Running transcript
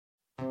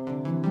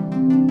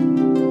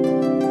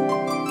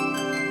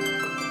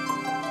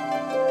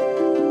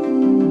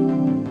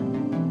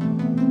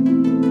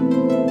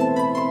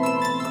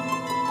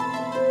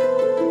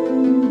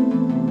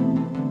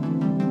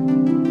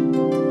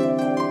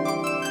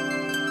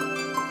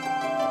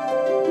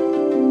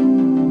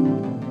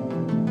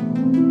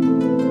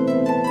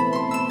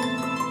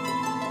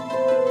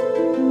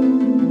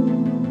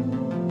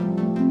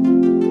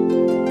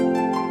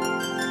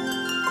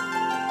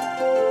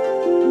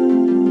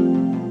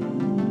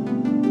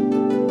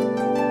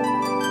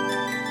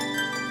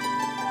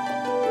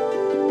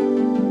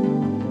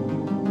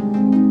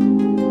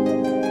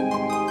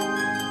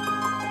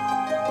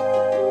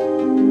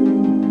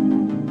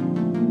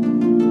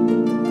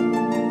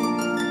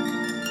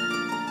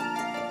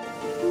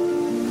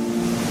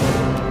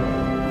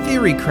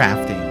theory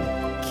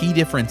crafting, key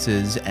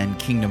differences, and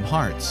Kingdom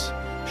Hearts.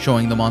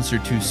 Showing the monster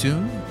too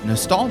soon,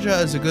 nostalgia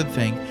is a good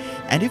thing,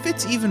 and if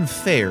it's even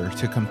fair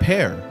to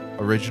compare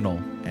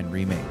original and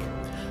remake.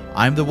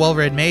 I'm the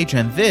Well-Read Mage,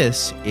 and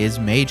this is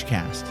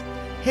MageCast.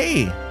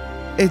 Hey,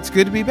 it's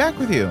good to be back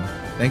with you.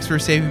 Thanks for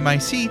saving my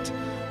seat.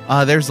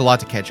 There's a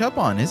lot to catch up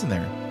on, isn't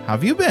there? How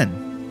have you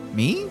been?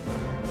 Me?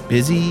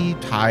 Busy,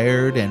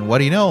 tired, and what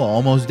do you know,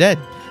 almost dead.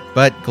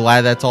 But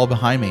glad that's all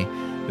behind me.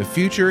 The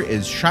future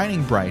is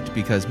shining bright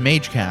because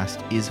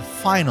MageCast is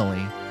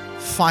finally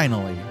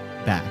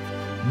back.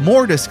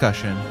 More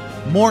discussion,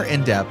 more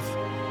in-depth,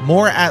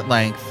 more at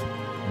length,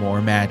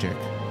 more magic.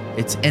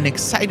 It's an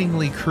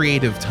excitingly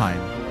creative time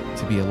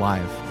to be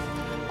alive.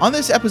 On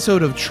this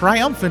episode of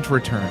Triumphant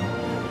Return,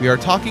 we are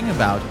talking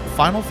about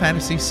Final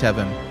Fantasy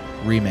VII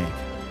Remake.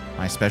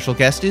 My special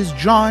guest is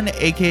John,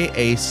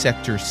 aka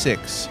Sector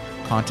 6,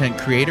 content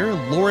creator,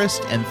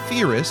 lorist, and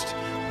theorist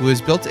who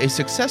has built a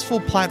successful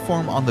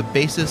platform on the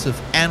basis of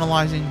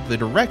analyzing the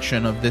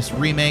direction of this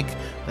remake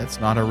that's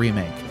not a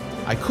remake.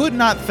 I could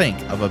not think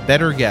of a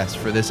better guest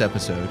for this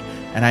episode,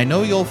 and I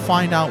know you'll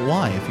find out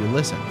why if you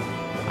listen.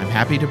 I'm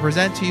happy to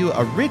present to you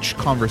a rich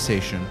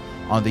conversation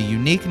on the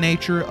unique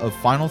nature of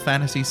Final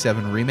Fantasy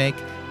VII Remake,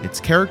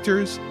 its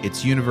characters,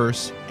 its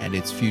universe, and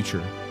its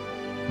future.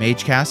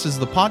 MageCast is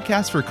the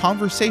podcast for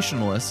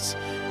conversationalists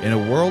in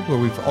a world where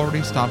we've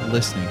already stopped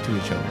listening to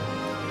each other.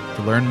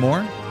 To learn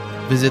more,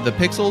 visit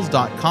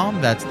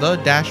thepixels.com, that's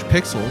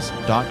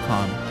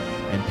the-pixels.com,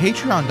 and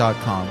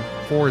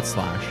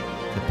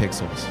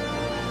patreon.com/thepixels.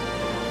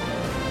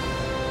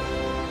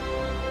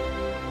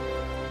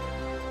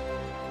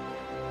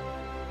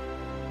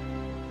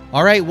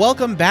 All right,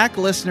 welcome back,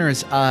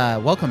 listeners.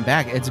 Welcome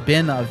back. It's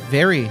been a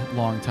very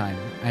long time.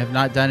 I have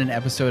not done an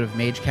episode of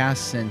MageCast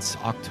since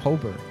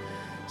October.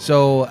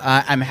 So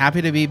I'm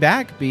happy to be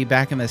back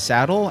in the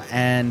saddle,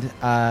 and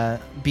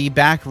be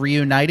back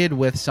reunited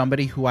with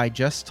somebody who I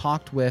just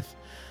talked with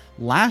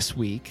last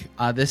week.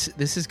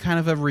 This is kind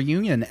of a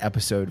reunion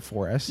episode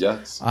for us.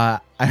 Yes.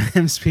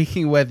 I'm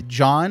speaking with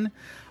John,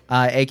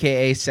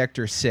 a.k.a.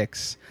 Sector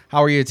 6.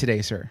 How are you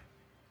today, sir?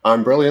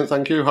 I'm brilliant,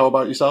 thank you. How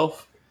about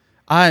yourself?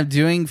 I'm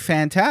doing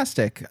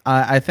fantastic.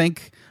 I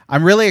think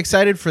I'm really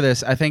excited for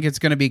this. I think it's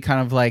going to be kind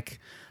of like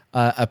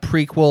a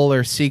prequel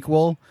or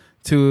sequel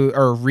to,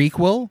 or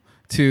requel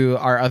to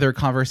our other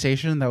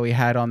conversation that we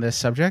had on this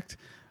subject.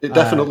 It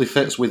definitely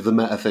fits with the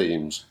meta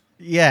themes.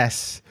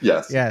 Yes.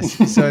 Yes.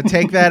 So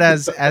take that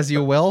as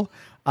you will.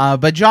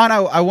 But John,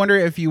 I wonder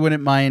if you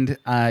wouldn't mind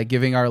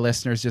giving our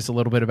listeners just a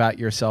little bit about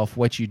yourself,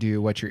 what you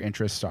do, what your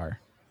interests are.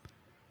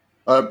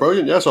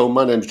 Brilliant. Yeah, so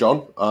my name's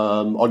John.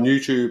 On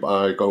YouTube,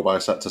 I go by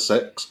Sector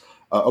 6.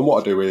 And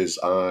what I do is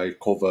I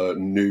cover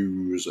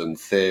news and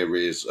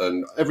theories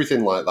and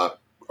everything like that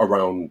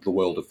around the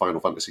world of Final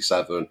Fantasy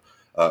VII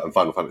and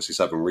Final Fantasy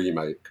VII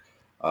Remake.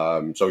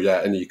 So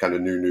yeah, any kind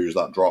of new news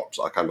that drops,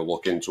 I kind of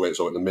look into it.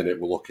 So at the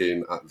minute, we're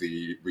looking at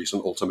the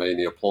recent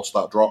Ultimania Plus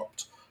that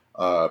dropped.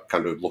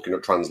 Kind of looking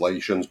at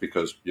translations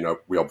because, you know,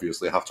 we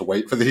obviously have to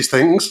wait for these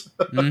things.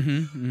 But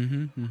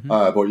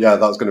yeah,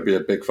 that's going to be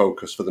a big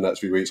focus for the next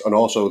few weeks. And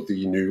also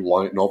the new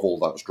light novel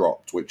that's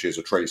dropped, which is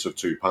A Trace of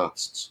Two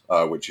Pasts,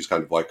 which is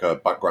kind of like a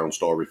background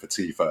story for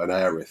Tifa and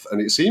Aerith.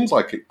 And it seems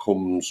like it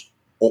comes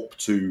up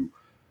to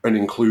and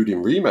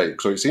including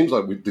Remake. So it seems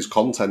like there's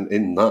content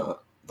in that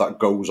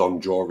goes on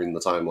during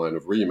the timeline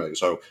of Remake.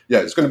 So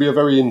yeah, it's going to be a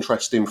very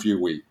interesting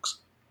few weeks.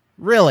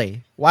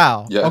 Really?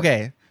 Wow. Yeah.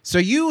 Okay. So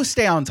you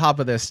stay on top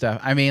of this stuff.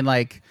 I mean,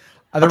 like,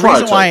 the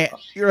reason why...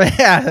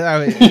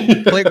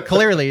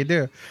 clearly you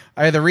do.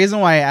 The reason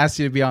why I asked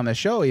you to be on the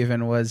show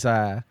even was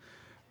I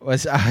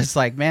was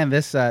like, man,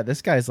 this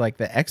guy's like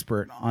the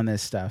expert on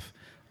this stuff.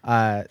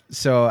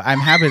 So I'm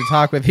happy to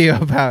talk with you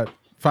about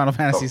Final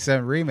Fantasy VII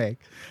Remake.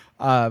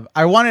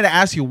 I wanted to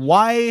ask you,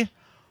 why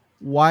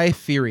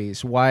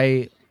theories?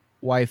 Why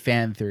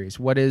fan theories?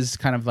 What is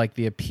kind of like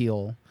the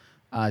appeal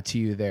to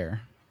you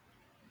there?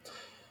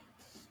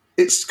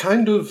 It's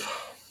the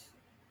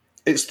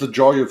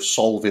joy of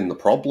solving the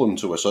problem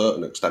to a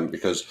certain extent,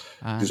 because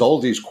there's all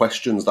these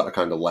questions that are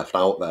kind of left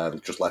out there,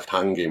 just left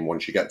hanging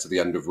once you get to the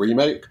end of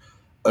Remake,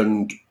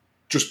 and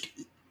just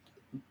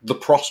the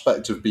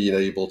prospect of being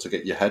able to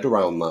get your head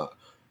around that,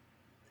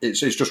 it's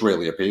just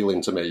really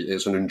appealing to me.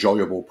 It's an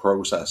enjoyable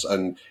process,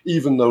 and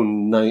even though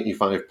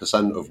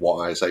 95% of what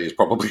I say is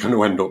probably going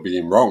to end up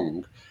being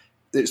wrong,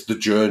 it's the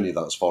journey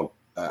that's fun.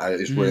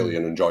 It's really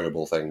an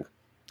enjoyable thing.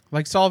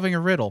 Like solving a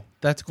riddle.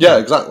 That's cool. Yeah,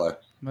 exactly.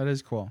 That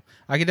is cool.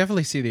 I can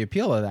definitely see the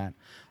appeal of that.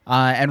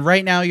 And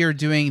right now you're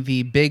doing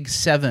the Big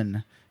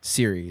 7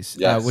 series.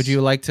 Yes. Would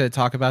you like to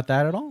talk about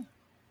that at all?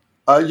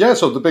 Yeah,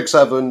 so the Big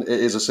 7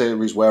 is a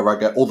series where I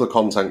get other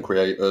content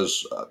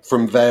creators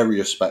from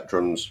various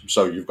spectrums.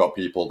 So you've got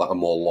people that are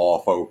more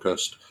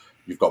lore-focused.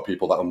 You've got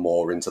people that are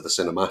more into the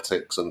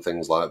cinematics and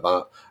things like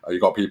that.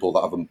 You've got people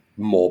that have a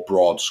more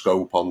broad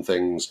scope on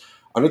things.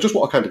 And I just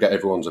want to kind of get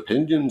everyone's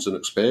opinions and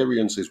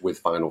experiences with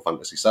Final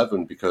Fantasy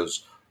VII,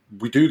 because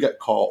we do get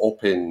caught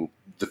up in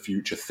the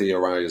future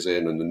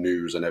theorizing and the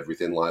news and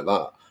everything like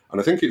that. And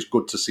I think it's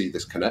good to see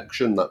this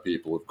connection that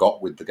people have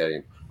got with the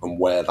game and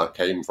where that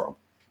came from.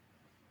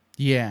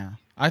 Yeah,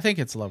 I think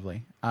it's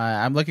lovely.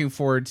 I'm looking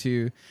forward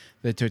to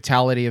the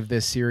totality of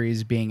this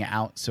series being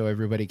out so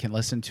everybody can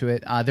listen to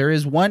it. There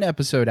is one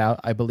episode out,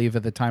 I believe,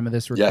 at the time of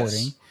this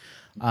recording.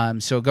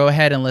 Yes. So go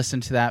ahead and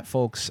listen to that,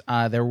 folks.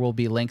 There will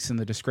be links in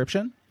the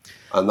description.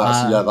 And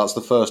that's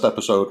the first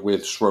episode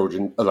with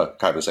Schrodinger. I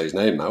can't even say his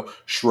name now.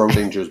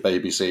 Schrodinger's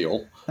baby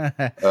seal.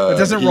 It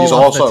doesn't roll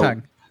off the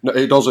tongue. No,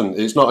 it doesn't.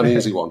 It's not an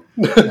easy one.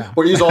 No.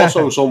 But he's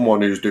also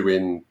someone who's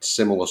doing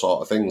similar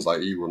sort of things.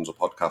 Like, he runs a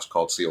podcast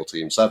called SEAL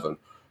Team 7,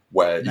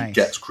 where he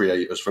gets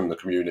creators from the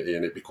community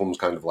and it becomes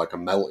kind of like a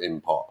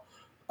melting pot.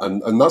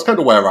 And that's kind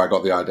of where I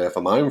got the idea for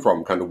mine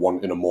from, kind of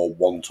wanting a more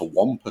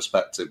one-to-one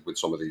perspective with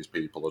some of these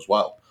people as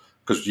well.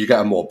 Because you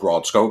get a more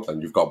broad scope then.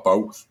 You've got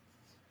both.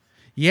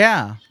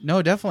 Yeah,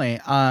 no,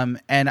 definitely.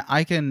 And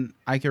I can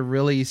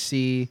really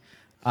see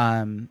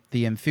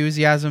the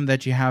enthusiasm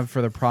that you have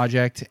for the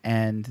project,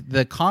 and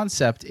the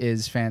concept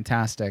is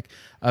fantastic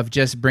of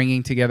just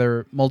bringing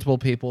together multiple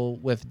people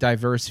with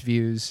diverse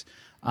views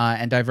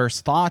and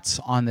diverse thoughts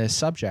on this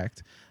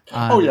subject.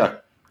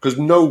 Because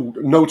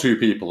no two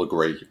people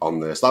agree on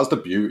this. That's the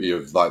beauty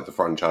of like the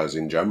franchise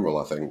in general.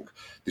 I think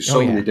there's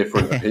so many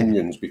different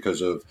opinions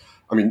because of.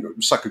 I mean,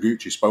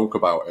 Sakaguchi spoke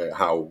about it,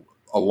 how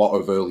a lot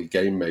of early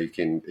game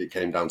making, it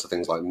came down to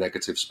things like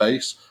negative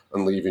space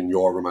and leaving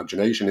your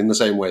imagination, in the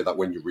same way that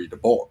when you read a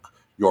book,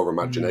 your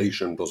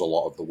imagination does a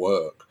lot of the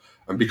work.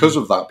 And because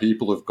of that,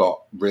 people have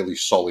got really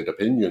solid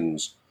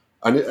opinions.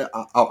 And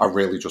I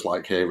really just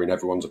like hearing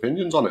everyone's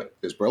opinions on it.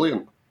 It's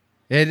brilliant.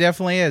 It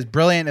definitely is.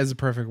 Brilliant is a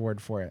perfect word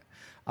for it.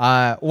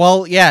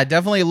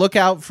 Definitely look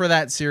out for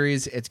that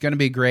series. It's going to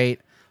be great.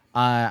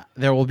 There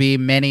will be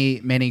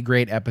many, many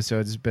great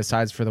episodes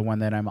besides for the one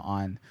that I'm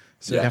on.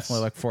 So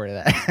definitely look forward to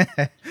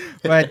that.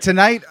 But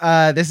tonight,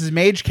 this is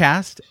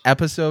MageCast,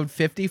 episode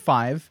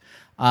 55,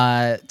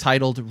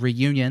 titled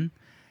Reunion.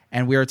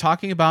 And we are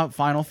talking about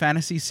Final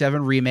Fantasy VII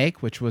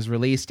Remake, which was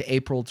released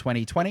April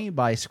 2020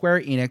 by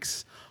Square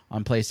Enix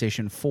on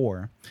PlayStation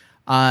 4.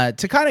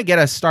 To kind of get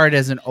us started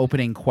as an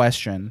opening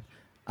question,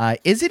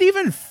 is it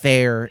even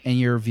fair, in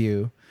your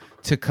view,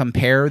 to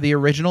compare the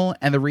original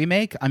and the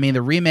remake? I mean,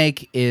 the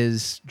remake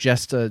is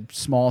just a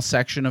small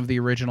section of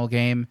the original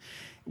game.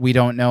 We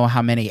don't know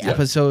how many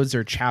episodes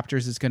or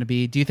chapters it's going to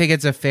be. Do you think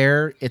it's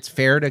fair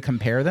to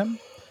compare them?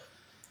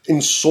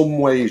 In some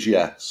ways,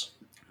 yes.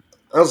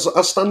 As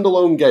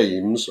standalone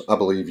games, I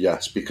believe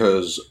yes,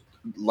 because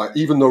like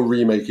even though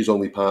remake is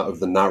only part of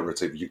the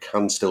narrative, you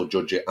can still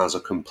judge it as a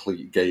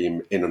complete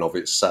game in and of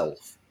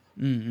itself.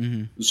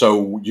 Mm-hmm.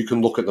 So you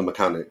can look at the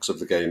mechanics of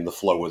the game, the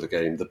flow of the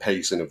game, the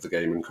pacing of the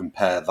game, and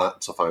compare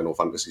that to Final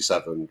Fantasy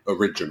VII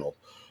original.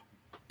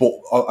 But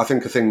I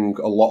think a thing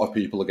a lot of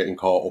people are getting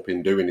caught up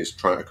in doing is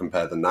trying to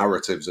compare the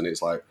narratives, and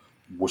it's like,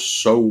 we're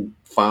so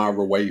far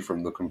away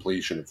from the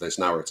completion of this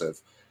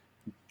narrative.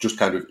 Just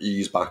kind of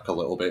ease back a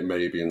little bit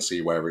maybe and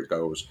see where it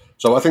goes.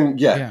 So I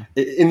think,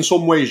 in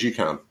some ways you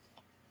can.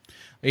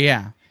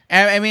 Yeah.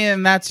 I mean,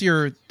 and that's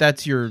your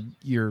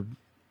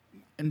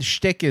and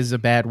shtick is a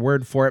bad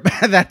word for it,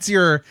 but that's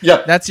your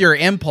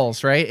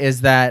impulse, right?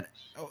 Is that,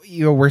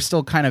 we're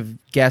still kind of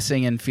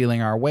guessing and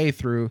feeling our way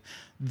through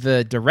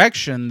the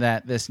direction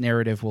that this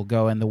narrative will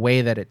go and the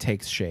way that it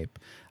takes shape.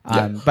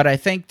 But I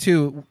think,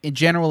 too,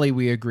 generally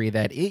we agree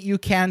that you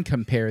can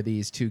compare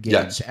these two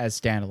games as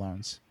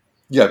standalones.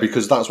 Yeah,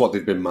 because that's what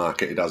they've been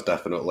marketed as,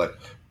 definitely.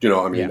 Do you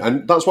know what I mean? Yeah.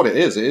 And that's what it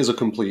is. It is a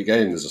complete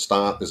game. There's a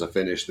start, there's a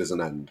finish, there's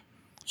an end.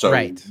 So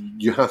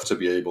you have to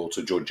be able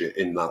to judge it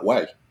in that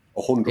way.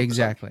 100%.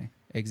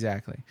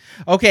 Exactly.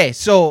 Okay,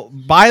 so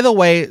by the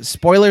way,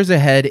 spoilers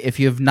ahead. If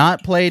you've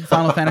not played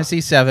Final Fantasy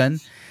VII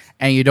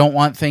and you don't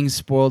want things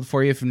spoiled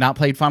for you, if you've not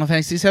played Final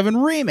Fantasy VII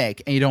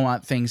Remake and you don't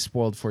want things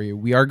spoiled for you,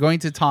 we are going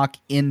to talk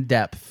in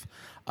depth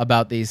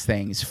about these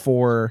things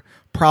for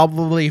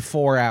probably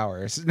 4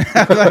 hours,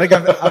 like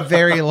a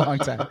very long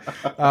time.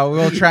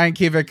 We'll try and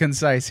keep it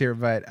concise here,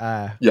 but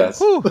we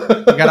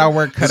got our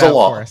work cut out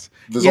for us.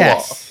 There's a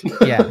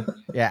lot.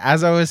 Yeah.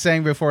 As I was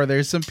saying before,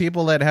 there's some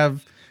people that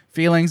have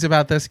feelings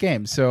about this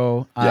game,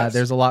 so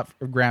there's a lot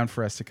of ground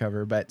for us to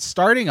cover. But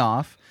starting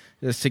off,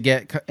 just to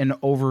get an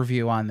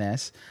overview on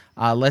this,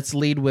 let's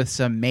lead with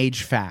some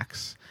mage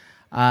facts.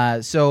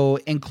 So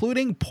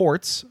including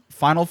ports,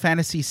 Final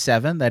Fantasy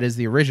VII, that is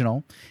the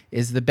original,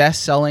 is the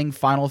best-selling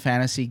Final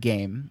Fantasy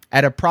game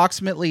at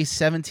approximately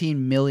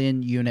 17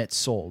 million units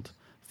sold.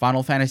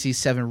 Final Fantasy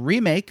VII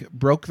Remake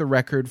broke the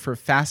record for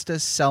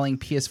fastest-selling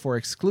PS4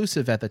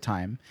 exclusive at the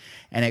time,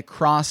 and it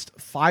crossed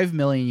 5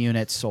 million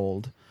units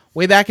sold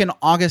way back in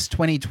August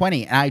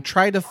 2020. And I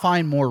tried to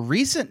find more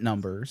recent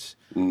numbers.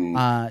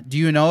 Do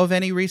you know of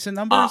any recent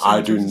numbers?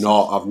 I do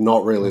not. I've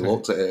not really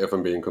looked at it, if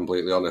I'm being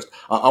completely honest.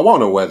 I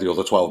want to know where the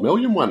other 12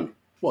 million went.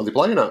 What are they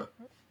playing at?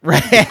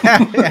 Right.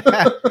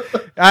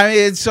 I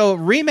mean, so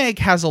Remake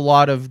has a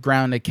lot of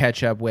ground to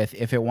catch up with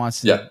if it wants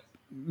to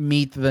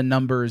meet the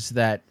numbers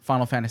that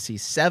Final Fantasy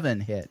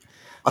VII hit.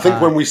 I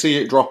think when we see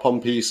it drop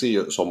on PC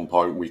at some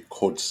point, we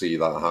could see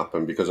that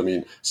happen because, I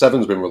mean,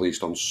 7's been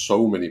released on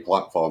so many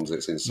platforms,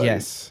 it's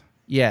insane.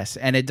 Yes,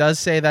 and it does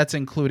say that's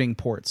including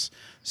ports.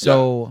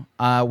 So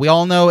we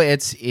all know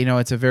it's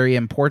a very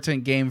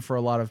important game for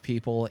a lot of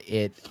people.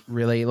 It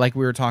really, like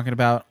we were talking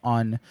about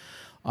on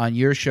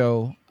your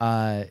show,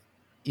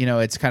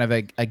 it's kind of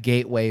a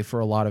gateway for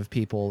a lot of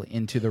people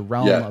into the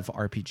realm of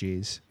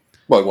RPGs.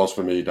 Well, it was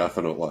for me,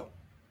 definitely.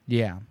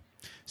 Yeah.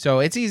 So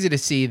it's easy to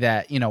see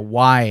that,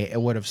 why it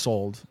would have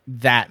sold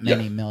that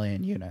many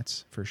million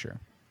units, for sure.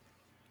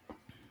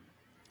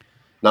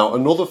 Now,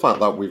 another fact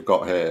that we've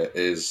got here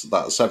is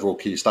that several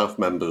key staff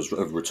members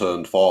have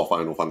returned for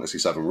Final Fantasy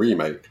VII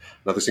Remake.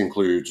 Now, this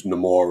includes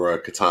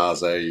Nomura,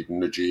 Kitase,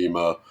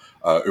 Najima,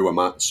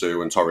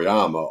 Uematsu, and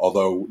Toriyama.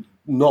 Although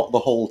not the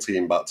whole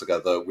team back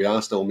together, we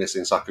are still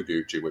missing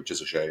Sakaguchi, which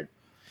is a shame.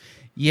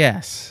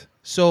 Yes.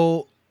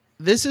 So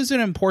this is an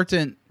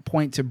important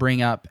point to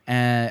bring up,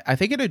 and I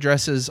think it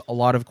addresses a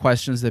lot of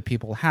questions that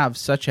people have,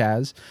 such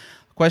as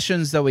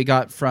questions that we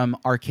got from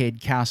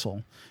Arcade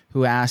Castle,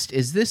 who asked,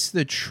 is this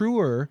the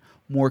truer,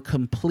 more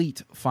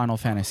complete Final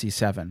Fantasy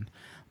VII?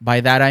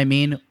 By that I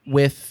mean,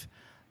 with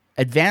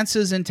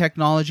advances in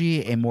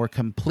technology, a more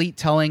complete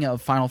telling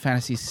of Final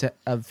Fantasy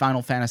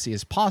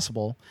is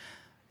possible,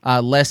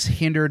 less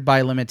hindered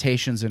by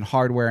limitations in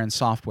hardware and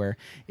software.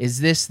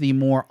 Is this the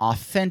more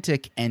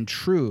authentic and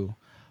true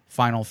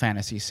Final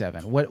Fantasy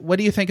VII? What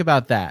do you think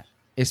about that,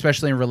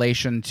 especially in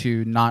relation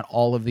to not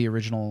all of the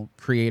original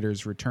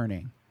creators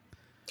returning?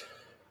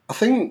 I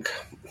think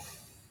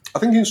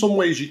in some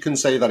ways you can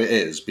say that it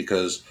is,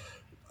 because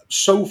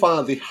so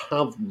far they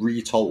have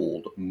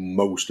retold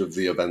most of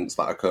the events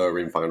that occur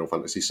in Final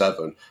Fantasy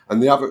VII,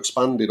 and they have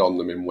expanded on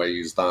them in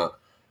ways that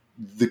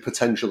they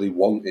potentially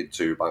wanted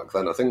to back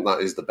then. I think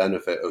that is the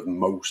benefit of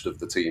most of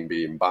the team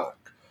being back,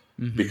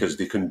 because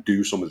they can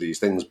do some of these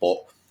things.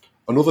 But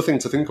another thing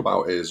to think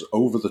about is,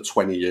 over the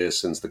 20 years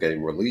since the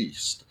game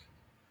released,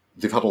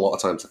 they've had a lot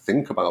of time to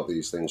think about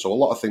these things. So a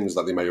lot of things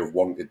that they may have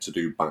wanted to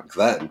do back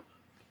then,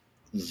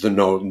 they're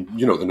no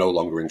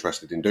longer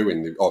interested in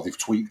doing, or they've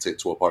tweaked it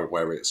to a point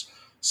where it's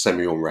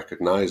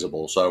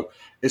semi-unrecognizable. So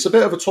it's a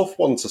bit of a tough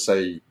one to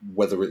say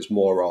whether it's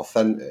more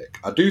authentic.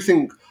 I do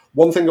think,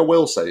 one thing I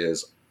will say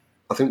is,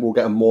 I think we'll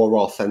get a more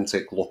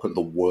authentic look at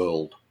the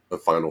world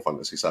of Final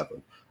Fantasy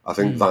VII. I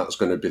think that's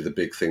going to be the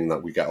big thing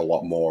that we get a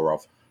lot more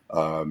of.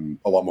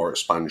 A lot more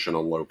expansion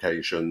on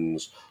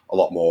locations, a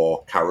lot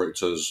more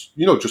characters,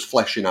 just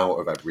fleshing out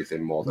of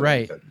everything more than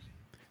anything.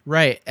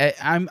 Right.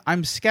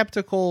 I'm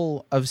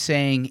skeptical of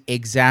saying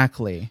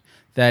exactly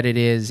that it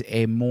is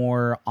a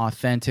more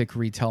authentic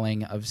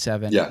retelling of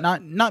 7. Yeah.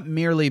 Not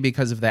merely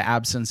because of the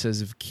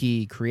absences of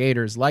key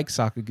creators like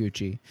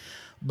Sakaguchi,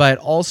 but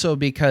also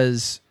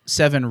because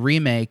 7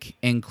 Remake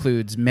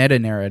includes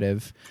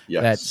meta-narrative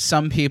that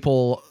some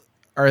people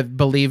are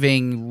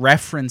believing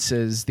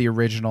references the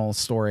original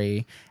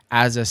story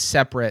as a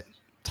separate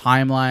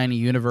timeline,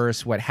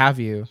 universe, what have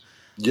you.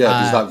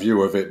 Yeah, there's that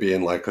view of it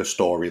being like a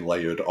story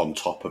layered on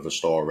top of a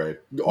story,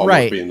 or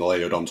being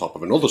layered on top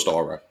of another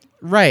story.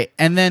 Right,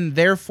 and then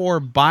therefore,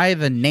 by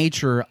the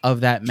nature of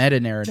that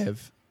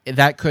meta-narrative,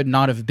 that could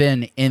not have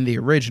been in the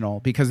original,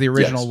 because the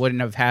original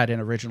wouldn't have had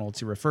an original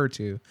to refer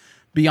to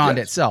beyond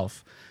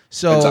itself.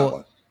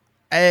 So,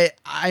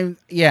 exactly.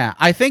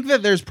 I think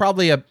that there's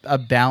probably a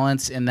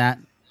balance in that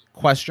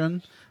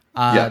question.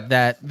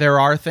 That there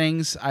are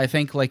things, I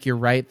think, like you're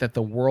right, that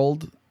the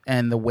world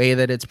and the way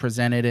that it's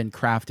presented and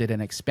crafted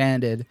and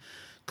expanded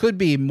could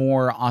be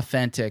more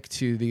authentic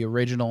to the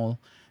original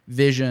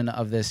vision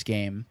of this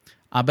game.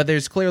 But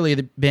there's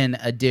clearly been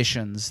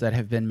additions that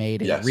have been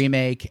made in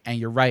Remake, and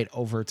you're right,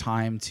 over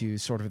time, to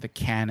sort of the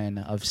canon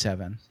of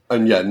 7.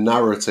 And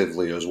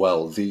narratively as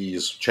well,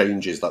 these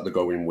changes that they're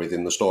going with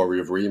in the story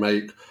of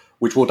Remake,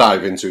 which we'll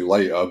dive into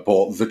later,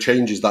 but the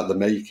changes that they're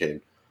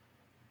making,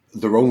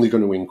 they're only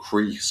going to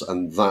increase,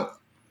 and that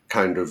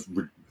kind of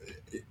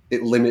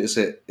it limits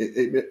it.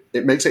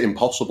 It makes it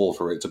impossible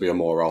for it to be a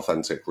more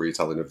authentic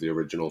retelling of the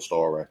original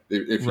story,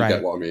 if you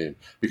get what I mean.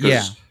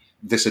 Because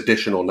this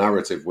additional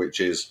narrative, which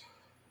is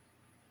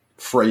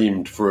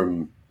framed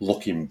from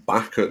looking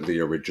back at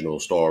the original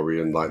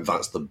story, and like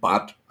that's the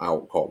bad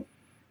outcome,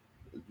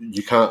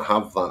 you can't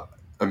have that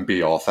and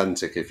be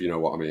authentic, if you know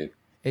what I mean.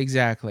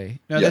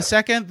 Exactly. Now, the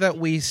second that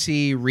we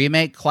see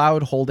Remake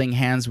Cloud holding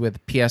hands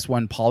with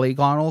PS1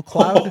 Polygonal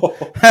Cloud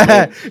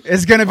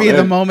is going to be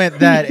the moment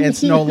that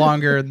it's no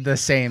longer the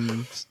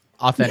same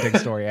authentic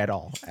story at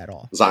all.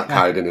 Zack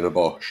hiding in a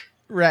bush.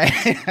 Right.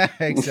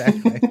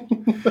 Exactly.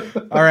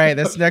 All right.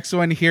 This next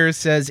one here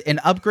says, an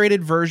upgraded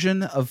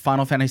version of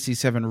Final Fantasy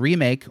VII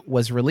Remake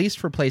was released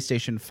for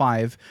PlayStation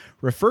 5,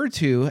 referred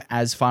to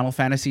as Final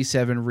Fantasy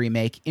VII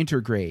Remake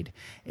Intergrade.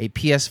 A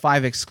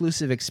PS5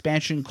 exclusive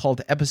expansion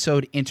called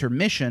Episode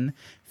Intermission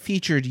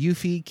featured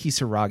Yuffie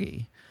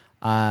Kisaragi.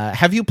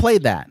 Have you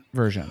played that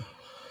version?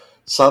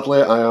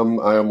 Sadly, I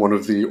am one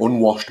of the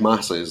unwashed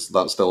masses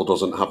that still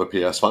doesn't have a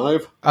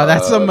PS5. Oh,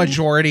 that's the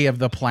majority of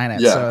the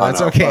planet, Yeah, so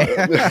that's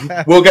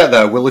okay. We'll get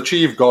there. We'll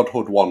achieve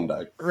godhood one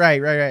day.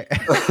 Right.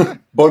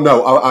 But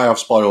no, I have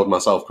spoiled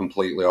myself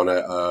completely on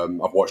it.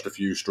 I've watched a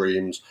few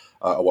streams.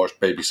 I watched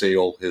Baby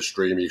Seal, his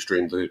stream. He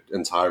streamed the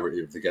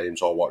entirety of the game,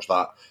 so I watched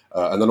that.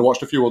 And then I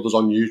watched a few others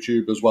on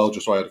YouTube as well,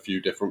 just so I had a few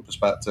different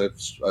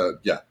perspectives.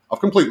 Yeah, I've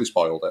completely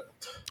spoiled it.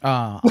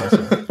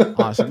 Awesome.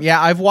 Awesome.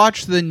 Yeah, I've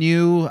watched the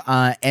new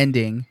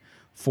ending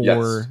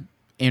for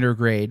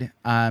Intergrade.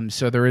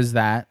 So there is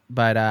that,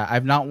 but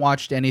I've not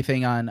watched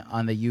anything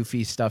on the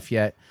Yuffie stuff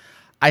yet.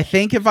 I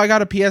think if I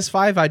got a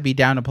PS5, I'd be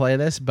down to play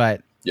this,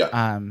 but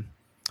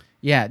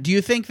yeah. Do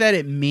you think that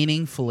it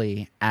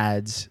meaningfully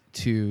adds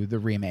to the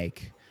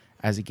remake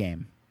as a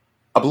game?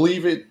 I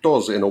believe it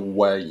does in a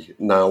way.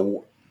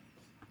 Now,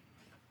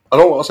 I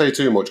don't want to say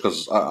too much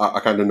because I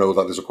kind of know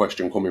that there's a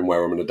question coming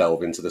where I'm going to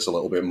delve into this a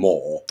little bit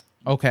more.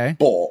 Okay.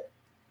 But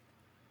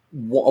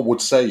what I would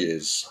say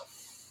is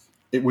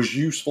it was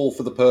useful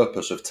for the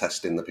purpose of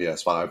testing the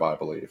PS5, I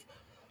believe.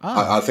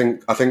 Oh. I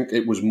think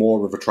it was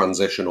more of a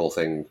transitional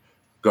thing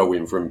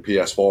going from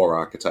PS4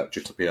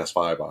 architecture to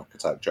PS5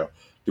 architecture.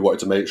 They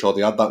wanted to make sure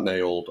they had that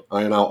nailed,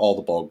 iron out all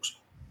the bugs,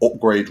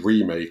 upgrade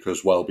remake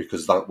as well,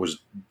 because that was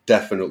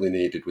definitely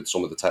needed with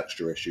some of the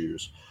texture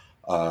issues.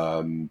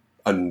 And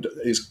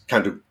it's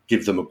kind of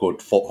give them a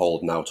good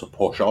foothold now to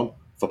push on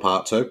for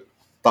part 2.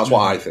 That's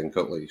what I think,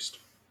 at least.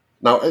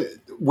 Now,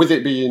 with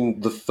it being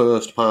the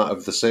first part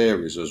of the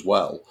series as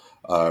well,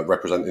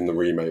 representing the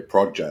remake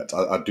project,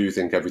 I do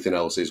think everything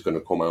else is going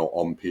to come out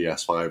on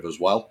PS5 as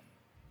well.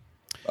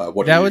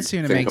 What do you would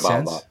seem to make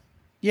sense. That?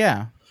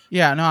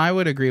 Yeah, no, I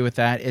would agree with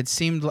that. It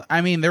seemed, I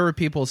mean, there were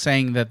people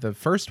saying that the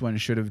first one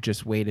should have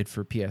just waited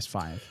for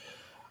PS5.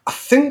 I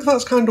think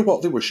that's kind of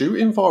what they were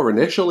shooting for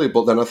initially,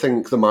 but then I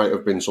think there might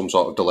have been some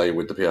sort of delay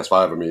with the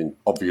PS5. I mean,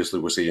 obviously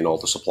we're seeing all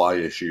the supply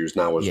issues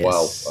now as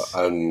well,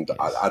 and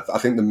I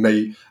think that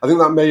may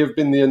have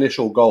been the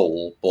initial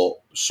goal, but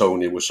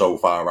Sony was so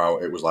far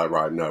out, it was like,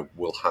 right, no,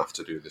 we'll have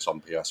to do this on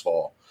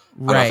PS4.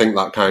 Right. And I think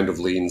that kind of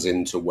leans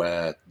into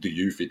where the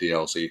Yuffie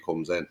DLC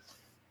comes in.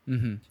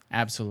 Mm-hmm.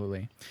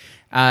 Absolutely.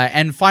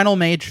 And final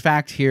mage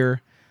fact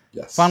here: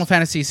 Final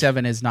Fantasy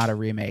VII is not a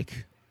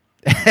remake.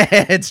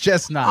 It's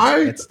just not.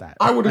 It's that.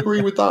 I would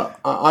agree with that.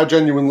 I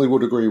genuinely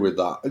would agree with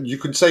that. You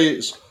could say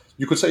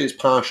it's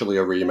partially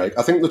a remake.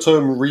 I think the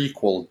term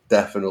requel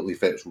definitely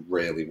fits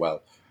really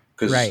well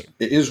because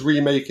it is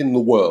remaking the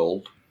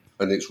world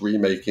and it's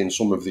remaking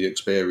some of the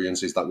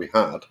experiences that we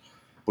had,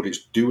 but it's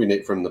doing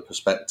it from the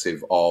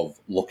perspective of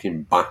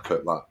looking back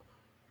at that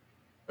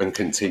and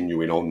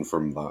continuing on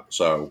from that.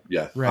 So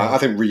yeah, I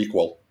think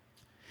requel.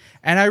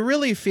 And I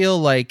really feel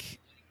like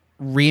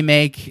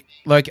remake,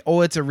 like,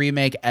 it's a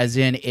remake as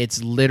in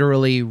it's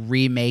literally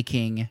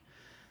remaking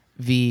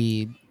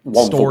the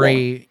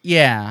story.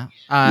 Yeah.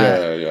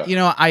 You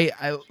know,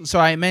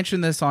 I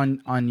mentioned this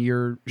on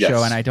your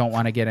show, and I don't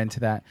want to get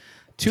into that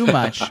too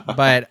much,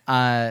 but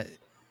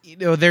you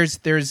know,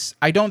 there's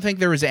I don't think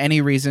there was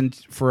any reason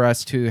for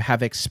us to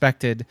have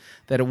expected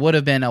that it would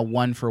have been a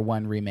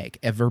 1-for-1 remake,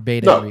 a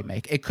verbatim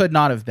remake. It could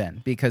not have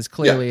been, because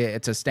clearly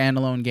it's a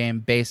standalone game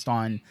based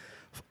on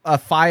a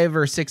 5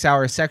 or 6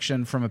 hour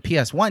section from a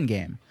PS1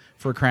 game,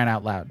 for crying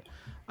out loud.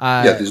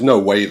 There's no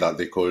way that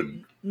they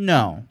could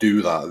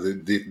do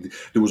that.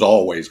 There was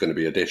always going to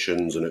be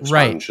additions and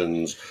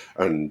expansions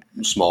and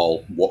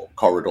small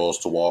corridors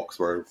to walk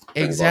through.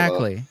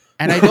 Exactly. Like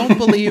And I don't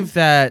believe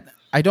that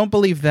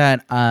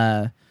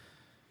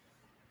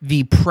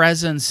the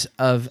presence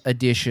of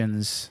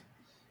additions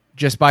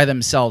just by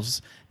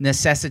themselves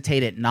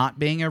necessitate it not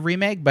being a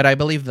remake, but I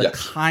believe the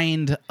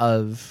kind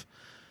of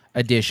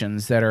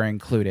additions that are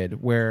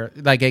included, where,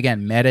 like,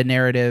 again, meta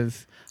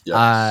narrative,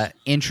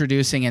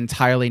 introducing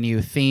entirely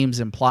new themes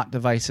and plot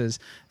devices,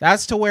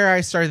 that's to where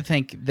I started to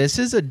think this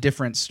is a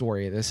different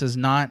story. This is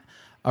not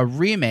a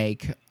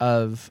remake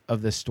of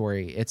the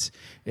story.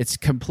 It's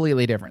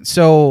completely different.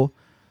 So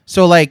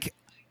like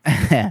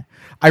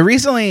I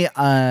recently,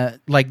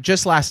 like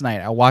just last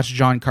night, I watched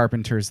John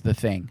Carpenter's The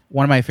Thing,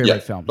 one of my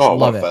favorite films.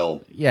 Love it.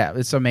 Film. Yeah,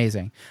 it's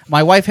amazing.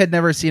 My wife had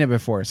never seen it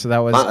before, so that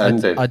was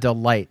a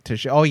delight to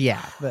show. Oh yeah,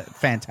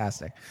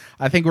 fantastic.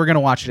 I think we're gonna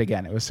watch it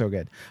again. It was so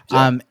good.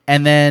 Yeah.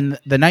 And then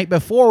the night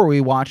before,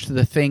 we watched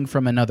The Thing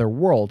from Another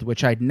World,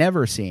 which I'd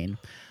never seen.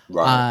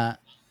 Right.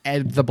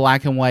 And the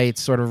black and white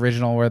sort of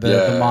original where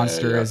the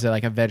monster is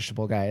like a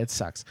vegetable guy. It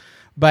sucks.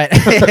 But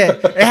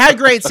it had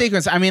great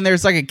sequence. I mean,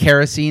 there's like a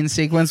kerosene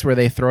sequence where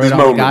they throw it on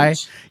the guy.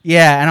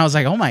 Yeah, and I was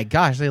like, oh my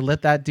gosh, they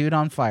lit that dude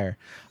on fire.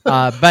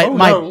 But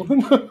my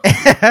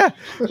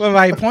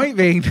point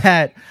being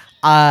that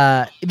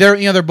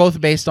they're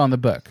both based on the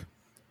book.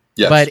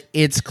 Yes. But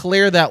it's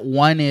clear that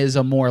one is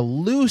a more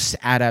loose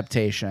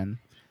adaptation,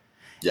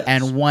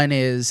 and one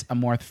is a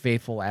more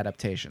faithful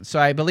adaptation. So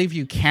I believe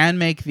you can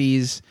make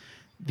these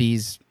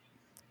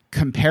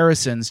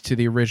comparisons to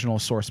the original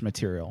source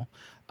material.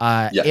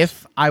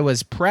 If I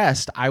was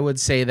pressed, I would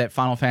say that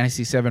Final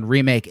Fantasy VII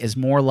Remake is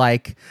more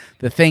like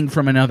The Thing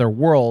from Another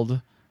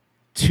World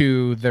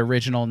to the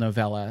original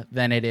novella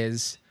than it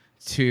is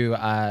to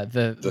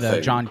the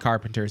John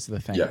Carpenter's The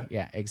Thing.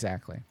 Yeah,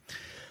 exactly.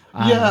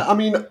 Yeah, I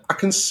mean, I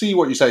can see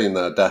what you're saying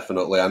there,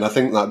 definitely. And I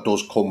think that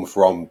does come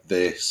from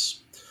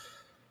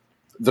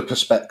the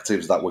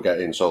perspectives that we're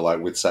getting. So, like,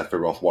 with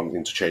Sephiroth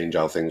wanting to change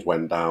how things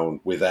went down,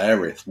 with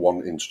Aerith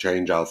wanting to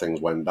change how things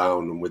went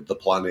down, and with the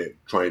planet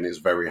trying its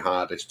very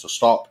hardest to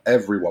stop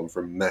everyone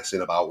from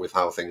messing about with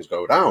how things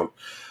go down.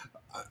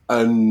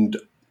 And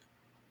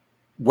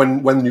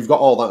when you've got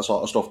all that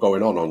sort of stuff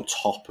going on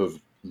top of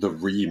the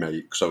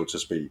remake, so to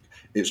speak,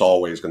 it's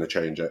always going to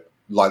change it.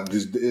 Like,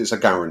 it's a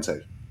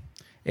guarantee.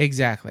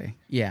 Exactly.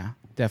 Yeah,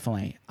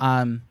 definitely.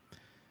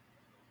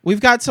 We've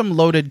got some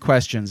loaded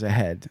questions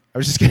ahead. I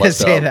was just going to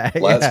say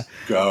that. Let's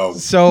go.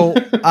 So,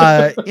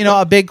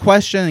 a big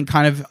question and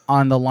kind of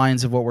on the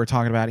lines of what we're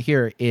talking about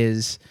here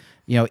is,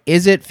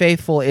 is it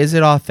faithful? Is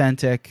it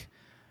authentic?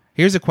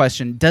 Here's a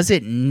question. Does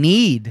it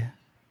need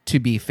to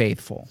be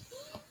faithful?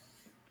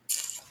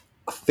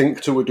 I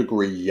think to a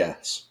degree,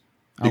 yes.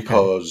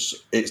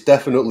 Because it's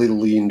definitely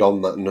leaned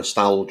on that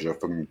nostalgia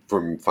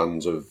from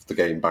fans of the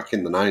game back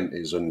in the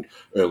 90s and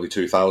early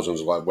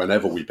 2000s, like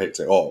whenever we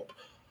picked it up.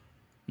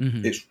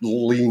 Mm-hmm. It's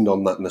leaned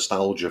on that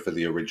nostalgia for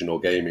the original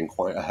game in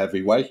quite a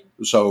heavy way.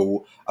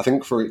 So I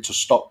think for it to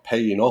stop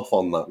paying off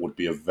on that would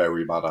be a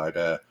very bad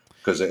idea,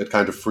 because it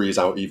kind of frees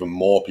out even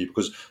more people,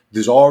 because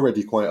there's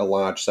already quite a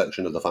large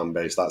section of the fan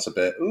base that's a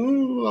bit,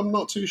 I'm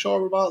not too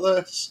sure about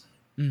this.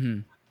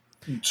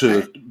 Mm-hmm.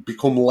 To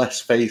become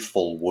less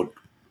faithful would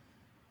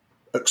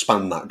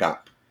expand that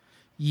gap.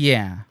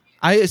 Yeah.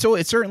 So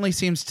it certainly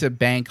seems to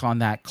bank on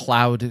that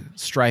Cloud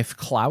Strife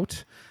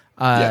clout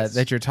yes.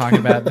 that you're talking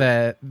about,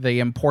 the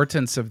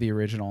importance of the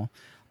original.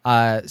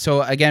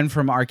 So again,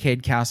 from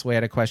Arcade Castle, we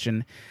had a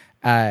question,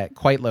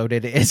 quite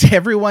loaded. Is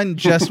everyone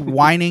just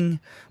whining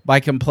by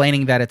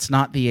complaining that it's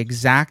not the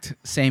exact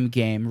same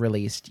game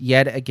released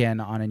yet again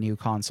on a new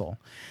console?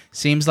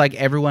 Seems like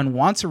everyone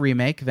wants a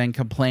remake, then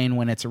complain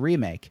when it's a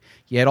remake,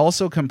 yet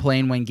also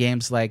complain when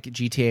games like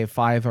GTA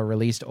 5 are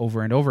released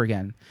over and over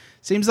again.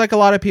 Seems like a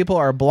lot of people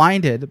are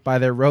blinded by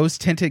their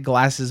rose-tinted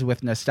glasses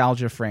with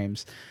nostalgia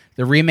frames.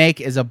 The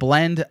remake is a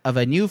blend of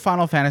a new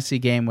Final Fantasy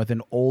game with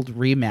an old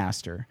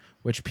remaster,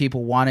 which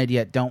people wanted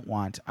yet don't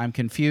want. I'm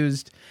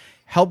confused.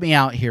 Help me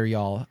out here,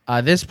 y'all.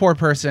 This poor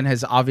person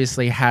has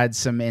obviously had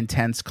some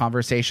intense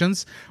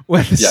conversations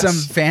with some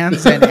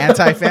fans and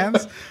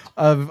anti-fans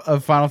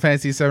of Final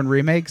Fantasy VII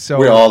Remake. So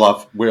we all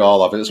have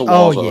it. It's a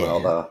war zone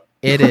out there.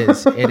 It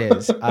is.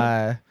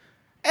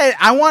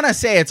 I want to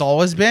say it's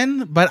always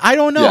been, but I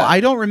don't know. Yeah. I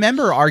don't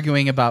remember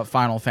arguing about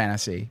Final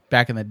Fantasy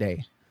back in the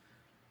day.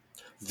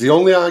 The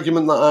only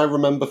argument that I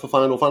remember for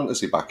Final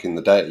Fantasy back in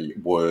the day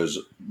was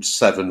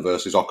 7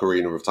 versus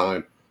Ocarina of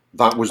Time.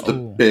 That was the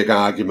big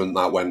argument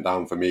that went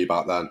down for me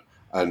back then.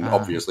 And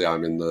obviously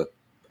I'm in the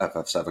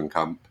FF7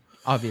 camp.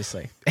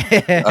 Obviously.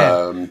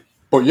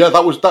 But yeah,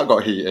 that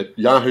got heated.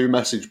 Yahoo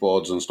message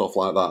boards and stuff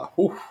like that.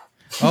 Oof.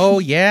 Oh,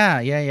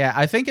 yeah.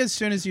 I think as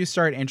soon as you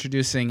start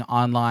introducing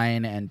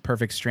online and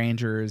perfect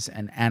strangers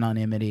and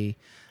anonymity,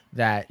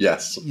 that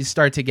you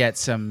start to get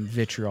some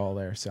vitriol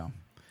there. So.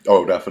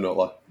 Oh,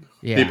 definitely.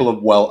 Yeah. People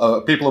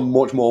are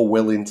much more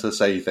willing to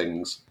say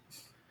things.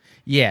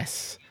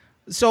 Yes.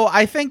 So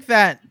I think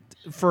that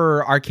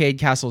for Arcade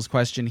Castle's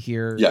question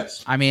here,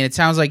 yes. I mean, it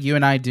sounds like you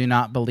and I do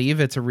not believe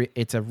it's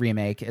a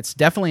remake. It's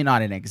definitely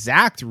not an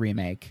exact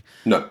remake.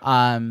 No.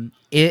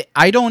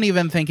 I don't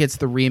even think it's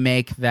the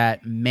remake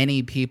that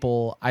many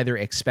people either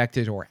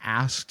expected or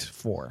asked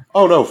for.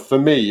 Oh no, for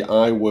me,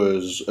 I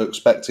was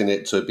expecting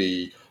it to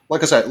be,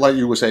 like I said, like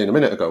you were saying a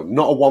minute ago,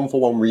 not a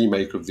one-for-one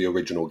remake of the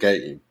original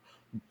game,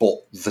 but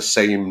the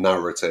same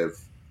narrative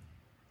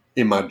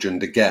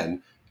imagined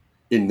again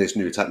in this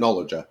new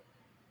technology.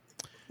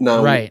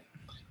 Now,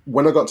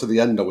 when I got to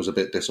the end, I was a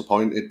bit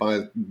disappointed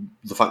by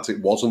the fact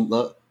it wasn't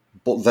that.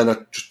 But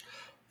then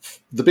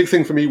the big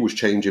thing for me was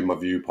changing my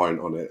viewpoint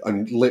on it.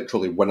 And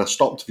literally, when I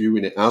stopped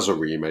viewing it as a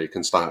remake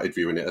and started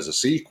viewing it as a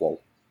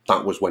sequel,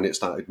 that was when it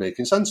started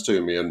making sense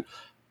to me. And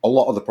a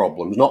lot of the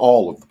problems, not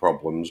all of the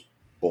problems,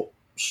 but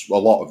a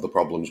lot of the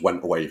problems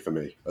went away for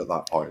me at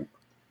that point.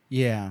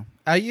 Yeah.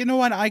 You know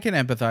what? I can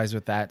empathize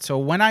with that. So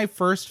when I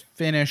first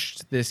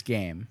finished this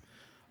game,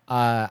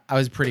 I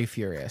was pretty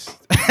furious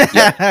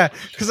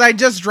because I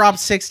just dropped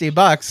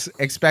 $60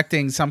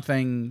 expecting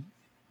something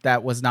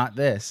that was not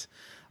this.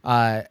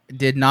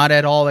 Did not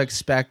at all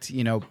expect,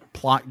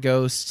 plot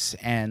ghosts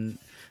and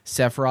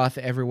Sephiroth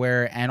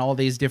everywhere and all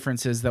these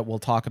differences that we'll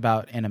talk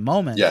about in a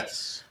moment.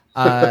 Yes.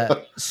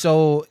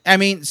 So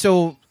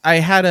I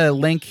had a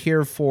link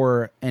here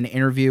for an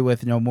interview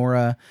with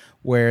Nomura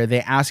where they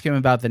ask him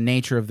about the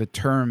nature of the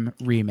term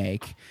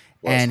remake.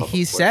 And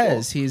he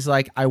says, he's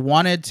like, I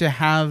wanted to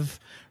have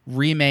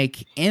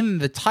remake in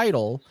the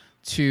title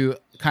to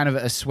kind of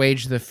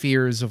assuage the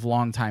fears of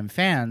longtime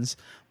fans,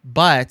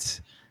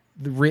 but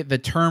the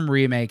term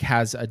remake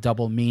has a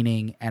double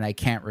meaning, and I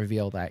can't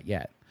reveal that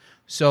yet.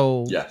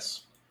 So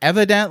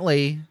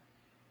evidently,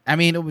 I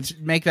mean,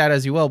 make that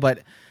as you will,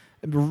 but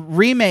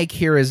remake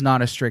here is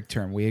not a strict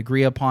term. We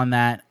agree upon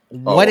that.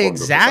 What 100%.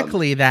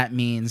 exactly that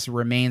means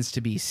remains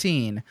to be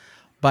seen.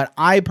 But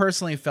I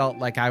personally felt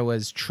like I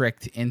was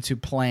tricked into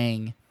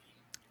playing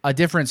a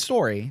different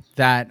story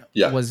that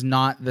was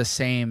not the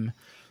same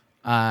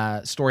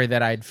story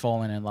that I'd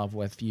fallen in love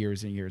with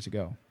years and years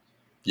ago.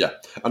 Yeah,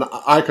 and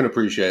I can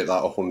appreciate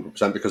that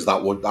 100% because I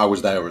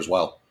was there as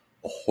well,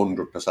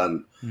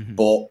 100%.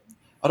 But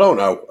I don't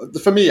know.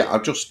 For me,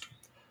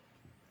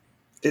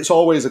 it's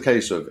always a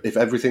case of if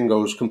everything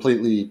goes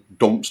completely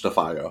dumpster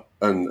fire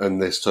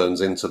and this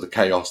turns into the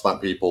chaos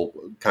that people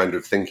kind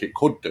of think it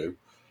could do,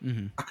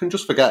 I can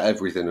just forget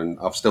everything and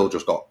I've still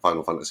just got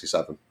Final Fantasy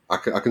VII. I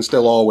can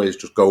still always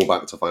just go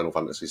back to Final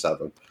Fantasy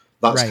VII.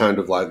 That's kind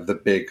of like the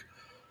big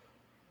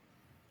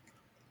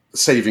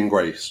saving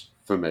grace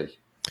for me.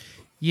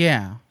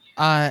 Yeah.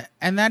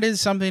 And that is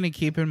something to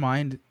keep in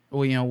mind,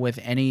 with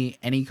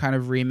any kind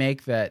of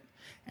remake that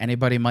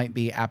anybody might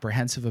be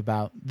apprehensive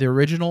about. The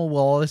original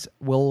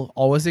will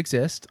always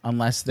exist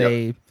unless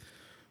they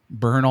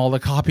burn all the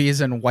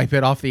copies and wipe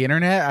it off the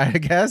internet, I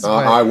guess.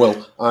 I will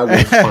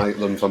fight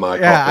them for my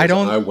copies.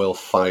 I will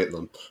fight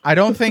them. I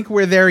don't think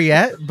we're there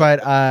yet, but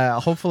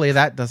hopefully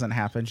that doesn't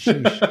happen.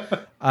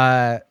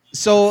 Sheesh.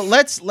 So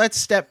let's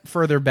step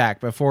further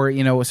back before,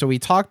 so we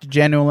talked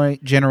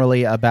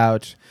generally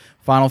about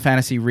Final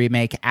Fantasy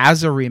Remake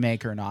as a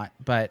remake or not,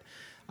 but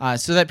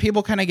so that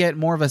people kind of get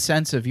more of a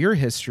sense of your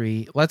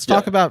history, let's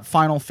talk about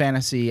Final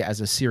Fantasy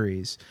as a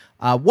series.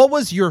 What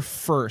was your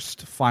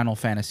first Final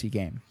Fantasy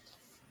game?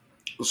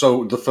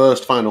 So the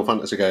first Final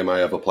Fantasy game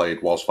I ever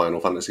played was Final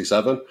Fantasy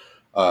VII.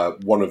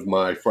 One of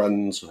my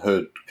friends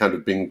had kind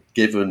of been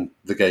given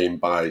the game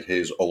by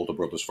his older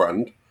brother's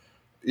friend.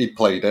 He'd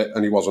played it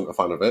and he wasn't a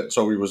fan of it,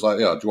 so he was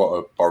like, "Yeah, do you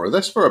want to borrow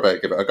this for a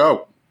bit? Give it a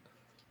go."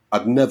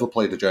 I'd never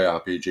played a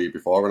JRPG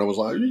before, and I was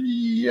like,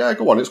 "Yeah,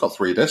 go on. It's got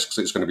 3 discs.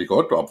 It's going to be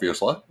good,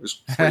 obviously.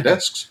 It's 3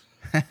 discs."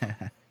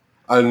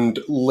 And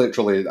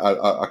literally,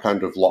 I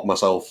kind of locked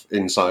myself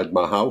inside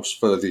my house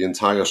for the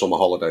entire summer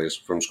holidays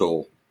from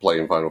school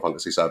playing Final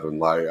Fantasy VII.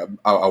 Like,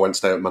 I went to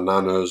stay at my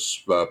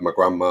nana's, my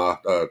grandma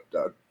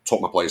took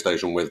my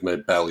PlayStation with me,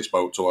 barely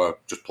spoke to her,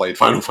 just played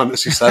Final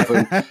Fantasy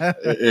VII.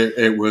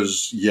 It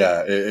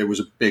was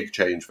a big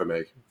change for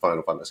me,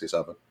 Final Fantasy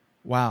VII.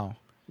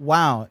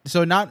 Wow.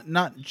 So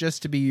not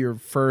just to be your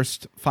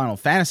first Final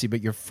Fantasy,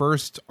 but your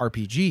first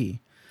RPG.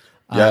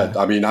 Yeah,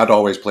 I mean, I'd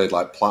always played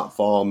like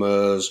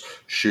platformers,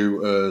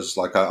 shooters.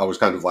 Like I was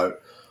kind of like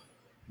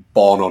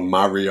born on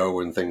Mario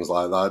and things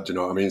like that. Do you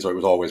know what I mean? So it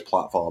was always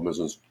platformers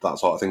and that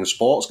sort of thing.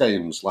 Sports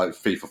games like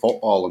FIFA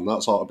Football and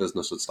that sort of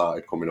business had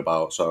started coming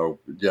about. So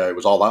yeah, it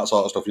was all that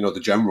sort of stuff. The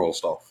general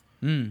stuff.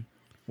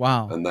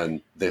 Wow. And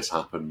then this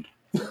happened.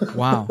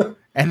 Wow.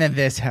 And then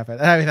this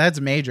happened. I mean, that's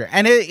major.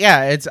 And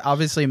it's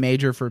obviously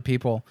major for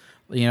people,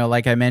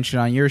 like I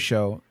mentioned on your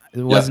show.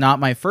 It was not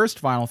my first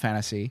Final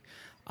Fantasy,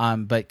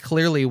 but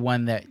clearly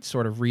one that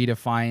sort of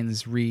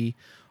redefines,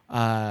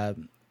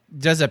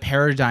 does a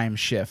paradigm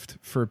shift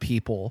for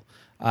people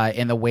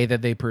in the way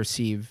that they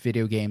perceive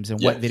video games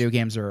and what video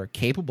games are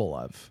capable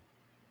of.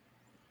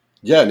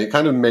 Yeah, and it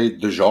kind of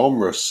made the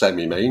genre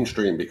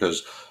semi-mainstream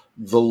because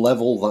the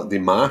level that they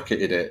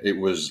marketed it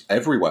was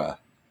everywhere.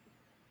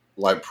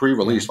 Like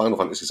pre-release, Final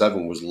Fantasy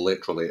VII was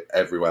literally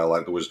everywhere.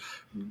 Like there was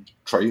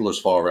trailers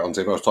for it on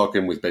TV. I was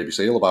talking with Baby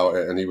Seal about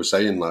it, and he was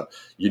saying that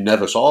you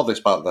never saw this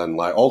back then.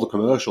 Like all the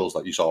commercials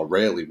that you saw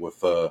really were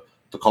for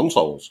the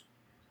consoles.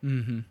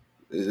 Mm-hmm.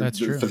 That's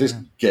true. For this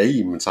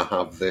game to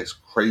have this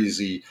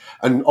crazy,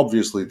 and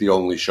obviously they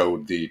only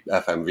showed the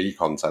FMV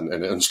content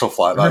in it and stuff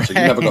like that. Right. So you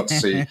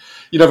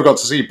never got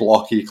to see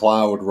blocky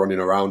Cloud running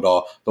around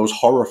or those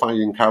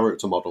horrifying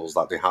character models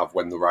that they have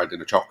when they're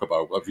riding a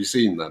chocobo. Have you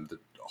seen them? They're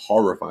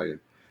horrifying.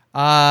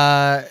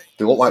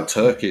 They look like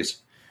turkeys.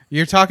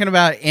 You're talking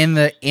about in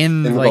the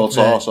like gold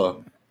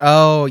saucer.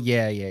 Oh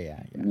yeah. Yeah.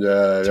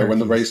 When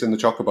they're racing the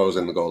chocobos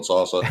in the gold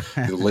saucer,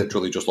 they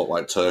literally just look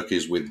like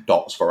turkeys with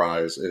dots for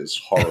eyes. It's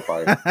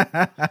horrifying.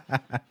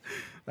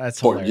 That's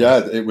hilarious.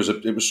 Yeah, it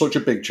was such a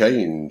big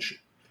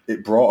change.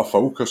 It brought a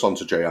focus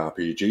onto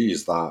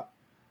JRPGs that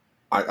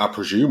I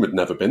presume had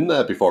never been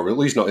there before, at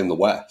least not in the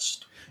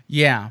West.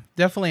 Yeah,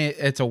 definitely,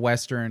 it's a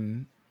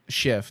Western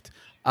shift.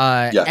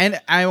 And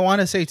I want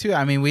to say too,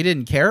 I mean, we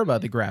didn't care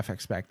about the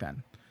graphics back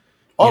then.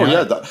 Oh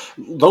yeah,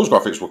 those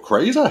graphics were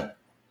crazy.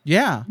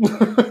 Yeah.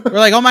 We're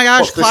like, oh my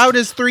gosh, Cloud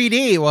is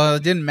 3D. Well,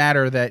 it didn't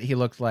matter that he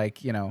looked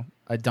like,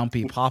 a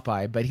dumpy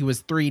Popeye, but he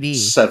was 3D.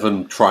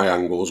 7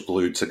 triangles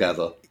glued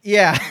together.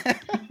 Yeah.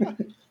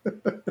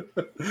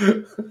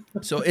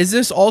 So is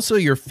this also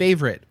your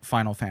favorite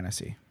Final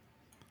Fantasy?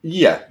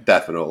 Yeah,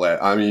 definitely.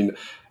 I mean,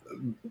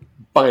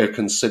 by a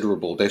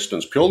considerable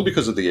distance, purely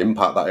because of the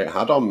impact that it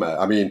had on me.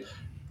 I mean,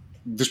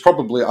 there's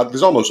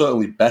almost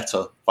certainly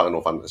better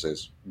Final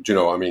Fantasies. Do you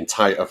know what I mean?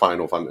 Tighter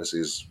Final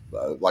Fantasies,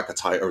 like a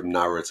tighter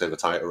narrative, a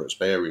tighter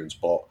experience.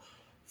 But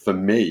for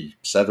me,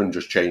 7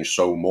 just changed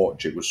so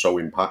much. It was so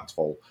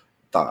impactful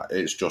that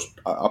it's just,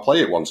 I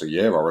play it once a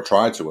year, or I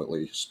try to at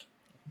least.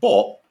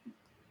 But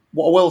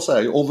what I will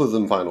say, other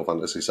than Final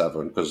Fantasy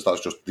 7, because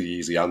that's just the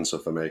easy answer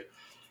for me,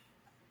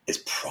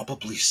 it's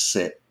probably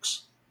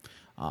 6.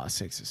 Oh,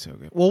 6 is so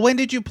good. Well, when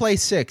did you play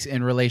 6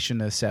 in relation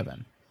to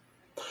 7?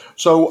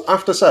 So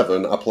after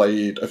 7, I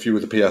played a few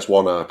of the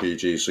PS1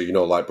 RPGs,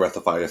 so like Breath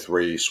of Fire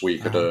 3,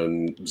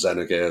 Suikoden,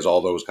 Xenogears,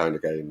 all those kind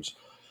of games.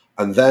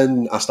 And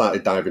then I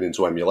started diving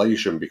into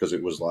emulation because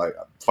it was like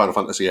Final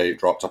Fantasy VIII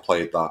dropped, I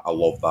played that, I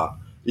loved that.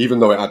 Even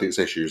though it had its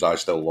issues, I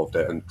still loved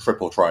it, and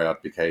Triple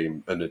Triad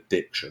became an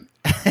addiction.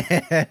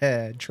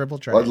 Triple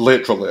Triad. Like,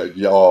 literally,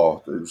 it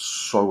was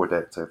so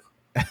addictive.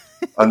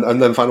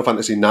 and then Final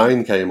Fantasy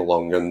IX came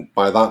along, and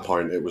by that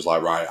point it was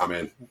like, right, I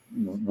mean,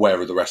 where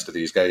are the rest of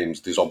these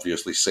games? There's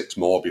obviously 6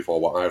 more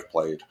before what I've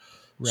played.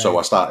 Right. So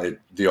I started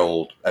the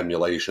old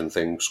emulation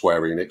thing,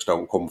 Square Enix,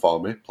 don't come for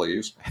me,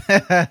 please.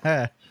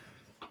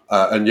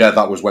 And yeah,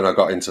 that was when I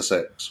got into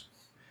 6.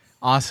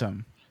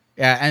 Awesome.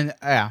 Yeah,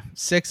 and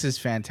 6 is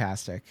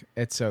fantastic.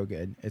 It's so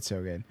good. It's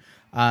so good.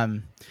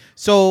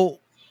 So,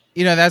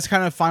 that's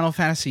kind of Final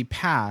Fantasy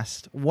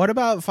past. What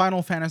about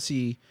Final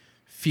Fantasy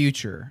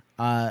future?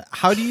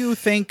 How do you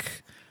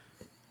think,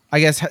 I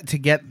guess, to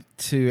get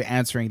to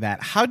answering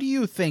that, how do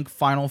you think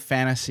Final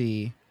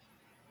Fantasy,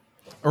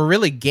 or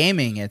really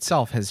gaming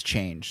itself, has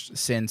changed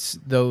since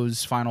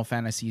those Final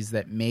Fantasies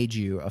that made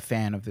you a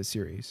fan of the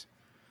series?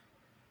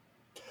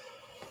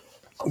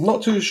 I'm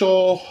not too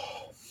sure.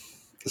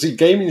 See,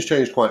 gaming's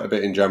changed quite a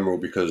bit in general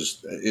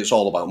because it's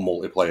all about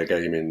multiplayer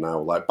gaming now.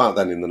 Like back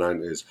then in the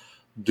 90s,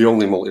 the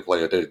only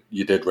multiplayer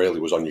you did really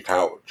was on your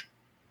couch.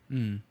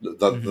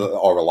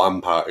 Or a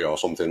LAN party or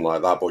something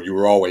like that, but you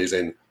were always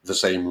in the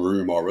same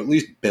room or at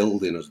least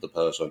building as the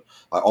person.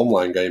 Like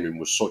online gaming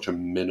was such a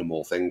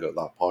minimal thing at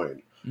that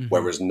point,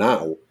 whereas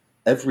now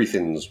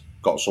everything's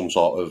got some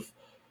sort of,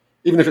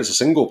 even if it's a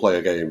single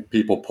player game,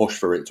 people push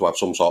for it to have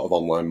some sort of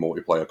online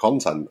multiplayer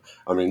content.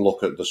 I mean,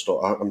 look at the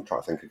stuff. I'm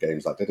trying to think of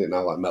games that did it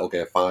now, like Metal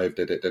Gear 5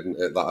 did it, didn't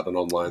it? That had an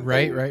online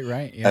thing.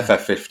 Right. Yeah.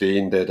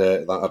 FF15 did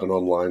it, that had an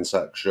online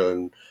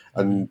section.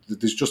 And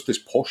there's just this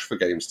push for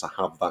games to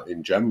have that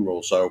in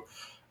general. So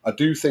I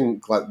do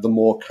think like the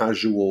more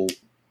casual,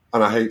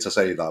 and I hate to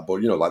say that,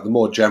 but like the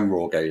more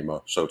general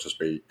gamer, so to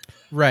speak.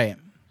 Right.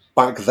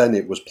 Back then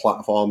it was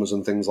platformers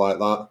and things like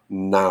that.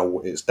 Now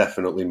it's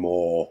definitely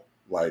more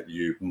like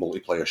you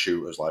multiplayer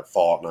shooters like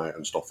Fortnite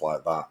and stuff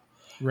like that.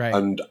 Right.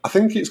 And I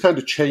think it's kind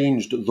of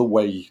changed the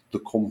way the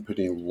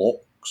company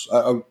looks.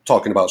 I'm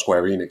talking about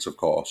Square Enix, of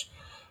course.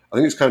 I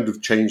think it's kind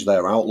of changed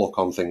their outlook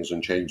on things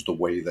and changed the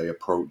way they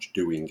approach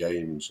doing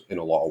games in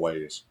a lot of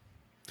ways.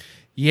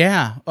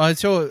 Yeah.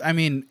 So, I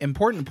mean,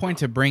 important point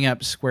to bring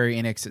up Square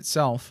Enix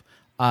itself.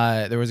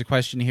 There was a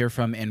question here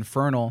from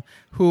Infernal,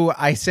 who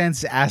I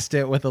sense asked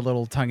it with a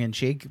little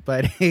tongue-in-cheek,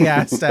 but he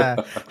asked,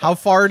 how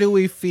far do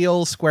we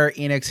feel Square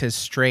Enix has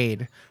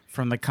strayed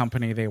from the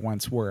company they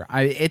once were?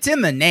 It's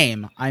in the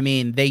name. I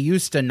mean, they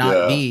used to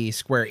not be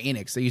Square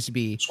Enix. They used to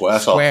be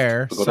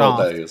Square the good old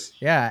days.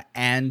 Yeah,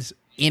 and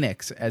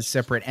Enix as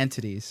separate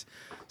entities.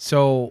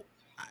 So,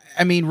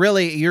 I mean,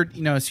 really, you're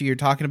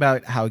talking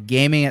about how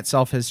gaming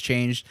itself has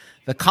changed.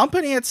 The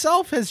company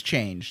itself has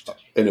changed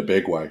in a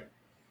big way.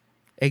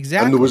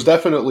 Exactly. And there was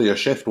definitely a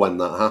shift when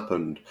that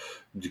happened.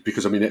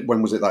 Because, I mean,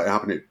 when was it that it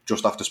happened? It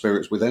just after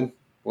Spirits Within,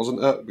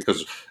 wasn't it?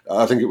 Because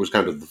I think it was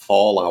kind of the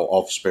fallout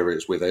of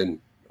Spirits Within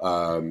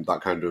that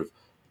kind of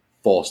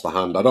forced the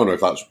hand. I don't know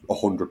if that's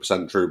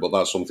 100% true, but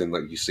that's something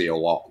that you see a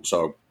lot.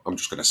 So I'm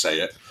just going to say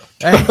it.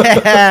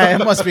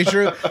 It must be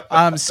true.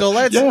 So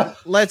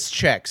let's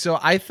check. So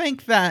I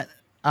think that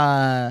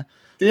Final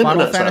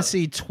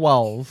Fantasy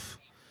 12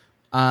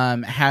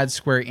 had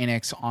Square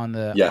Enix on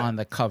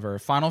the cover.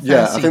 Final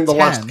Fantasy I think the 10,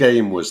 last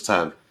game was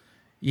 10.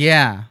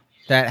 Yeah,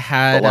 that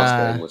had. The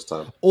last game was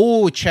 10.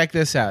 Oh, check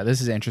this out.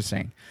 This is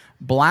interesting.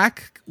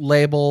 Black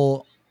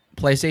Label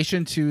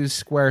PlayStation 2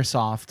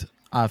 Squaresoft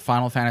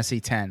Final Fantasy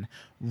 10.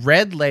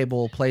 Red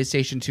Label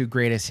PlayStation 2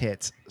 Greatest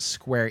Hits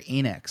Square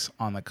Enix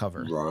on the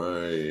cover.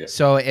 Right.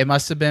 So it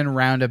must have been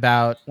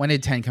roundabout. When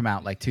did 10 come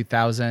out? Like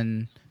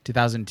 2000,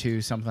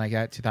 2002, something like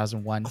that?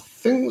 2001? I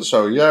think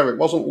so, yeah. It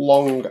wasn't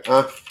long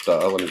after.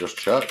 Let me just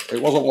check.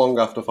 It wasn't long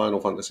after Final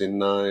Fantasy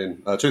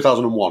 9.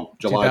 2001.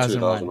 July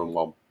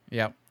 2001.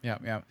 Yep.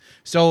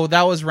 So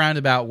that was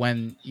roundabout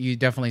when you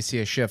definitely see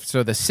a shift.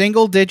 So the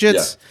single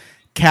digits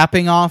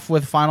capping off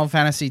with Final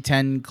Fantasy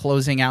 10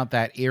 closing out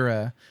that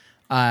era,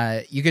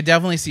 you could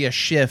definitely see a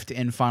shift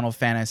in Final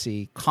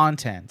Fantasy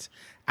content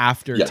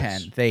after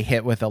 10. They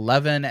hit with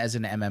 11 as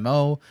an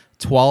MMO.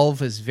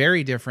 12 is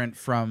very different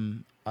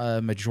from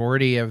a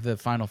majority of the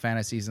Final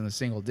Fantasies in the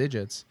single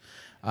digits.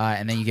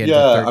 And then you get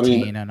to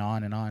 13 and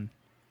on and on.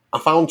 I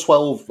found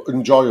 12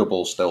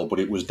 enjoyable still, but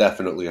it was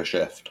definitely a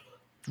shift.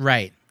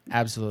 Right.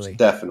 Absolutely. It's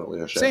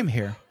definitely a shift. Same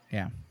here.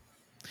 Yeah.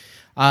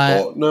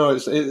 But no,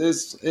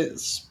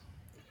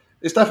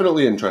 it's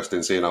definitely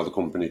interesting seeing how the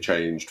company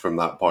changed from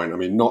that point. I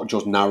mean, not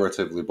just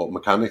narratively, but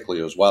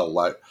mechanically as well.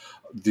 Like,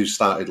 they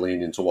started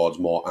leaning towards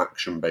more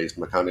action-based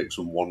mechanics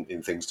and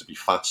wanting things to be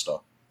faster.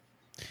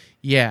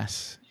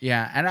 Yes.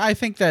 Yeah. And I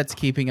think that's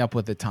keeping up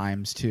with the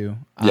times, too.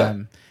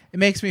 It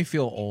makes me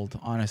feel old,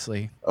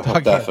 honestly.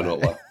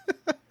 Definitely.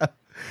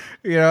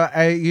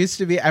 I used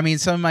to be... I mean,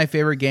 some of my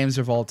favorite games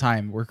of all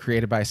time were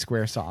created by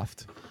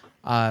Squaresoft.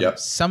 Yep.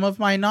 Some of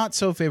my not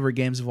so favorite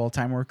games of all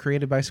time were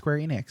created by Square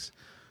Enix.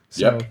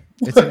 So Yep.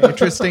 it's an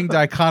interesting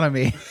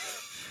dichotomy.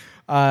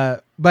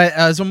 But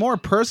as a more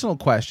personal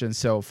question,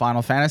 so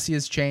Final Fantasy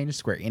has changed,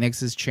 Square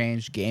Enix has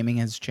changed, gaming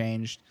has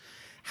changed.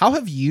 How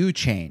have you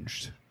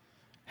changed?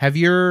 Have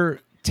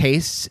your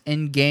tastes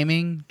in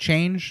gaming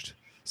changed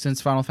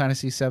since Final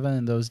Fantasy VII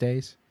in those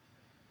days?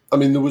 I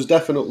mean, there was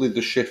definitely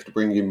the shift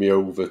bringing me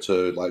over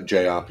to like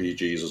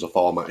JRPGs as a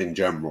format in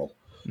general.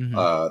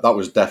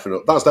 That's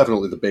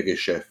definitely the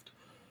biggest shift.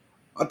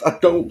 I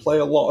don't play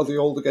a lot of the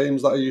older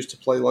games that I used to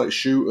play, like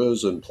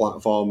shooters and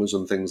platformers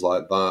and things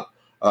like that.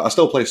 I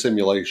still play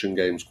simulation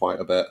games quite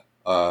a bit.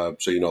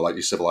 So, you know, like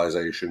your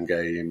Civilization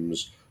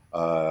games,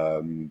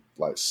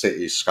 like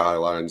Cities,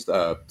 Skylines,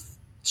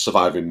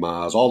 Surviving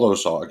Mars, all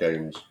those sort of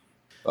games.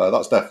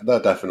 They're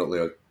definitely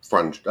a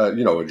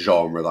a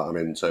genre that I'm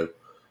into.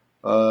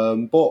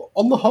 But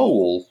on the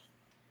whole,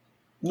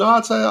 no,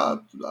 I'd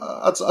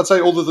say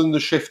other than the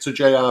shift to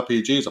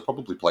JRPGs, I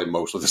probably play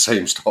most of the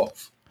same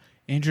stuff.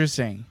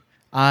 Interesting.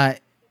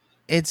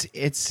 It's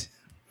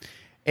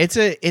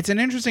an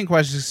interesting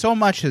question. So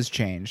much has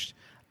changed,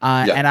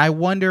 and I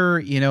wonder,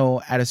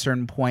 at a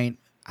certain point,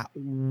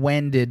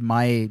 when did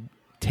my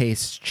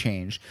tastes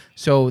change?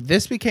 So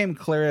this became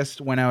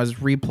clearest when I was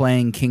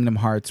replaying Kingdom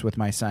Hearts with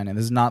my son, and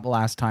this is not the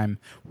last time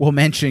we'll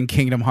mention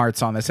Kingdom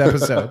Hearts on this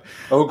episode.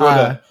 Oh,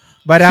 good.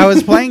 But I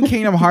was playing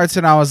Kingdom Hearts,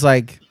 and I was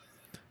like,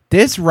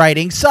 this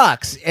writing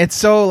sucks. It's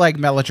so like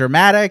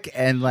melodramatic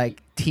and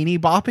like teeny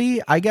boppy,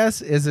 I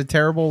guess is a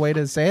terrible way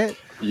to say it.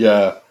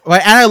 Yeah.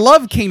 And I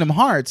love Kingdom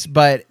Hearts,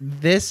 but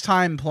this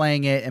time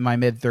playing it in my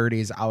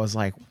mid-30s, I was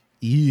like,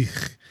 eugh.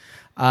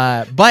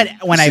 But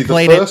when I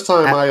played it... the first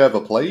time I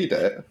ever played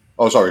it...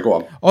 Oh, sorry, go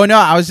on. Oh, no,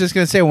 I was just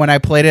going to say, when I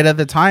played it at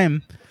the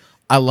time,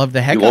 I loved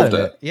the heck out of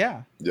it.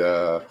 Yeah.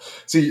 Yeah.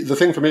 See, the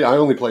thing for me, I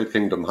only played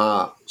Kingdom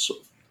Hearts.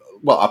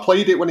 Well, I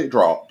played it when it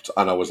dropped,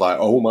 and I was like,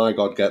 oh my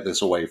God, get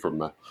this away from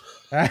me.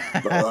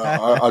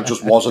 I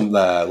just wasn't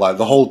there. Like,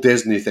 the whole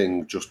Disney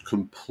thing just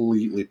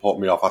completely put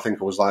me off. I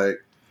think I was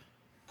like,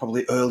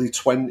 probably early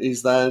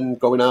 20s then,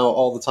 going out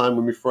all the time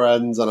with my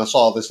friends, and I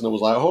saw this and I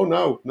was like,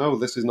 oh no,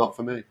 this is not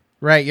for me.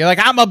 Right, you're like,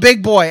 I'm a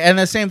big boy, and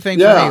the same thing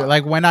for me.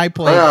 Like when I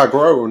played... Yeah,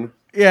 grown.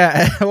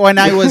 Yeah, when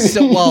I was...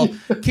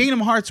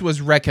 Kingdom Hearts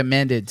was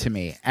recommended to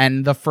me,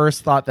 and the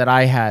first thought that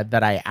I had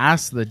that I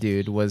asked the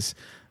dude was,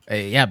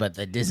 yeah, but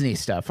the Disney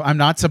stuff, I'm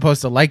not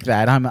supposed to like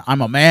that.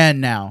 I'm a man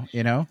now,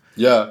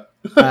 Yeah.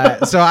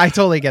 So I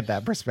totally get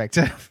that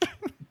perspective.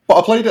 But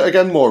I played it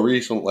again more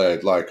recently.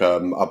 Like, I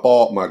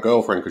bought my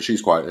girlfriend, because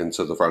she's quite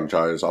into the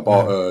franchise. I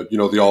bought her,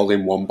 the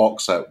all-in-one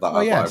box set that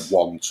had like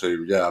 1,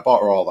 2. Yeah, I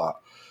bought her all that.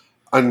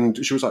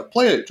 And she was like,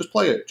 play it,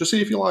 just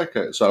see if you like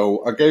it.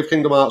 So I gave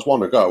Kingdom Hearts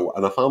 1 a go,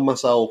 and I found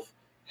myself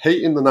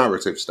hating the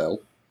narrative still,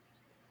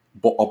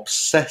 but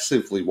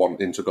obsessively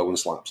wanting to go and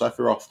slap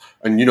Sephiroth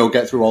and,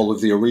 get through all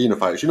of the arena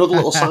fights. The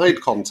little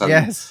side content,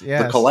 yes.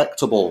 the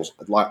collectibles.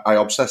 Like, I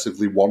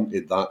obsessively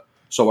wanted that.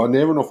 So I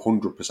near enough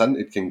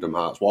 100%ed Kingdom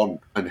Hearts 1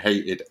 and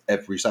hated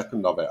every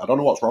second of it. I don't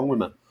know what's wrong with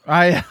me.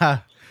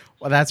 Well,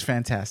 that's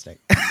fantastic.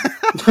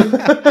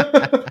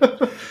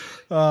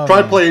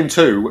 Tried playing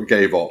 2,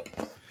 gave up.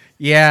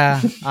 Yeah,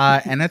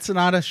 and it's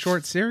not a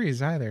short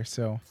series either.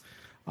 So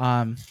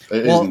it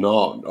is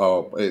not.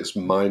 Oh, it's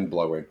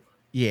mind-blowing.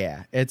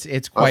 Yeah,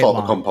 it's quite I thought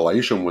long. The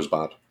compilation was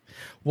bad.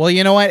 Well,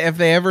 you know what? If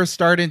they ever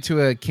start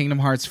into a Kingdom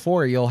Hearts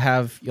 4, you'll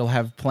have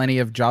plenty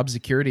of job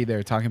security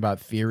there talking about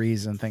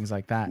theories and things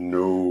like that.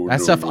 That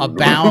stuff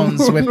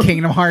abounds with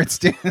Kingdom Hearts,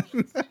 dude.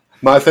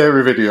 My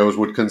theory videos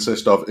would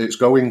consist of it's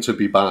going to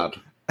be bad.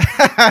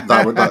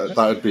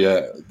 That'd be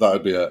it.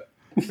 That'd be it.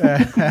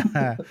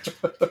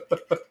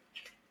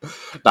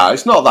 Nah,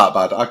 it's not that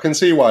bad. I can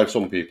see why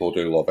some people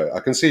do love it. I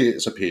can see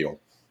its appeal.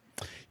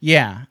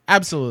 Yeah,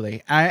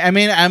 absolutely. I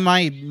mean,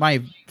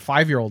 my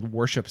 5-year-old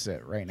worships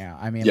it right now.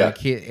 I mean,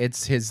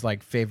 it's his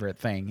like favorite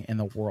thing in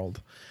the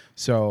world.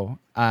 So,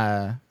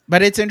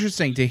 but it's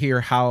interesting to hear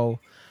how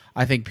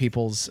I think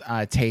people's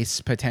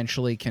tastes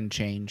potentially can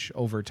change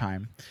over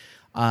time.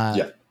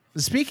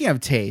 Speaking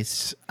of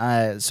tastes,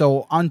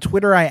 so on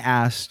Twitter, I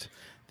asked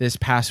this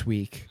past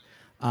week,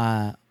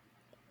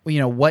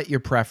 what your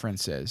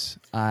preference is,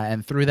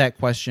 and threw that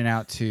question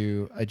out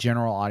to a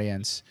general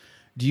audience.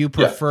 Do you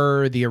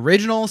prefer the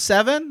original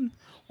 7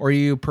 or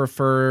you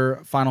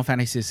prefer Final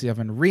Fantasy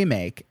VII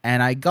Remake?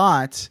 And I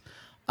got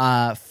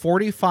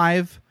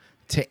 45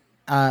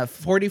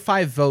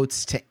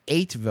 votes to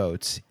 8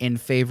 votes in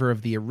favor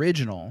of the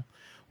original,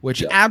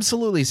 which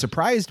absolutely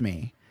surprised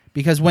me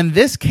because when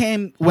this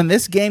game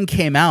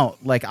came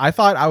out, like I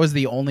thought I was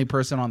the only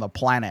person on the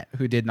planet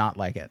who did not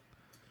like it.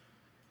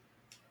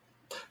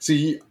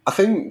 See, I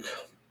think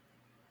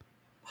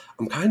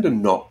I'm kind of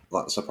not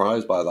that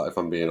surprised by that, if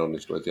I'm being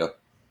honest with you.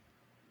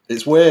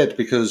 It's weird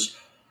because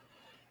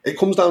it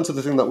comes down to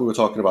the thing that we were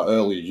talking about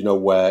earlier,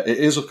 where it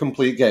is a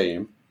complete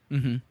game,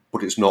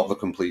 but it's not the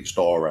complete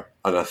story.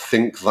 And I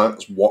think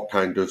that's what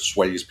kind of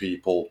sways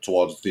people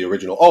towards the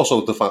original.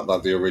 Also, the fact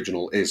that the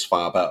original is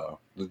far better.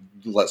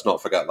 Let's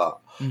not forget that.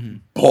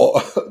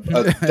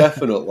 But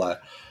definitely,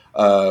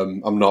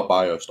 I'm not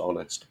biased,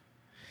 honest.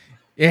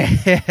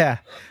 Yeah.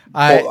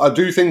 But I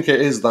do think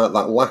it is that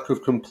lack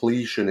of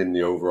completion in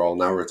the overall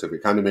narrative.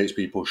 It kind of makes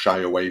people shy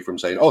away from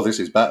saying, oh, this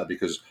is better,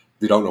 because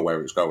they don't know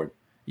where it's going.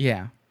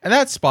 Yeah. And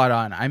that's spot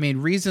on. I mean,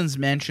 reasons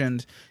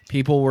mentioned,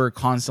 people were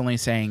constantly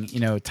saying,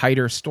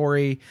 tighter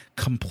story,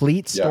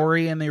 complete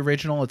story in the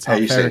original. It's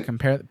not fair to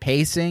compare.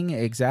 Pacing,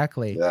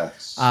 exactly.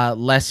 Yes.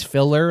 Less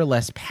filler,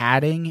 less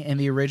padding in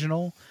the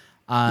original.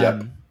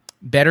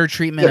 Better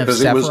treatment of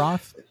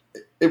Sephiroth.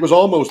 It was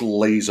almost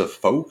laser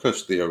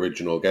focused, the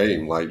original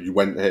game. Like, you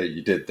went here,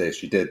 you did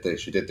this, you did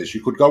this, you did this.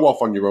 You could go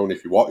off on your own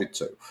if you wanted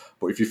to.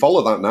 But if you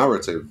follow that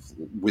narrative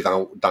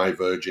without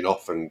diverging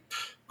off and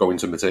going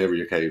to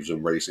materia caves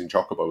and racing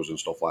chocobos and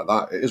stuff like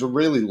that, it is a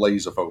really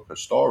laser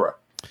focused story.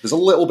 There's a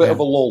little bit of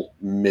a lull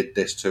mid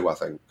this too, I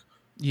think.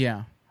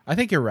 Yeah, I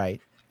think you're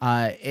right.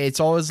 It's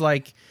always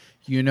like,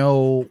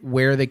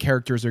 where the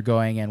characters are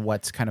going and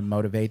what's kind of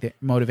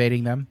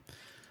motivating them.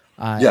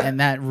 And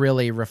that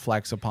really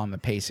reflects upon the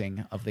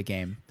pacing of the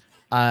game.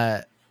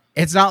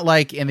 It's not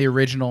like in the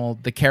original,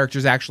 the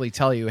characters actually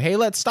tell you, hey,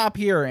 let's stop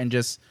here and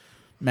just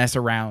mess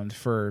around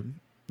for,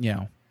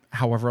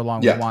 however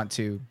long we want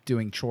to,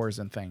 doing chores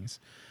and things.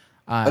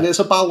 And it's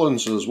a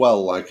balance as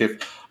well. Like,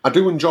 if I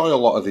do enjoy a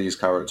lot of these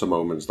character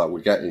moments that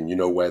we're getting,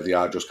 where they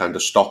are just kind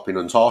of stopping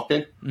and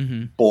talking,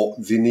 but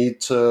they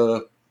need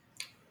to...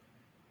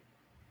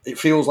 It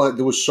feels like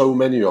there was so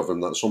many of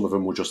them that some of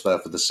them were just there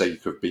for the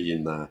sake of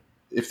being there.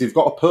 If they've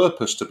got a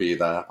purpose to be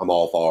there, I'm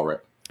all for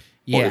it.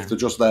 But if they're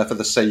just there for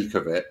the sake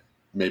of it,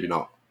 maybe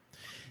not.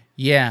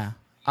 Yeah.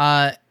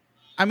 I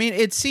mean,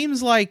 it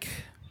seems like...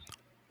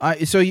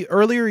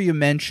 earlier you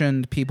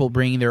mentioned people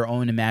bringing their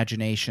own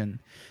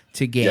imagination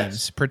to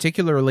games,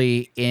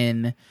 particularly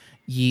in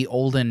ye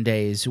olden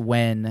days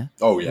when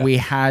we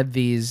had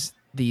these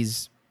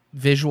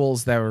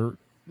visuals that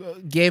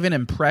gave an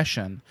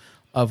impression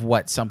of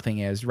what something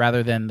is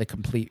rather than the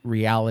complete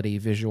reality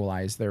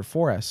visualized there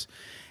for us.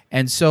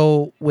 And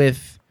so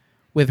with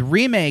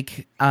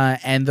Remake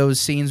and those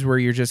scenes where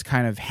you're just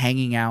kind of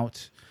hanging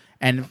out,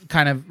 and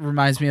kind of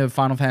reminds me of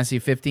Final Fantasy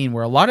 15,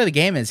 where a lot of the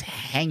game is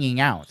hanging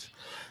out.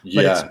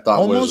 But it's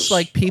almost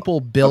like people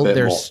build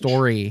their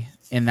story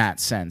in that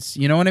sense.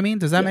 You know what I mean?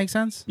 Does that make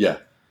sense? Yeah.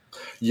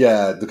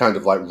 Yeah, the kind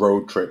of like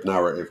road trip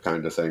narrative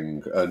kind of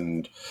thing.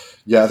 And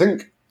I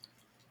think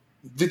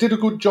they did a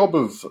good job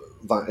of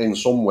that in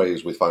some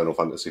ways with Final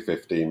Fantasy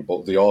 15,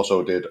 but they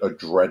also did a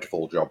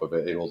dreadful job of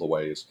it in other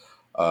ways.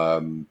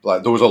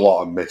 Like, there was a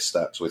lot of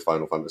missteps with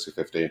Final Fantasy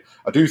 15.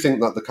 I do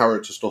think that the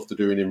character stuff they're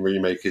doing in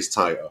Remake is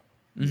tighter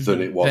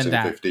than it was in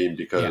 15,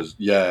 because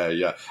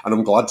and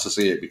I'm glad to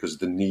see it, because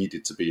there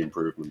needed to be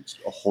improvements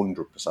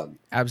 100%.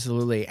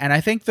 Absolutely. And I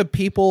think the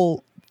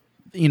people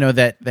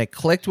that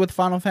clicked with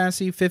Final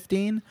Fantasy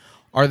 15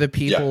 are the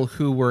people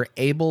who were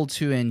able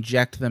to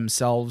inject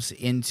themselves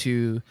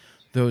into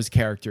those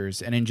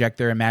characters and inject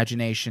their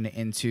imagination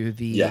into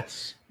the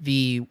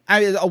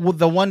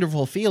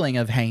wonderful feeling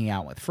of hanging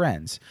out with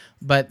friends.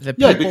 But the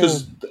people,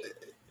 because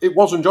it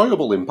was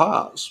enjoyable in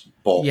parts,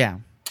 but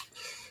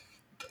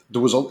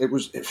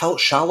it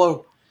felt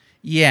shallow.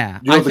 Yeah,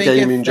 the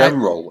game in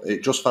general,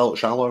 it just felt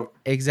shallow.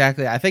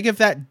 Exactly. I think if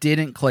that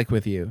didn't click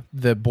with you,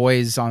 the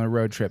boys on the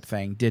road trip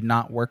thing did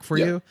not work for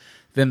you,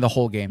 then the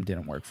whole game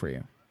didn't work for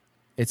you.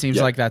 It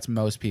seems like that's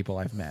most people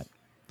I've met.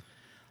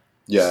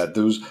 Yeah,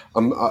 there was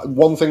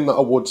one thing that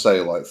I would say,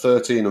 like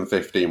 13 and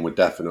 15 were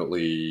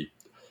definitely,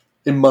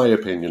 in my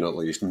opinion at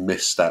least,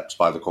 missteps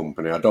by the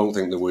company. I don't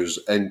think there was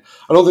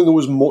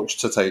much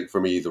to take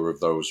from either of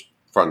those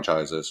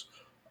franchises.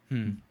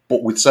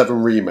 But with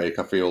 7 Remake,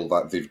 I feel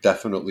that they've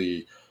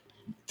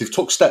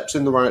took steps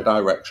in the right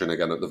direction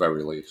again, at the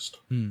very least.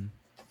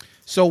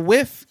 So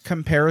with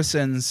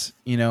comparisons,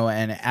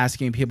 and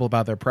asking people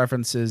about their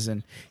preferences,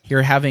 and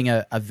here having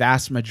a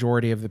vast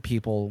majority of the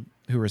people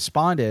who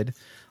responded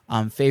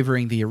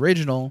favoring the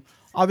original,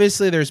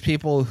 obviously there's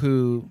people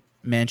who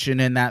mention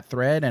in that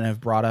thread and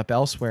have brought up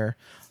elsewhere,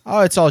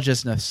 oh, it's all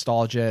just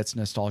nostalgia, it's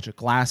nostalgic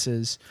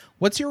glasses.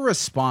 What's your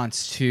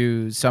response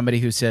to somebody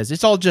who says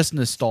it's all just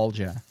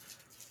nostalgia?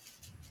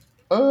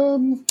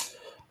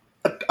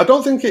 I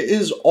don't think it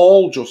is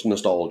all just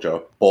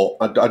nostalgia, but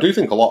I do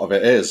think a lot of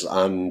it is,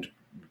 and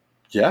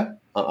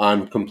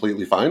I'm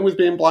completely fine with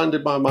being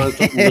blinded by my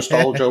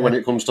nostalgia when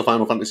it comes to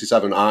Final Fantasy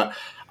VII.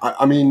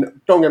 I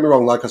mean, don't get me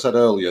wrong, like I said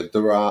earlier,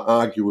 there are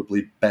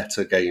arguably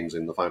better games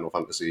in the Final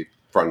Fantasy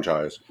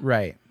franchise.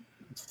 Right.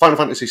 Final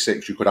Fantasy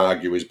VI, you could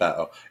argue, is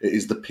better. It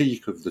is the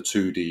peak of the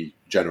 2D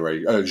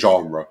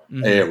genre,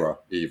 era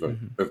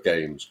even, of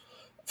games.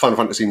 Final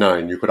Fantasy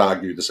IX, you could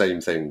argue the same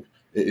thing.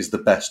 It is the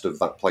best of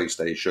that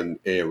PlayStation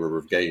era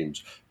of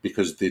games,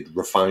 because they'd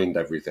refined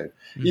everything.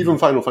 Even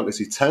Final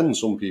Fantasy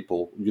X, some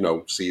people,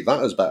 see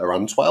that as better,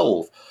 and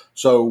 12.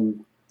 So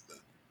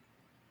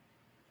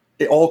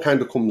it all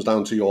kind of comes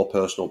down to your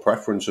personal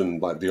preference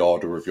and like the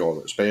order of your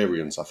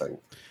experience, I think.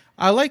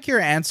 I like your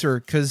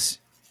answer, because,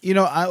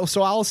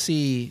 I'll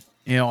see,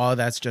 oh,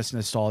 that's just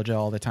nostalgia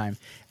all the time.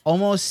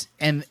 Almost,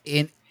 and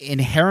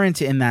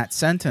inherent in that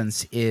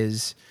sentence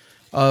is,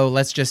 oh,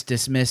 let's just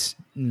dismiss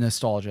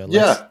nostalgia.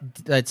 Yeah.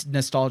 That's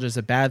nostalgia is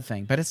a bad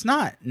thing, but it's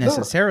not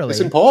necessarily. No, it's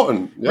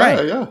important. Yeah,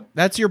 right. yeah.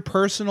 That's your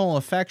personal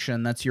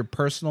affection. That's your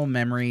personal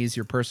memories,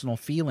 your personal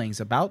feelings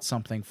about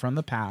something from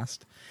the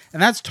past.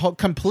 And that's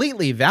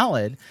completely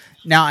valid.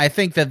 Now, I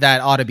think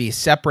that ought to be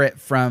separate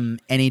from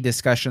any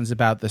discussions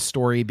about the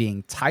story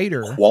being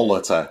tighter.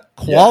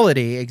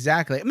 Quality, yeah.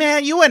 Exactly.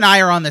 Man, you and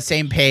I are on the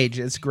same page.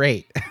 It's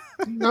great.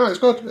 No, it's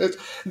good.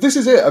 This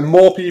is it. And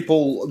more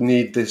people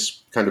need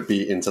this kind of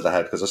beat into the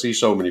head, because I see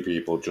so many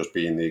people just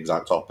being the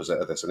exact opposite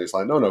of this. And it's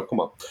like, no, come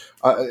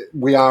on.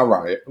 We are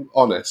right.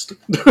 Honest.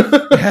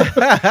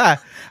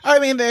 I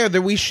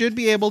mean, we should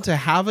be able to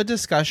have a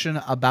discussion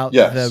about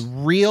the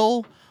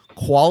real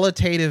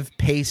qualitative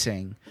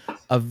pacing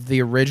of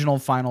the original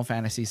Final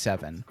Fantasy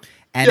VII,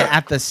 and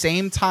at the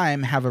same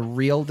time have a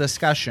real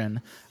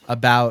discussion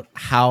about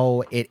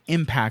how it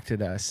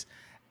impacted us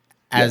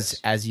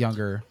as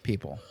younger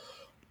people.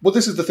 Well,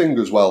 this is the thing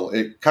as well.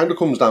 It kind of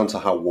comes down to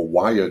how we're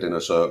wired in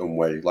a certain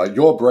way. Like,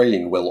 your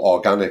brain will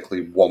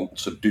organically want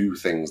to do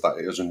things that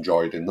it has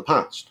enjoyed in the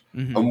past.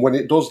 Mm-hmm. And when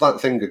it does that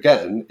thing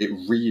again, it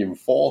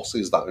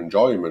reinforces that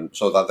enjoyment,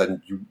 so that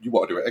then you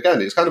want to do it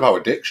again. It's kind of how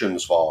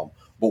addictions form.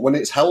 But when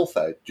it's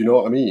healthy, do you know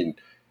what I mean?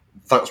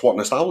 That's what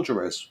nostalgia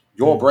is.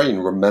 Your brain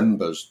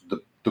remembers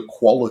the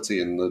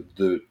quality and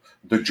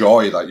the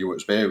joy that you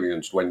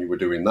experienced when you were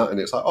doing that. And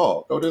it's like,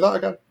 oh, go do that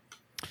again.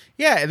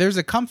 Yeah, there's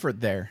a comfort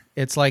there.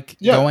 It's like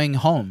going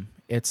home.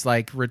 It's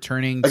like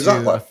returning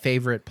to a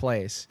favorite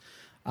place.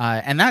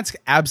 And that's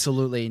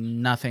absolutely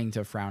nothing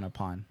to frown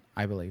upon,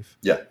 I believe.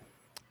 Yeah.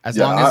 As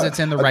long as it's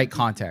in the right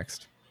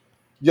context.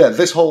 Yeah,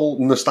 this whole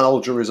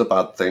nostalgia is a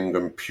bad thing,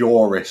 and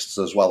purists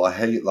as well. I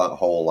hate that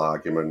whole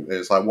argument.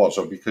 It's like, what?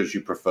 So because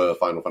you prefer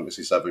Final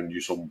Fantasy VII,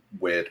 you're some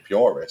weird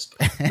purist?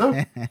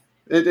 No,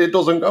 it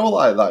doesn't go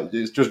like that.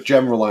 It's just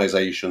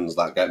generalizations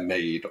that get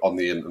made on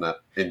the internet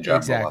in general,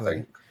 exactly. I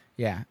think.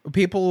 Yeah,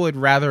 people would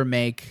rather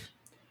make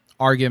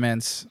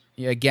arguments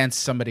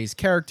against somebody's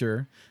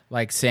character,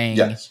 like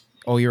saying,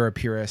 oh, you're a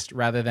purist,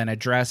 rather than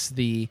address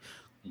the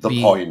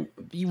point.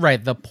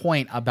 Right, the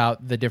point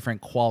about the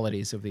different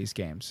qualities of these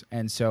games.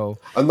 And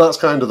that's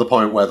kind of the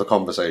point where the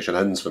conversation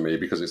ends for me,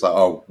 because it's like,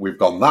 oh, we've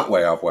gone that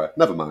way, have we?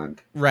 Never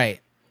mind.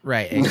 Right,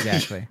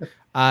 exactly.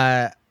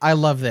 I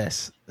love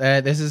this.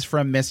 This is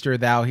from Mr.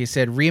 Thou. He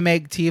said,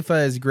 remake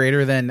Tifa is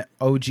greater than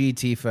OG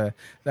Tifa.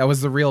 That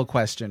was the real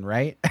question,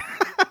 right?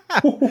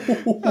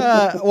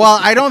 Well,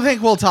 I don't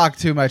think we'll talk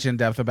too much in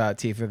depth about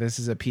Tifa. This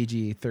is a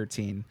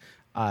PG-13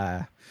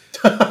 a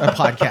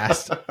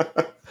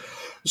podcast.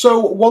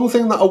 So one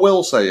thing that I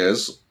will say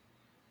is,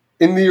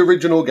 in the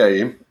original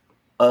game,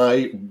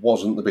 I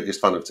wasn't the biggest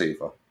fan of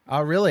Tifa.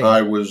 Oh, really? I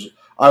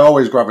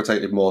always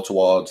gravitated more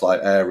towards like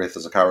Aerith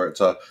as a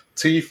character.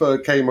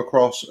 Tifa came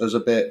across as a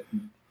bit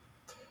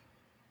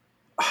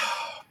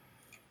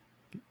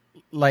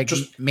like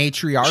just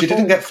matriarchal. She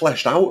didn't get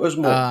fleshed out as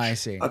much. I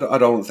see. I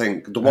don't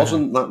think there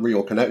wasn't that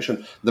real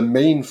connection. The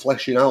main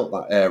fleshing out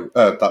that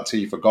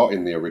Tifa got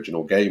in the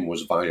original game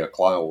was via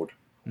Cloud.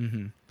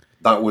 Mm-hmm.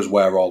 That was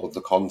where all of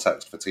the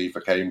context for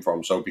Tifa came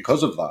from. So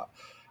because of that,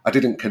 I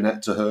didn't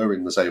connect to her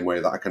in the same way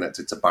that I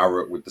connected to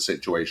Barrett with the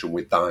situation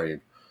with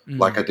Dyne,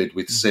 like I did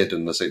with Sid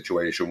and the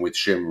situation with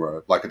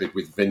Shinra, like I did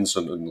with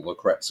Vincent and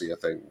Lucrezia, I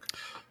think.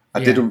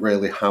 I didn't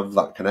really have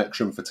that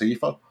connection for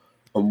Tifa.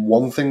 And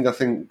one thing I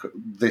think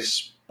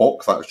this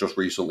book that's just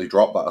recently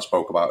dropped that I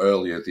spoke about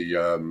earlier,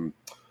 the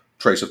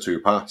Trace of Two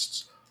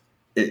Pasts,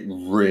 it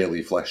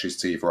really fleshes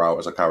Tifa out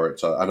as a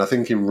character. And I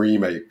think in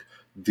Remake,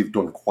 they've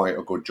done quite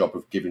a good job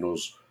of giving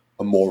us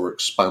a more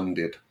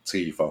expanded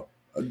Tifa.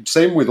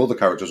 Same with other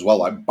characters as well.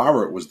 Like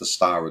Barrett was the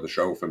star of the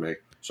show for me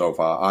so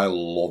far. I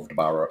loved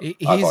Barrett.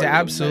 He's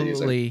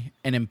absolutely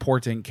an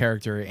important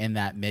character in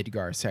that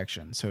Midgar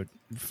section. So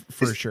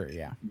for sure,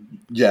 yeah.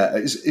 Yeah,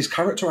 his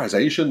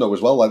characterization though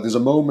as well. Like there's a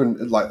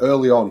moment like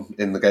early on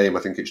in the game.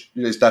 I think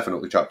it's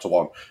definitely chapter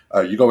 1.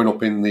 You're going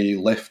up in the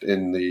lift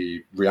in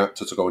the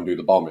reactor to go and do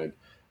the bombing.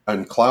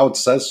 And Cloud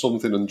says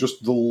something, and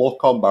just the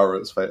look on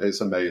Barrett's face,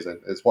 it's amazing.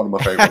 It's one of my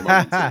favourite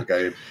moments in the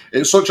game.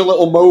 It's such a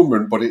little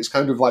moment, but it's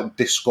kind of like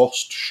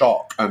disgust,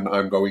 shock, and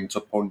I'm going to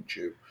punch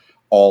you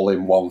all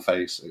in one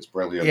face. It's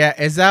brilliant. Yeah,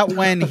 is that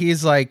when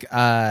he's like,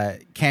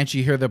 can't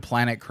you hear the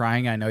planet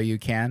crying? I know you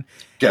can.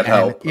 Get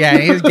help. Yeah,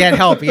 he's get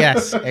help.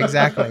 Yes,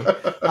 exactly.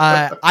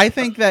 I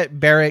think that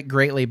Barrett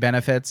greatly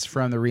benefits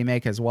from the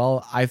remake as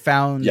well. I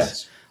found...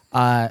 Yes.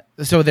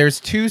 So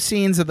there's 2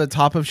 scenes at the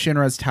top of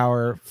Shinra's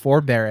tower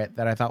for Barrett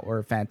that I thought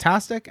were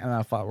fantastic and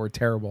I thought were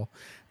terrible.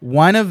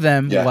 One of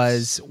them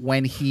was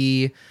when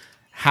he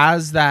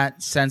has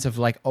that sense of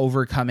like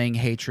overcoming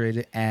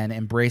hatred and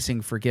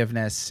embracing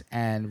forgiveness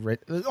and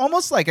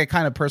almost like a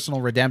kind of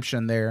personal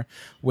redemption there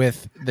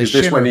with the Is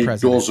this Shinra when he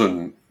president.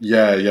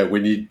 doesn't,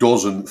 when he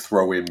doesn't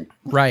throw him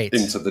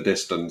into the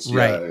distance.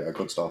 Yeah,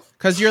 good stuff.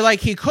 Because you're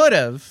like, he could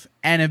have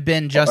and have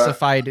been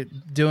justified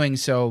doing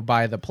so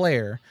by the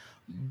player.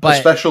 But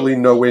especially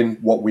knowing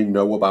what we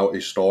know about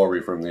his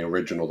story from the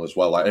original as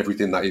well, like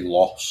everything that he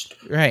lost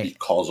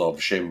because of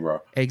Shinra.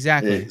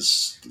 Exactly.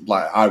 It's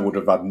like I would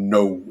have had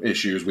no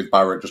issues with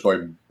Barrett just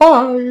going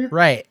bye.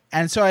 Right.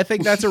 And so I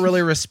think that's a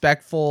really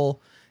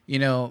respectful,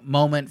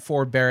 moment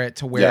for Barrett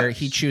to where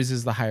he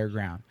chooses the higher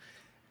ground.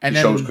 And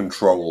he then shows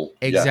control.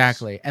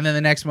 Exactly. Yes. And then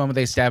the next moment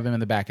they stab him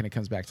in the back and it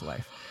comes back to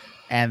life.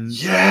 And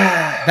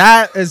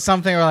that is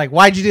something where like,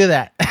 why'd you do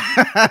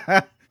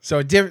that?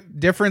 So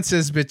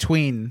differences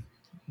between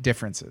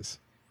differences.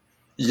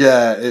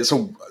 Yeah,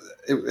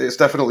 it's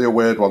definitely a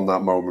weird one,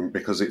 that moment,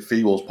 because it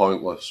feels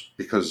pointless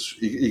because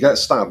he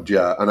gets stabbed,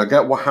 and I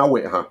get how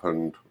it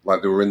happened.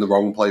 Like they were in the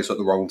wrong place at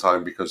the wrong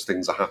time because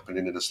things are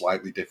happening in a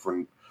slightly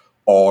different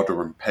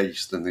order and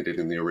pace than they did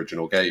in the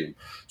original game.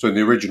 So in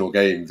the original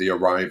game, they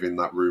arrive in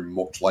that room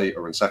much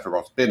later and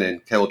Sephiroth's been in,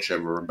 killed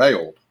Shinra and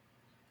bailed.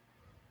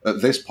 At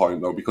this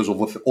point, though, because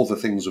other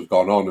things have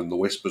gone on and the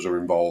Whispers are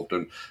involved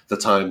and the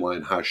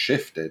timeline has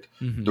shifted,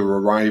 they're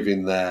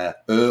arriving there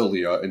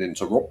earlier and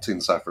interrupting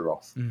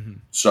Sephiroth.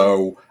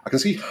 So I can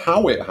see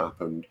how it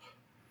happened,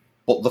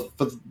 but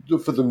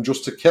for them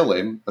just to kill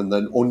him and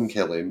then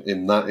unkill him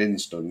in that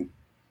instant,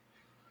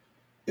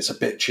 it's a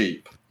bit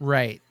cheap.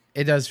 Right.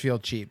 It does feel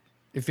cheap.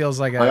 It feels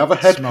like I have a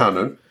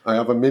headcanon. I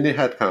have a mini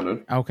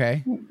headcanon.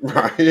 Okay.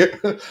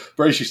 Right.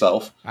 Brace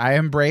yourself. I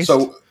am braced.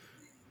 So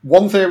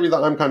one theory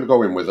that I'm kind of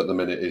going with at the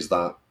minute is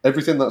that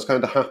everything that's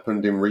kind of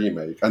happened in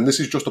Remake, and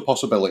this is just a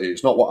possibility,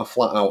 it's not what I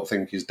flat out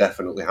think is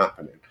definitely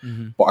happening,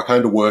 but I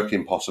kind of work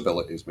in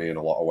possibilities, me, in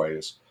a lot of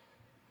ways.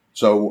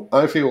 So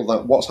I feel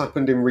that what's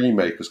happened in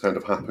Remake has kind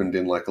of happened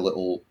in like a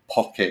little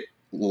pocket,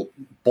 little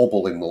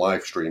bubble in the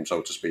live stream,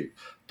 so to speak.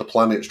 The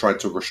planet's tried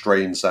to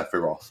restrain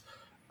Sephiroth,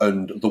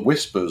 and the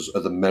Whispers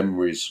are the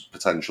memories,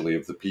 potentially,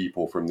 of the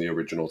people from the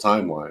original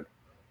timeline,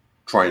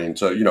 trying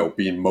to,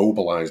 be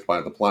mobilized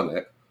by the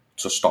planet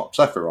to stop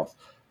Sephiroth.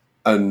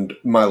 And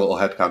my little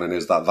headcanon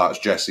is that that's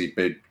Jesse,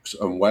 Biggs,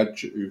 and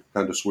Wedge who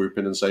kind of swoop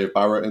in and save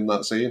Barrett in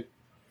that scene.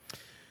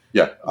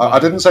 Yeah, I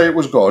didn't say it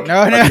was good. No.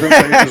 I didn't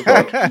say it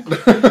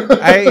was good.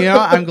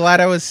 I'm glad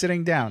I was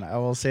sitting down. I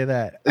will say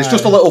that. It's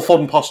just a little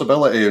fun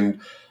possibility, and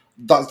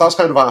that's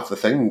kind of half the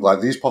thing.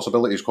 Like, these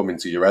possibilities come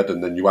into your head,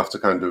 and then you have to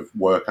kind of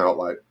work out,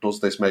 like, does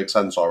this make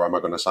sense, or am I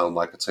going to sound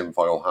like a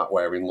tinfoil hat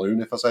wearing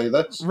loon if I say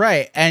this?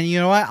 Right, and you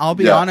know what? I'll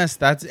be honest,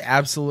 that's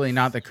absolutely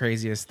not the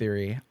craziest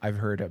theory I've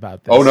heard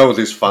about this. Oh no,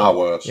 there's far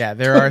worse. Yeah,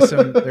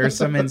 there's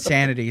some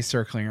insanity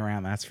circling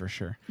around, that's for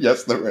sure.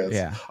 Yes, there is.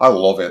 Yeah. I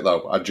love it,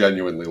 though. I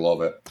genuinely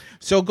love it.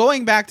 So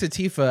going back to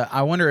Tifa,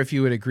 I wonder if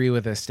you would agree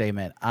with this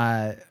statement.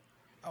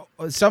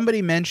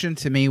 Somebody mentioned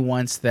to me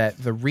once that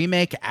the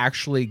remake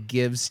actually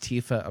gives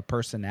Tifa a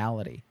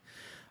personality,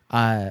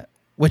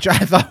 which I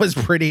thought was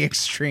pretty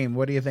extreme.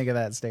 What do you think of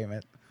that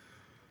statement?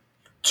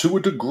 To a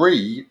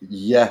degree,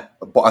 yeah.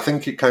 But I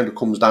think it kind of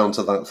comes down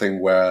to that thing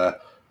where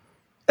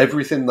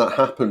everything that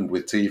happened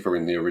with Tifa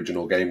in the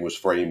original game was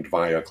framed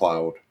via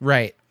Cloud.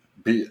 Right.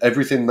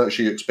 Everything that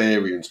she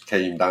experienced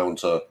came down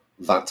to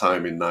that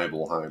time in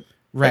Nibelheim,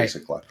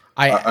 basically.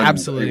 I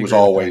absolutely It was agree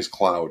with always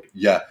Cloud,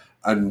 yeah.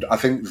 And I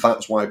think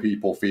that's why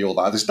people feel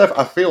that.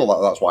 I feel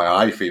that that's why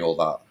I feel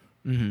that.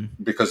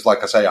 Mm-hmm. Because,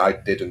 like I say, I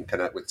didn't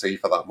connect with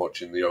Tifa that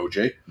much in the OG.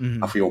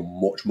 Mm-hmm. I feel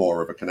much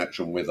more of a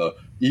connection with her,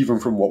 even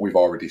from what we've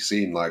already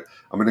seen. Like,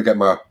 I'm going to get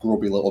my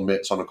grubby little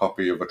mitts on a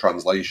copy of a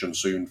translation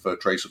soon for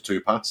Trace of Two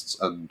Pasts,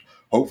 and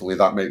hopefully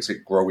that makes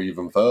it grow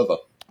even further.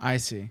 I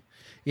see.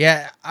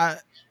 Yeah,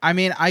 I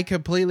mean, I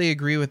completely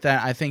agree with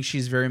that. I think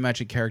she's very much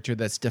a character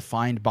that's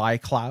defined by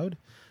Cloud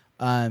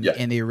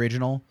in the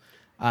original.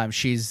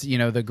 She's,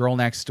 the girl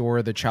next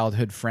door, the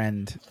childhood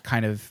friend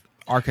kind of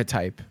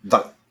archetype.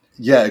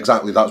 Yeah,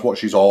 exactly. That's what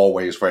she's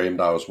always framed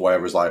as.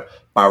 Whereas, like,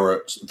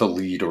 Barrett's the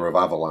leader of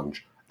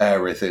Avalanche,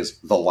 Aerith is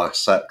the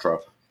last Cetra,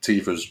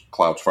 Tifa's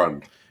Cloud's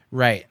friend.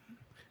 Right.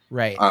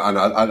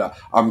 And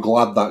I'm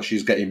glad that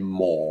she's getting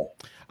more.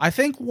 I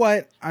think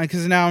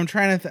because now I'm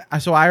trying to.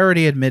 So I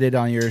already admitted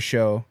on your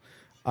show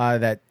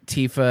that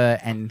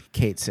Tifa and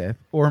Cait Sith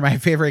were my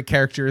favorite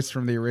characters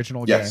from the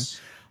original game.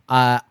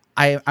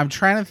 I'm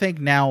trying to think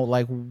now,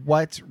 like,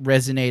 what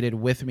resonated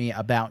with me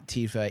about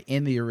Tifa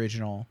in the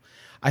original.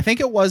 I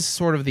think it was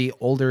sort of the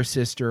older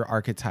sister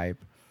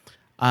archetype,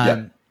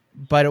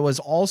 but it was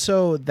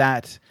also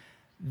that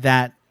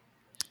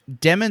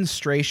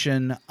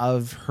demonstration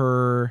of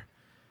her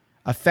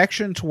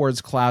affection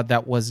towards Cloud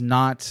that was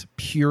not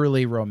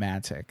purely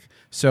romantic.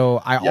 So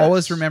I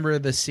always remember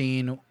the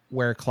scene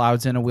where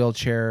Cloud's in a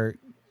wheelchair,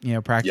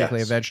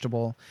 practically a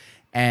vegetable,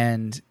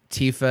 and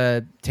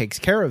Tifa takes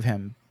care of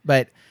him.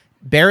 But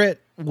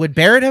would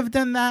Barrett have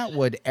done that?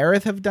 Would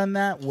Aerith have done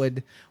that?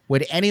 Would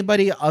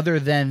anybody other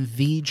than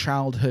the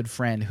childhood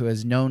friend who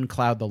has known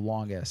Cloud the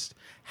longest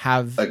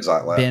have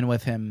been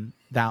with him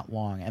that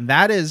long? And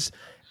that is,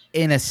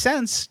 in a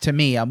sense, to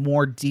me, a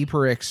more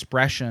deeper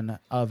expression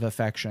of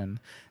affection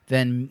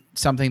than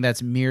something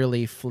that's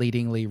merely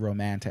fleetingly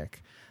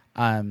romantic.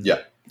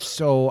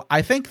 So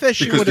I think that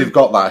she because they've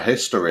got that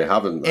history,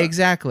 haven't they?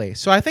 Exactly.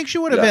 So I think she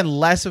would have been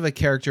less of a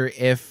character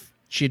if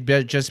she'd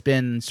just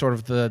been sort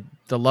of the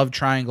the love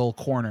triangle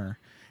corner,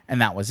 and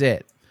that was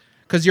it.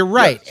 Because you're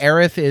right,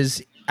 Aerith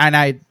is, and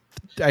I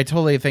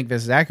totally think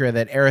this is accurate,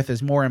 that Aerith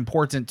is more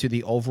important to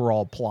the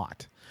overall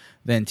plot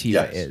than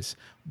Tifa is.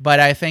 But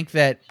I think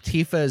that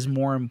Tifa is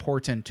more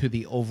important to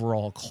the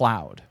overall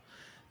Cloud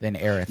than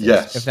Aerith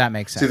is, if that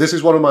makes sense. See, this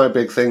is one of my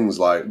big things.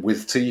 Like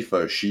with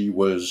Tifa, she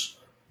was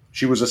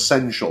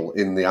essential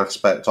in the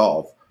aspect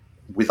of,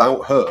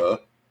 without her,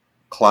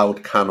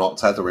 Cloud cannot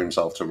tether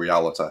himself to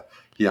reality.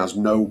 He has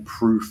no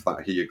proof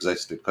that he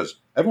existed because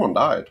everyone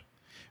died.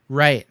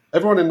 Right.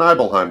 Everyone in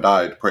Nibelheim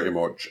died pretty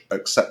much,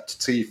 except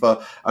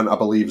Tifa and I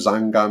believe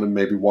Zangan and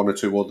maybe one or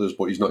two others,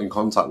 but he's not in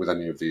contact with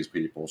any of these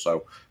people.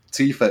 So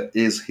Tifa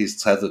is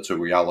his tether to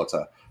reality.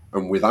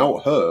 And without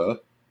her,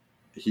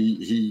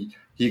 he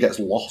gets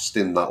lost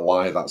in that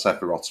lie that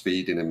Sephiroth's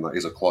feeding him, that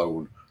he's a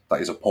clone, that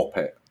he's a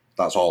puppet.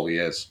 That's all he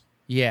is.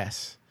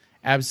 Yes,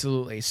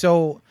 absolutely.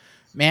 So,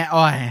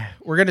 man,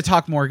 we're going to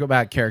talk more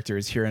about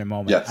characters here in a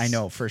moment. Yes. I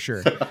know for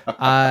sure.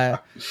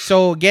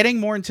 So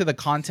getting more into the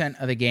content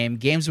of the game,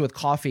 Games with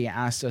Coffee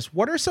asked us,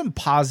 what are some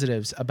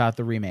positives about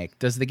the remake?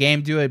 Does the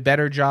game do a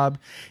better job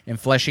in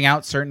fleshing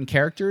out certain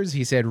characters?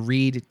 He said,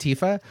 read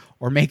Tifa,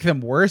 or make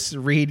them worse,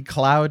 read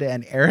Cloud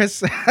and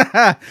Aeris.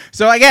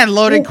 So again,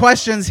 loaded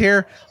questions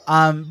here.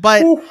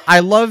 But I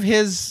love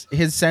his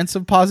sense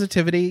of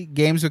positivity.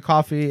 Games with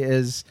Coffee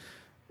is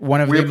one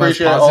of the most positive.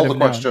 We appreciate all the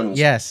questions.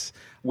 Yes.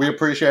 We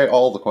appreciate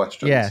all the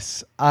questions.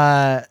 Yes.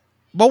 But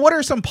what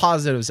are some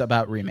positives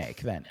about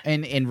Remake then,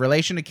 in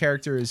relation to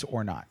characters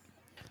or not?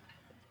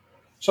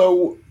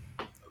 So,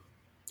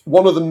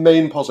 one of the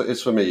main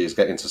positives for me is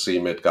getting to see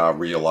Midgar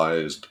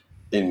realized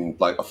in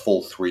like a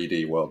full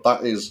 3D world.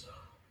 That is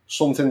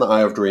something that I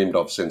have dreamed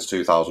of since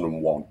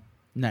 2001.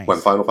 Nice. When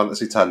Final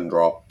Fantasy X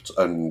dropped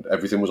and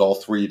everything was all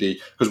 3D.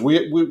 Because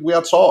we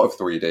had sort of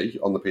 3D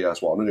on the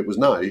PS1 and it was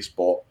nice,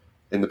 but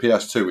in the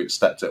PS2, it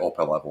stepped it up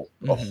a level,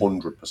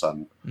 100%.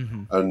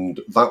 Mm-hmm.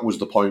 And that was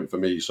the point for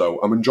me. So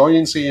I'm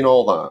enjoying seeing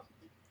all that.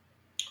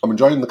 I'm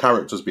enjoying the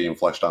characters being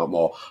fleshed out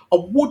more. I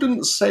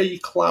wouldn't say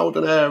Cloud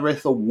and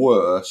Aerith are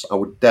worse. I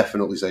would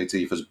definitely say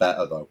Tifa's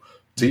better, though.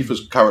 Mm-hmm.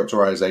 Tifa's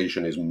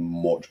characterization is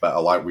much better,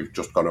 like we've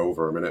just gone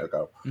over a minute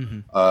ago.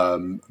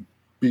 Mm-hmm.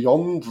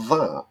 Beyond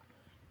that,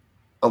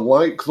 I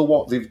like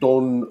what they've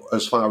done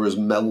as far as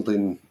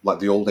melding like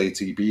the old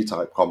ATB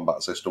type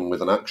combat system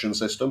with an action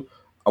system.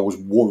 I was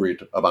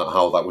worried about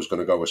how that was going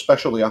to go,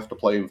 especially after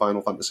playing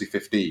Final Fantasy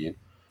 15.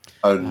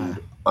 And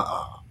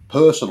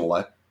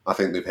personally, I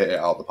think they've hit it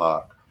out the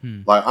park.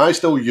 Like, I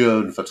still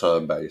yearn for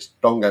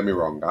turn-based. Don't get me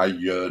wrong, I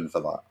yearn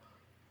for that.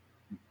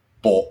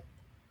 But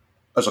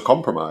as a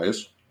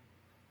compromise,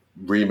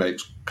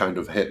 remakes kind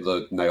of hit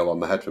the nail on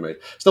the head for me.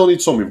 Still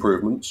need some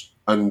improvements,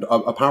 and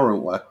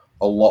apparently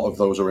a lot of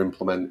those are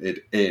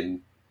implemented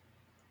in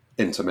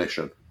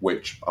Intermission,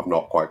 which I've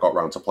not quite got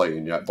around to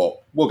playing yet,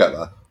 but we'll get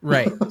there.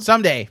 Right.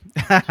 Someday.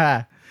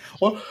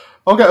 Well,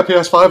 I'll get a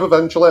PS5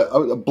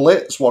 eventually.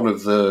 Blitz, one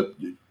of the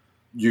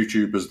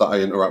YouTubers that I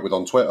interact with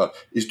on Twitter,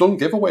 he's done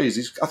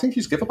giveaways. I think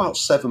he's given about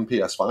 7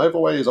 PS5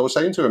 aways. I was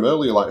saying to him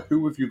earlier, like,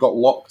 who have you got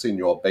locked in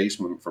your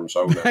basement from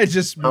Sony?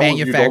 Just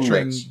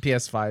manufacturing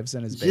PS5s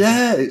in his basement.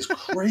 Yeah, it's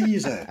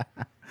crazy.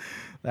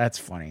 That's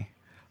funny.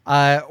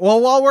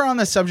 Well, while we're on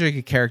the subject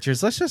of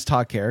characters, let's just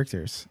talk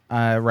characters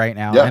right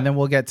now, and then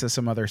we'll get to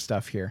some other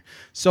stuff here.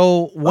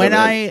 So when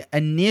I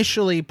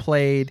initially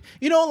played,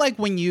 like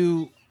when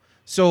you,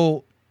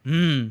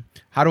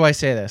 how do I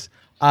say this?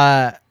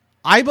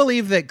 I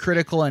believe that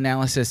critical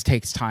analysis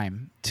takes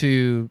time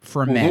to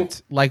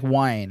ferment, like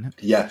wine.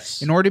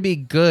 Yes. In order to be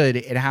good,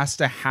 it has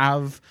to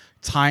have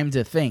time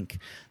to think.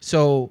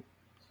 So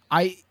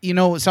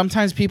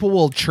sometimes people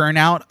will churn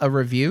out a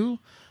review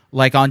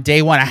like on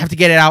day one. I have to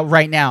get it out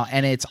right now.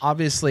 And it's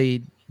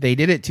obviously they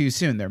did it too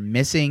soon. They're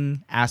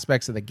missing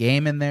aspects of the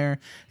game in there.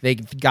 They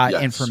got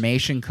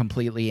information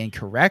completely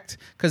incorrect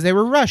because they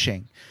were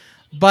rushing.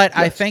 But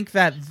I think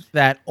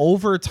that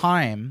over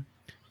time,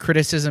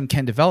 criticism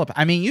can develop.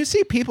 I mean, you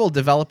see people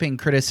developing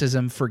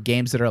criticism for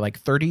games that are like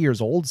 30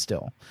 years old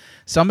still.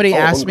 Somebody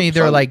asked me,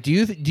 they're like, do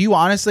you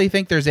honestly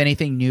think there's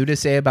anything new to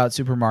say about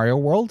Super Mario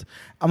World?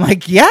 I'm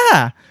like,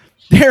 yeah.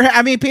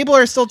 People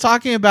are still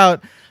talking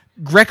about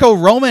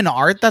Greco-Roman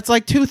art that's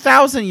like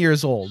 2,000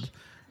 years old.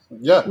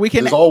 Yeah,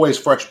 there's always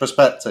fresh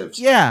perspectives.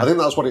 Yeah. I think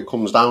that's what it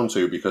comes down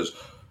to, because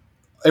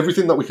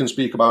everything that we can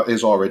speak about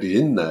is already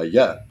in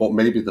there, but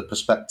maybe the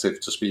perspective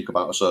to speak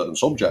about a certain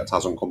subject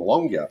hasn't come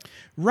along yet.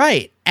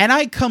 Right. And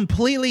I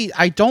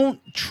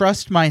don't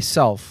trust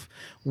myself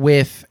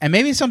with, and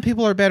maybe some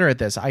people are better at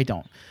this. I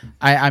don't.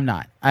 I'm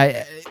not.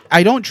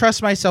 I don't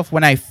trust myself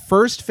when I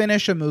first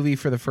finish a movie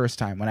for the first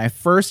time, when I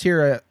first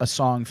hear a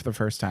song for the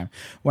first time,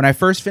 when I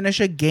first finish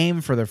a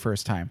game for the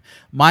first time.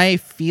 My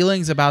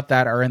feelings about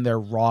that are in their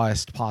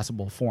rawest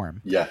possible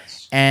form.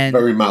 Yes. And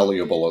very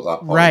malleable at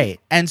that point. Right.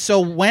 And so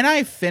when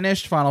I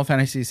finished Final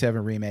Fantasy VII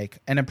Remake,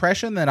 an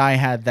impression that I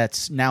had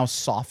that's now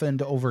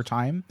softened over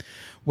time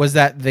was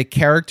that the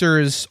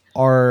characters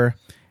are,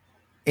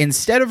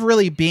 instead of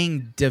really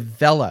being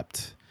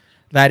developed,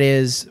 That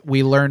is,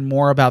 we learn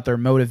more about their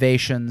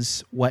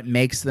motivations, what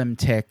makes them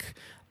tick,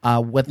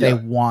 what they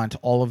want,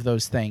 all of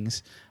those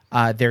things,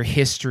 their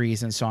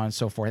histories, and so on and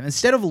so forth. And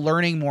instead of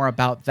learning more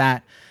about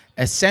that,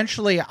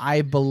 essentially,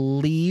 I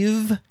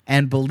believe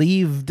and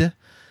believed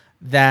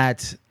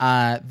that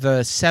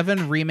the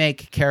 7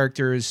 remake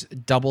characters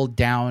doubled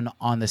down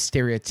on the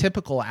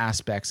stereotypical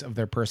aspects of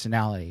their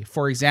personality.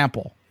 For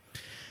example,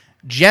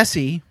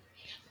 Jessie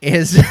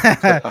was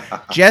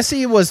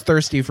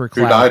thirsty for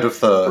Cloud. Who died of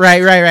thirst.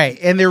 Right.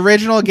 In the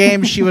original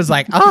game, she was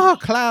like, "Oh,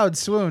 Cloud,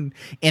 swoon."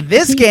 In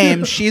this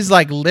game, she's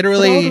like,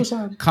 literally,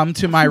 "Come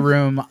to my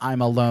room.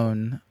 I'm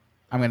alone.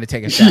 I'm going to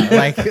take a shower."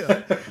 Like,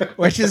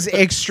 which is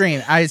extreme.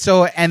 Which do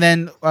you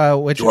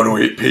want to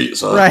eat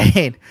pizza?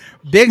 Right.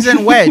 Biggs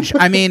and Wedge.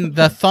 I mean,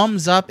 the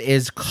thumbs up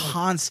is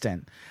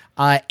constant.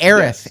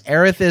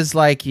 Aerith is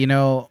like,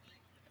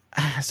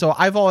 so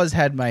I've always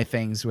had my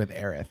things with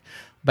Aerith.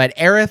 But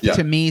Aerith,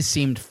 to me,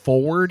 seemed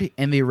forward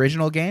in the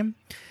original game.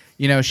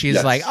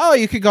 She's like, "Oh,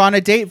 you could go on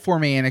a date for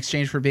me in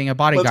exchange for being a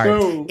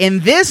bodyguard."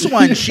 In this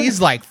one,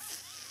 she's like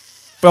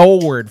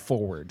forward.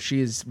 She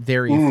is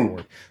very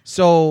forward.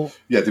 So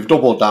yeah, they've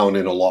doubled down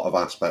in a lot of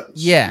aspects.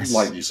 Yes.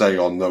 Like you say,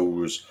 on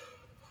those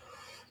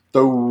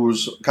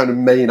kind of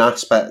main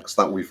aspects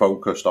that we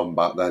focused on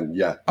back then.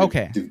 Yeah.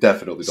 Okay. They've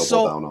definitely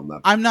doubled down on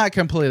them. I'm not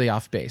completely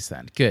off base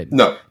then. Good.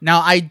 No.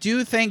 Now, I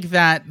do think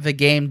that the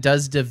game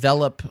does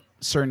develop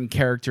certain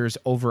characters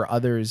over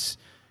others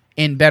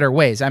in better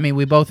ways. I mean,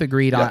 we both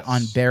agreed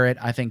on Barret.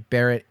 I think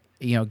Barret,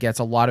 gets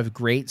a lot of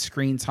great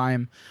screen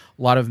time,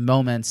 a lot of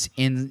moments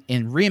in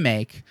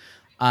Remake.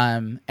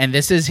 And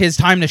this is his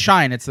time to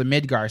shine. It's the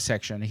Midgar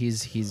section.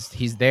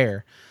 He's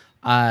there.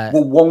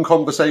 Well, one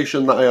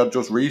conversation that I had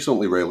just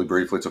recently, really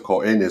briefly to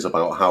cut in, is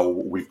about how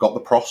we've got the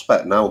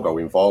prospect now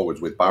going forwards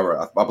with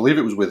Barret. I believe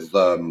it was with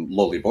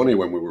Lully Bunny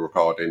when we were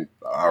recording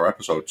our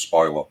episode,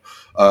 spoiler.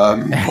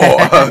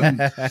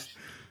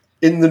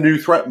 In the new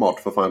threat mod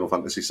for Final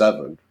Fantasy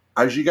VII,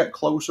 as you get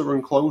closer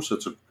and closer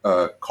to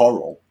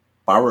Coral,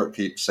 Barret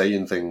keeps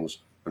saying things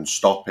and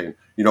stopping,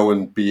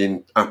 and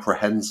being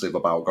apprehensive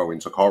about going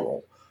to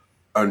Coral.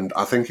 And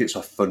I think it's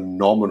a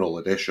phenomenal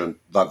addition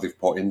that they've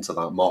put into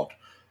that mod.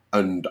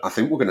 And I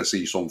think we're going to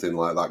see something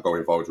like that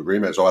going forward with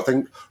Remake. So I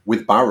think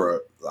with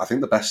Barret, I think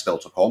the best still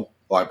to come,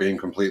 like being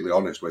completely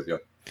honest with you.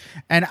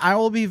 And I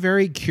will be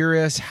very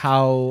curious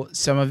how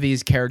some of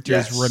these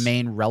characters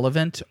remain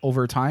relevant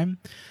over time.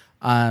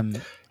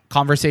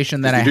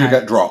 Conversation that I had,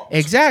 get dropped.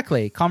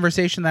 Exactly.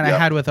 Conversation that I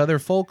had with other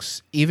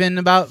folks, even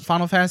about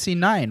Final Fantasy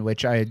IX,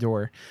 which I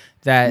adore,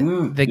 that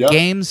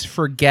games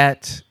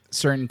forget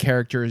certain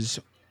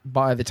characters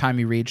by the time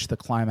you reach the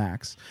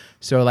climax.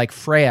 So like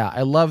Freya,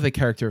 I love the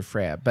character of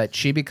Freya, but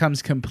she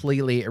becomes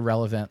completely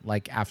irrelevant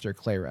like after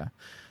Clara.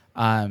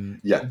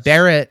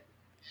 Barret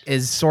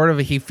is sort of,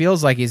 he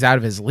feels like he's out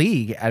of his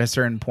league at a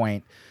certain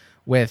point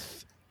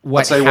with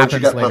what happens once you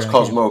get later past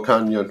Cosmo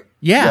Canyon.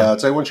 Yeah, I'd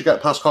say once you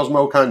get past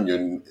Cosmo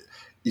Canyon,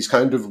 he's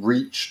kind of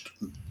reached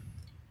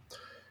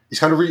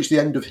the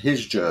end of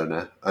his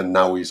journey, and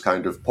now he's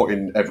kind of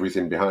putting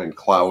everything behind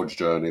Cloud's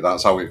journey.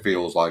 That's how it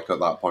feels like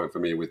at that point for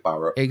me with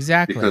Barret.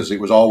 Exactly. Because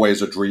it was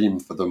always a dream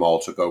for them all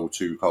to go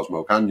to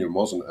Cosmo Canyon,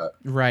 wasn't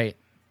it?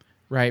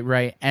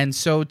 Right. And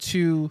so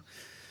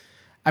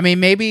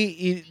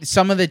maybe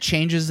some of the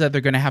changes that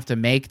they're going to have to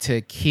make to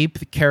keep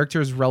the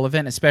characters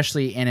relevant,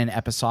 especially in an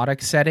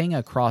episodic setting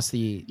across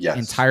the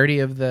entirety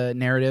of the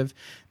narrative,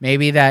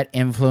 maybe that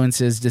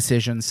influences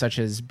decisions such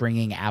as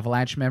bringing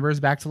Avalanche members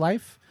back to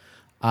life.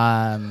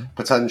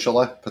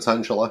 Potentially.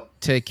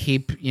 To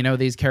keep,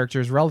 these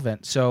characters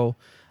relevant. So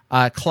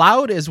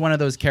Cloud is one of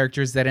those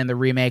characters that in the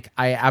remake,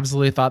 I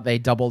absolutely thought they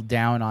doubled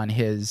down on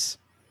his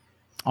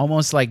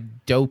almost like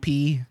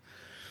dopey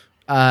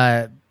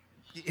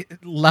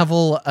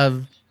level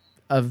of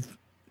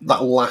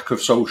that lack of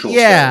social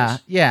skills.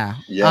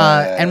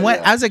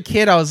 As a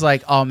kid, I was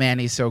like, "Oh man,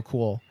 he's so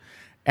cool."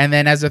 And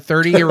then as a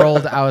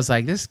 30-year-old, I was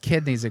like, "This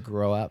kid needs to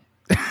grow up."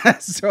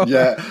 This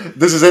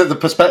is it. The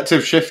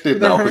perspective shifted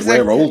now because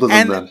we're older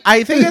than them.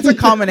 I think it's a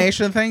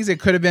combination of things.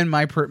 It could have been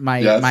my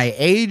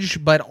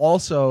age, but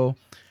also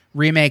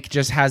Remake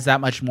just has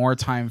that much more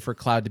time for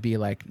Cloud to be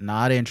like,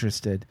 not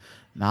interested.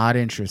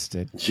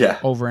 Yeah.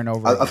 Over and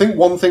over. I think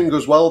one thing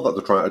as well that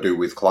they're trying to do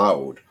with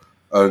Cloud,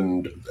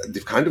 and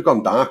they've kind of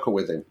gone darker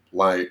with him.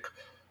 Like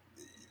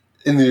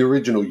in the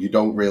original, you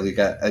don't really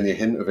get any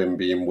hint of him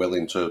being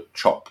willing to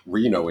chop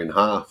Reno in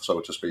half,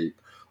 so to speak.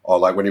 Or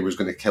like when he was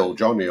going to kill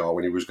Johnny, or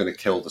when he was going to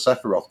kill the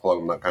Sephiroth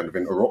clone, that kind of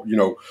interrupt.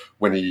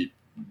 When he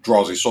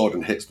draws his sword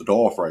and hits the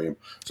door frame.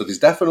 So there's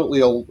definitely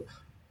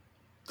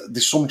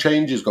there's some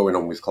changes going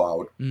on with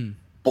Cloud,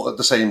 but at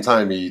the same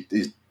time,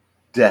 he's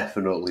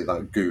definitely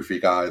that goofy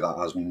guy that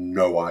has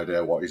no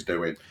idea what he's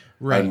doing.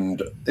 Right.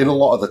 And in a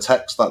lot of the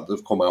texts that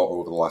have come out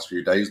over the last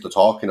few days, they're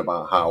talking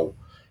about how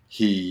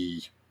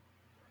he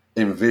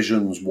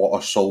envisions what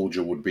a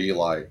soldier would be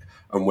like,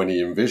 and when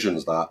he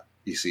envisions that,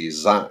 he sees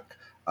Zack.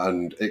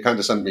 And it kind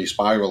of sent me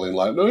spiraling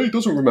like, no, he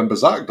doesn't remember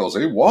Zack, does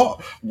he?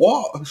 What?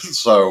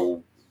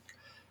 So,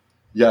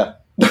 yeah.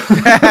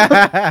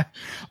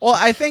 Well,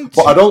 I think,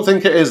 but I don't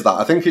think it is that.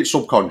 I think it's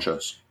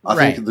subconscious. I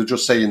Right. think they're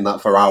just saying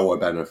that for our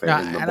benefit no,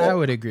 in the and book. I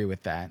would agree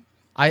with that.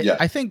 Yeah.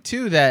 I think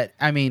too that,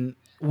 I mean,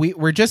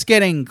 we're just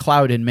getting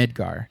Cloud in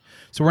Midgar,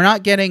 so we're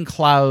not getting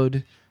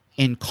Cloud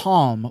in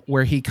Calm,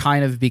 where he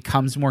kind of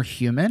becomes more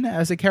human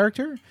as a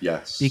character.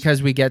 Yes.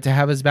 Because we get to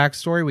have his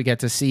backstory, we get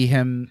to see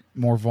him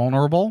more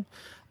vulnerable.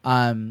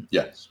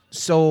 Yes.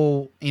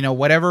 So,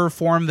 whatever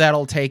form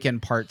that'll take in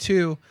part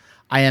 2,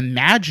 I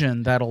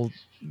imagine that'll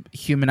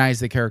humanize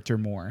the character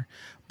more.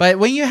 But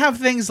when you have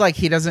things like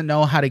he doesn't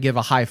know how to give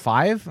a high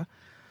five,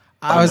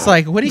 I was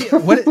like,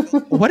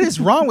 what is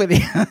wrong with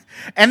you?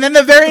 And then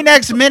the very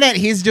next minute,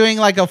 he's doing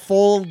like a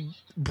full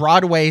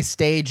Broadway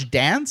stage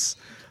dance.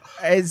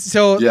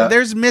 So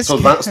there's So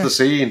that's the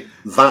scene.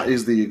 That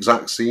is the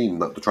exact scene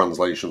that the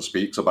translation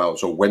speaks about.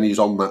 So when he's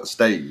on that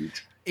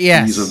stage,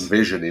 yes, he's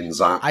envisioning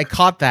Zack. I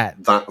caught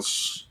that.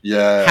 That's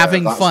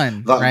having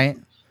fun, right?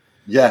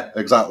 Yeah,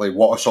 exactly.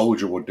 What a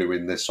soldier would do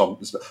in this.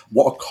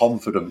 What a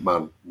confident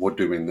man would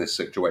do in this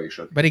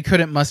situation. But he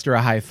couldn't muster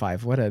a high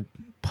five. What a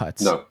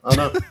putz. No, I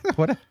know.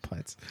 What a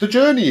putz. The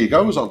journey he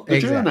goes on. The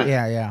journey.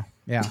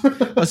 Yeah.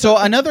 So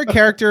another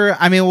character,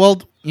 I mean,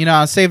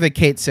 I'll save the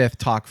Kate Sith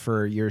talk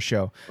for your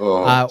show.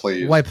 Oh,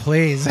 please. Why,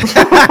 please? One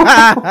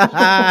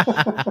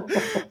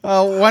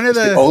of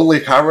the only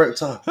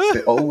character. It's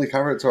the only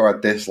character I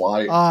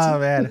dislike. Oh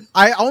man,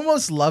 I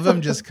almost love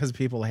him just because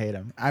people hate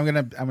him. I'm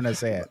gonna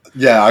say it.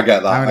 Yeah, I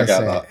get that. I get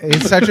that.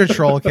 He's such a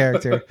troll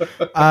character.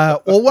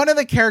 One of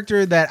the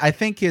character that I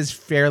think is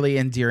fairly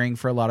endearing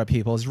for a lot of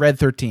people is Red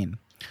 13.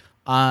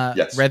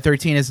 Yes. Red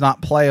 13 is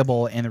not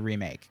playable in the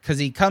remake because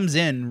he comes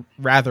in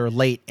rather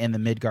late in the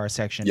Midgar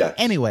section. Yes.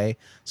 Anyway,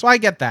 so I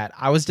get that.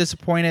 I was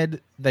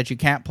disappointed that you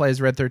can't play as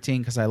Red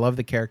 13 because I love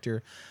the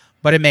character,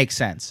 but it makes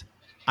sense.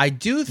 I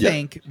do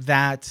think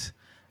that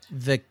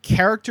the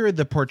character,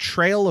 the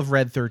portrayal of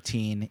Red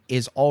 13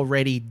 is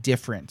already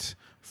different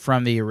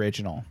from the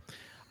original.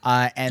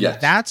 And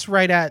that's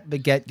right at the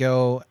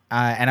get-go.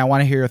 And I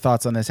want to hear your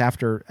thoughts on this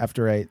after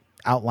I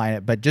outline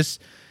it. But just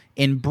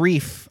in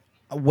brief,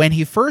 when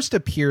he first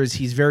appears,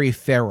 he's very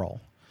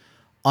feral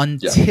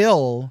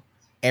until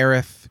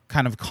Aerith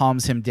kind of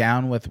calms him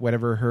down with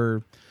whatever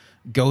her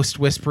ghost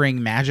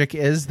whispering magic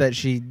is that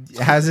she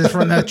has is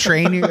from the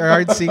train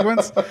yard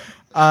sequence.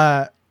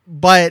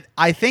 But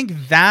I think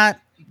that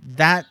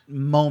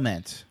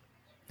moment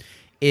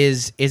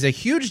is a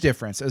huge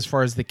difference as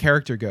far as the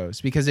character goes,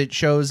 because it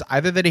shows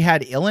either that he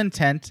had ill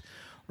intent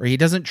or he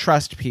doesn't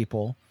trust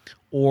people,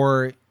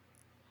 or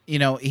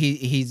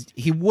he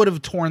would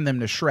have torn them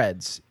to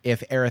shreds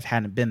if Aerith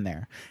hadn't been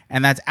there.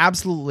 And that's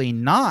absolutely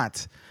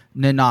not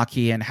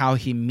Nanaki and how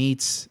he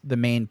meets the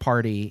main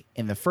party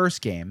in the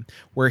first game,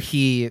 where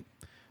he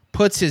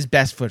puts his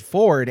best foot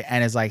forward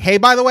and is like, hey,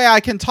 by the way, I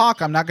can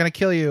talk. I'm not going to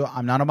kill you.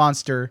 I'm not a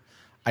monster.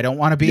 I don't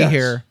want to be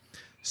here.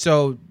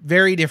 So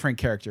very different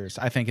characters,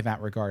 I think, in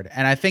that regard.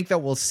 And I think that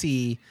we'll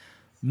see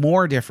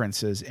more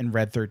differences in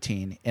Red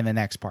 13 in the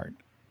next part.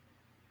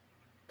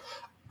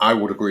 I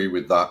would agree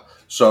with that.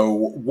 So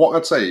what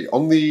I'd say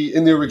in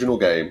the original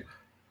game,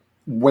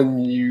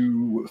 when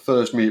you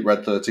first meet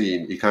Red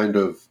 13, he kind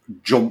of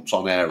jumps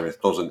on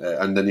Aerith, doesn't it?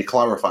 And then he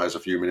clarifies a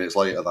few minutes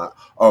later that,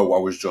 I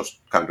was just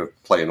kind of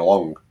playing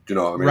along. Do you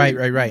know what I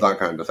mean? Right. That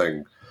kind of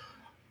thing.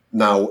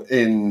 Now,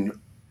 in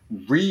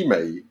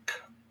Remake,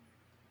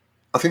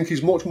 I think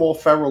he's much more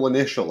feral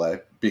initially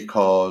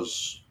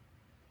because...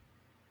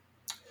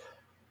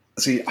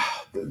 See,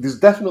 there's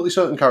definitely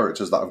certain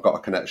characters that have got a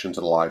connection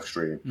to the live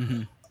stream.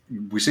 Mm-hmm.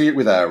 We see it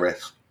with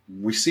Aerith.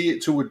 We see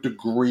it to a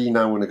degree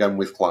now and again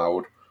with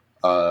Cloud.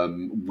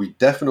 We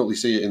definitely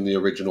see it in the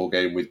original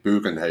game with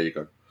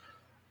Bugenhagen.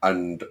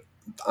 And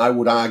I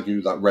would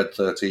argue that Red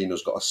 13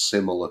 has got a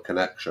similar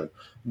connection.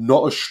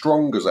 Not as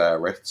strong as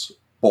Aerith's,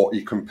 but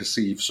he can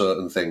perceive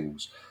certain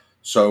things.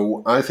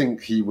 So I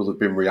think he will have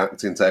been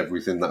reacting to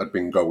everything that had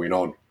been going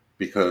on,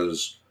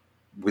 because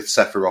with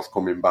Sephiroth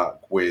coming back,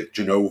 with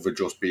Jenova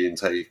just being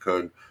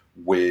taken,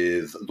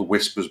 with the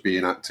Whispers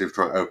being active,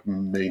 trying to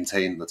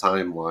maintain the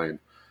timeline,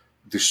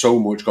 there's so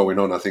much going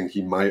on. I think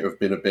he might have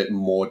been a bit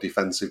more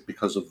defensive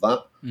because of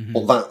that. Mm-hmm.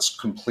 But that's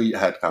complete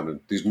headcanon.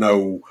 There's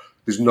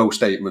no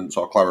statements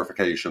or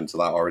clarification to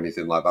that or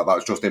anything like that.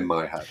 That's just in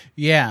my head.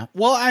 Yeah.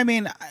 Well, I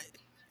mean,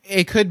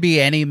 it could be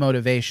any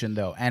motivation,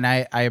 though. And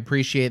I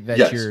appreciate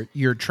that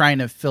you're trying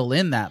to fill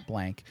in that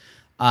blank.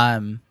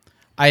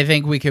 I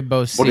think we could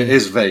both see... But it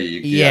is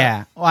vague.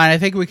 Yeah. Well, and I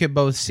think we could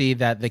both see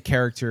that the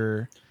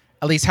character,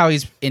 at least how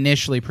he's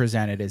initially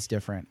presented, is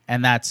different.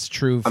 And that's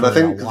true for And I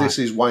think this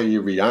is why he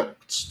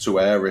reacts to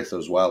Aerith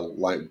as well.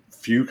 Like,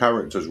 few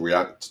characters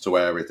react to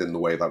Aerith in the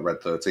way that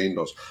Red 13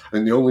 does. I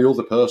think the only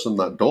other person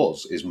that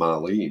does is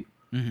Marlene.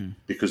 Mm-hmm.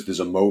 Because there's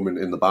a moment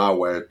in the bar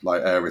where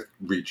like Aerith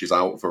reaches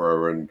out for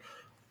her, and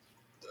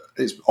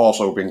it's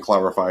also been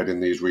clarified in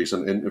these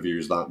recent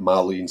interviews that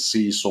Marlene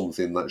sees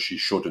something that she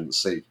shouldn't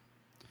see.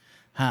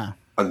 Huh.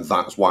 And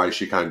that's why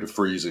she kind of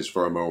freezes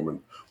for a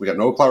moment. We get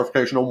no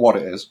clarification on what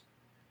it is,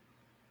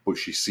 but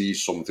she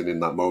sees something in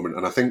that moment.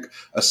 And I think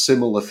a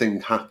similar thing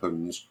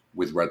happens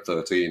with Red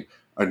 13.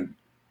 And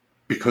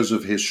because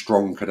of his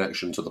strong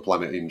connection to the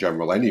planet in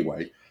general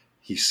anyway,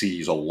 he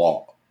sees a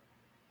lot.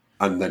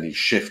 And then he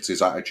shifts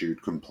his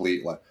attitude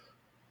completely.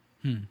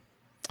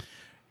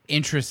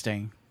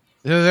 Interesting.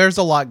 There's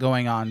a lot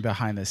going on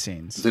behind the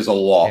scenes. There's a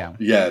lot.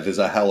 Yeah, there's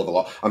a hell of a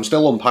lot. I'm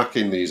still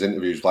unpacking these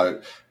interviews.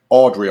 Like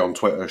Audrey on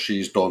Twitter,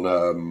 she's done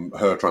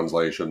her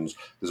translations.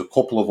 There's a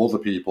couple of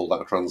other people that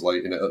are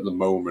translating it at the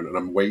moment, and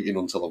I'm waiting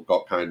until I've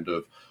got kind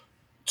of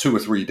 2 or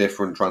 3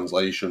 different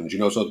translations,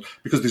 so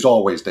because there's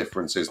always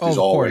differences. There's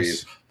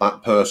always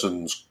that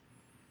person's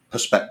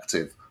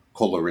perspective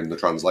colour in the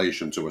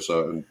translation to a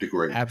certain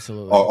degree.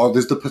 Absolutely. Or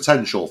there's the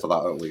potential for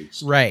that at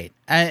least. Right.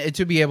 And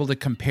to be able to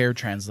compare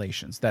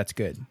translations, that's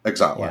good.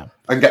 Exactly. Yeah.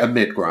 And get a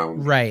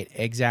mid-ground. Right,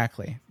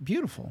 exactly.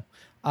 Beautiful.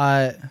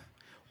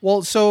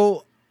 Well,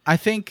 so I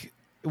think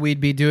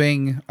we'd be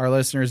doing our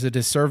listeners a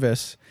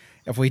disservice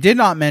if we did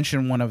not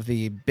mention one of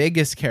the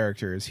biggest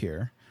characters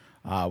here,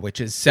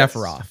 which is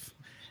Sephiroth.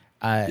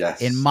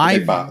 Yes. In my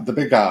the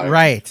big guy.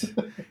 Right.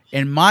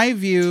 In my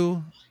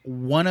view,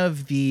 one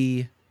of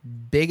the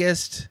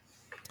biggest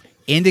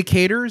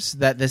indicators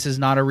that this is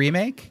not a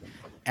remake,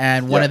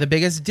 and one of the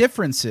biggest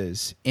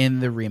differences in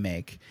the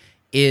remake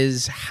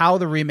is how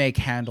the remake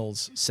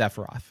handles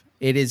Sephiroth.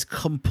 It is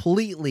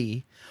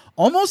completely,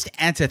 almost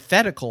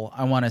antithetical,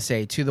 I want to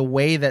say, to the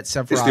way that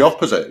Sephiroth it's the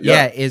opposite,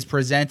 is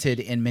presented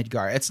in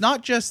Midgar. It's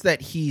not just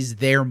that he's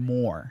there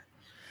more,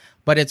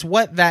 but it's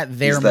what that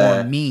there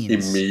more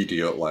means.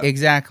 Immediately.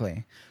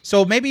 Exactly.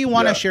 So maybe you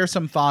want to share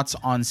some thoughts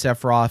on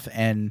Sephiroth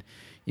and,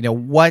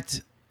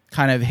 what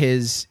kind of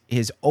his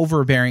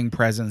overbearing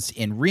presence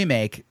in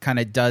remake kind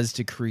of does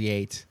to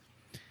create,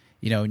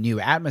 new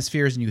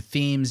atmospheres, new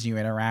themes, new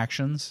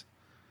interactions.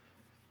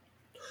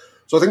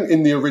 So I think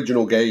in the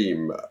original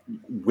game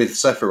with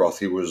Sephiroth,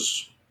 he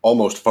was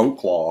almost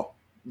folklore.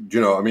 Do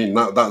you know what I mean?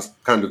 That's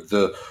kind of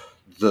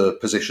the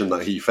position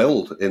that he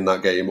filled in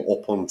that game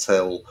up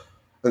until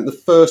I think the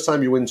first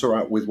time you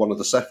interact with one of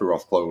the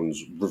Sephiroth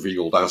clones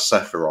revealed as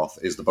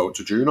Sephiroth is the boat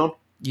to Junon.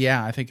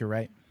 Yeah, I think you're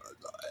right.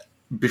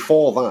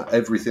 Before that,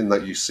 everything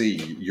that you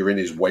see, you're in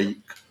his wake,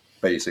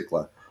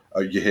 basically.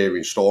 You're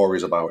hearing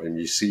stories about him,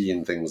 you're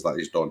seeing things that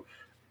he's done,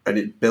 and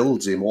it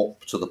builds him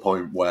up to the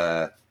point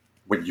where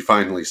when you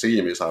finally see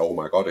him, it's like, oh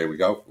my God, here we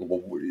go.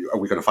 Are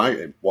we going to fight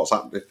him? What's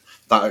happening?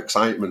 That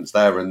excitement's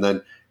there, and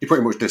then he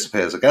pretty much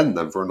disappears again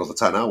then for another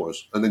 10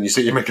 hours, and then you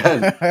see him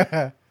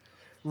again.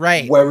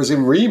 Right. Whereas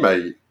in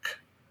Remake,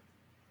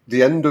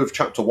 the end of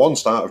Chapter 1,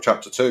 start of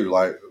Chapter 2,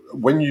 like,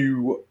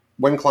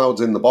 when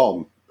Cloud's in the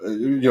bomb,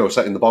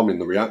 setting the bomb in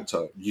the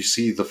reactor, you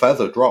see the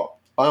feather drop.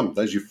 Bam,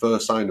 there's your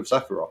first sign of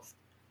Sephiroth.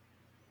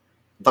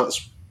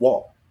 That's,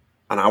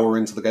 an hour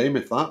into the game,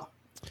 if that?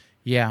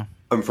 Yeah.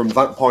 And from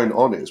that point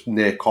on, it's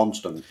near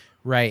constant.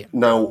 Right.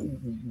 Now,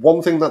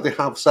 one thing that they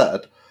have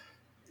said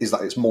is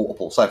that it's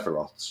multiple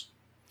Sephiroths.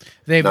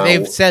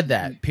 They've said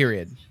that,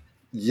 period.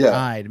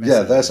 Yeah,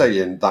 they're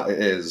saying that it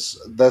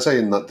is. They're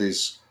saying that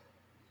there's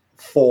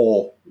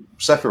 4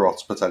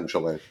 Sephiroths,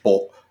 potentially,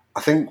 but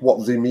I think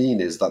what they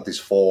mean is that there's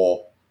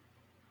four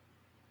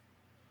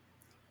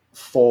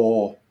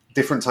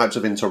different types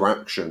of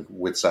interaction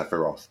with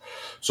Sephiroth.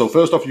 So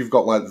first off, you've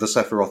got like the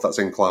Sephiroth that's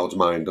in Cloud's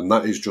mind, and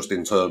that is just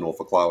internal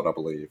for Cloud, I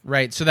believe.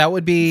 Right. So that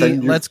would be,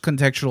 let's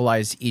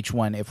contextualize each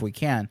one if we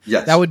can.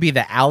 Yes. That would be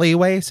the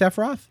alleyway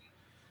Sephiroth?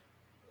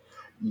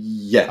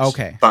 Yes.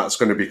 Okay. That's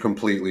going to be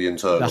completely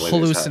internal. The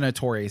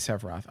hallucinatory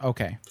Sephiroth.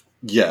 Okay.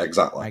 Yeah,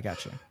 exactly. I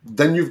gotcha.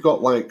 Then you've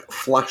got like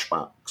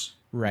flashbacks.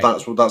 Right.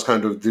 That's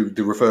kind of,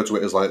 they refer to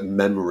it as like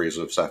memories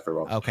of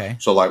Sephiroth. Okay.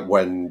 So like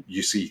when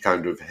you see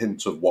kind of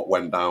hints of what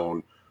went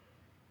down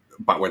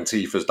back when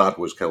Tifa's dad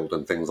was killed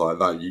and things like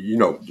that, you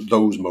know,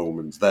 those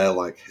moments, they're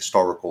like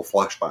historical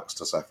flashbacks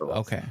to Sephiroth.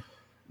 Okay.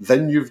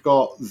 Then you've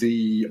got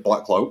the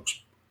Black Cloaks,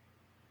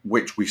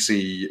 which we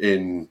see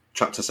in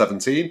Chapter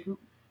 17.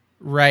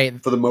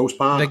 Right. For the most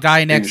part. The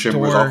guy next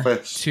door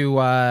office.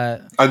 to...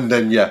 and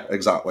then, yeah,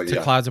 exactly.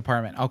 To Cloud's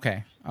apartment.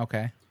 Okay.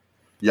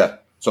 Yeah.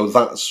 So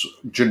that's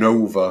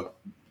Jenova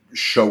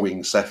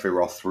showing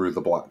Sephiroth through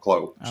the Black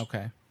Cloaks.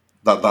 Okay.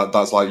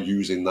 That's like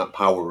using that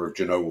power of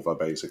Jenova,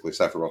 basically.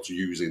 Sephiroth's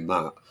using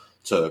that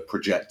to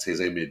project his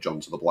image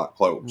onto the Black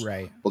Cloaks.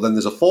 Right. But then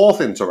there's a fourth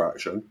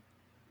interaction,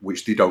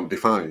 which they don't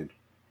define.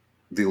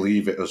 They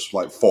leave it as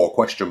like 4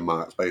 question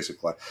marks,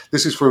 basically.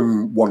 This is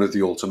from one of the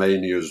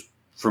Ultimanias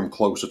from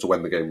closer to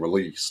when the game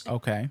released.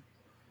 Okay.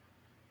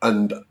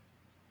 And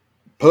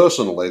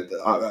personally,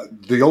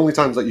 the only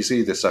times that you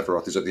see this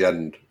Sephiroth is at the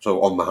end,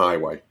 so on the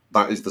highway.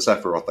 That is the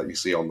Sephiroth that you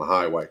see on the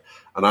highway.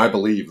 And I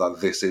believe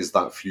that this is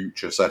that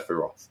future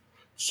Sephiroth.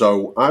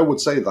 So I would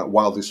say that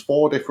while there's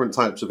 4 different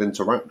types of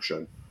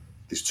interaction,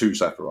 there's 2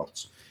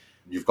 Sephiroths.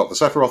 You've got the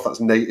Sephiroth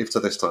that's native to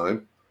this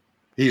time.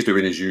 He's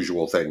doing his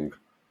usual thing.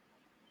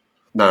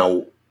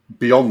 Now,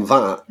 beyond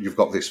that, you've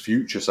got this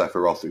future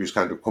Sephiroth who's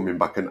kind of coming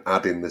back and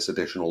adding this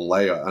additional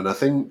layer. And I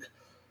think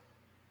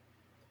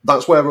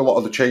that's where a lot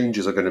of the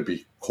changes are going to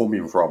be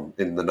coming from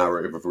in the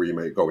narrative of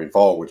Remake going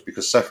forwards,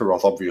 because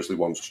Sephiroth obviously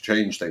wants to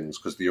change things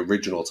because the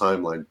original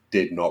timeline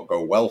did not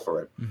go well for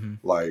him.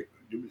 Mm-hmm. Like,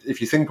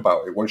 if you think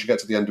about it, once you get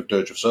to the end of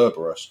Dirge of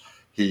Cerberus,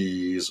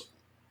 he's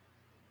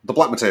the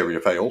Black Materia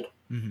failed.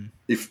 Mm-hmm.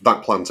 If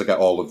that plan to get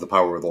all of the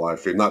power of the live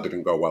stream, that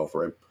didn't go well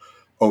for him.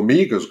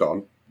 Omega's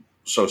gone.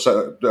 So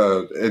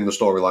in the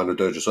storyline of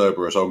Dirge of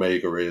Cerberus,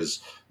 Omega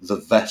is the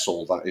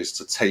vessel that is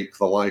to take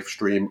the live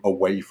stream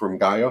away from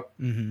Gaia.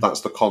 Mm-hmm.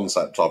 That's the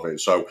concept of it.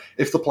 So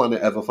if the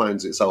planet ever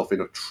finds itself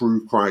in a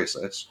true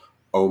crisis,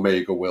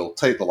 Omega will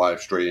take the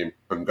live stream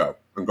and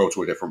go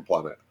to a different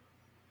planet.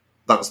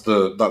 That's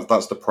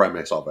the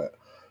premise of it.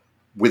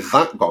 With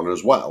that gone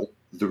as well,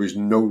 there is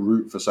no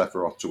route for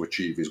Sephiroth to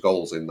achieve his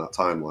goals in that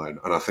timeline,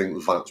 and I think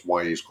that's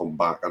why he's come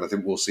back, and I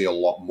think we'll see a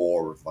lot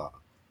more of that.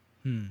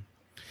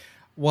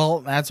 Well,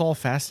 that's all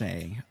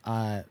fascinating.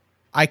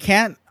 I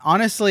can't,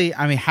 honestly,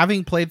 I mean,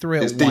 having played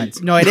through it once.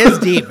 Deep. No, it is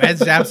deep.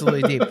 It's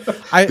absolutely deep.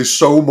 There's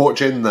so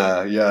much in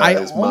there. Yeah,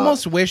 I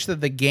almost wish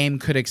that the game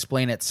could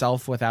explain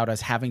itself without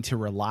us having to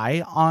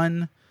rely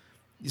on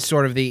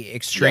sort of the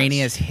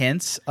extraneous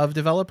hints of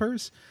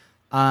developers.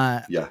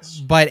 Yes.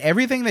 But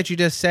everything that you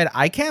just said,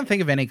 I can't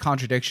think of any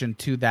contradiction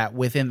to that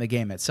within the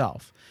game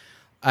itself.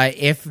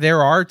 If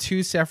there are two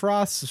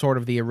Sephiroths, sort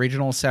of the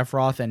original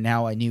Sephiroth and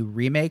now a new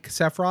remake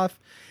Sephiroth,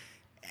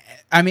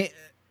 I mean,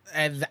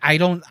 I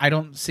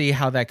don't see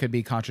how that could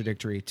be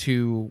contradictory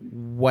to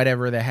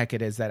whatever the heck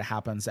it is that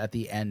happens at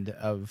the end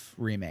of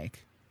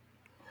remake.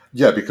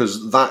 Yeah,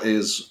 because that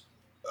is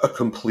a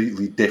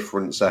completely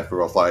different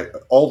Sephiroth. Like,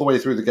 all the way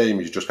through the game,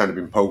 he's just kind of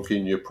been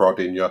poking you,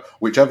 prodding you.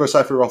 Whichever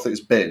Sephiroth it's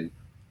been,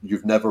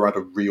 you've never had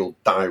a real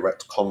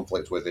direct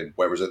conflict with him.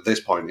 Whereas at this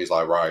point, he's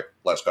like, right,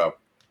 let's go.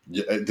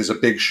 There's a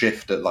big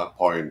shift at that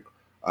point.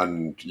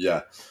 And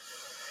yeah,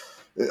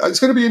 it's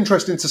going to be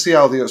interesting to see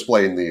how they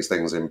explain these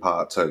things in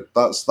part 2.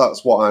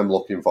 That's what I'm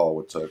looking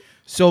forward to.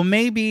 So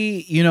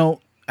maybe,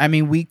 I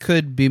mean, we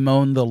could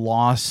bemoan the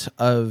loss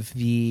of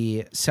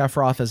the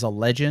Sephiroth as a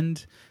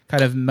legend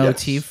kind of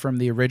motif from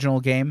the original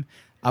game,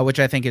 which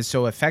I think is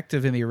so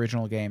effective in the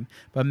original game.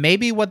 But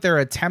maybe what they're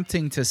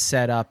attempting to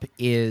set up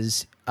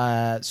is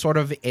sort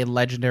of a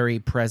legendary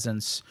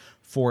presence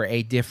for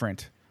a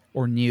different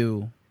or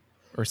new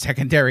or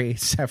secondary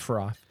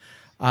Sephiroth.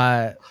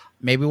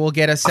 Maybe we'll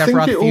get a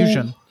Sephiroth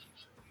fusion.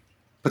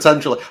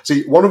 Potentially.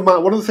 See, one of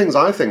the things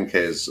I think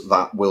is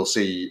that we'll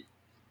see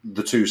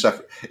the two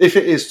Sephiroth, if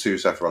it is two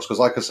Sephiroths, because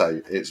like I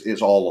say,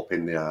 it's all up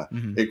in the air.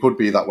 Mm-hmm. It could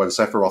be that when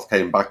Sephiroth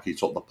came back, he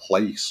took the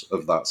place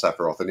of that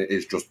Sephiroth, and it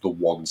is just the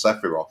one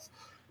Sephiroth.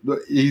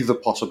 Either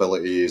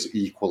possibility is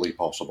equally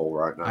possible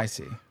right now. I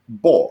see.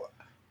 But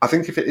I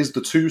think if it is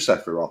the two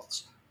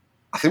Sephiroths,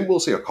 I think we'll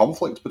see a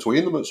conflict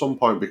between them at some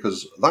point,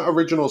 because that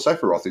original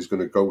Sephiroth is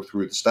going to go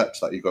through the steps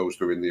that he goes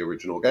through in the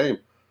original game.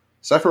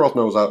 Sephiroth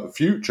knows how the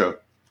future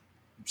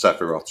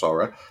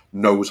Sephiroth,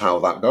 knows how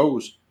that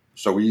goes.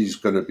 So he's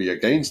going to be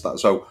against that.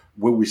 So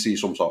will we see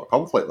some sort of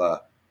conflict there?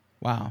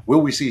 Wow.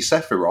 Will we see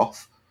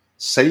Sephiroth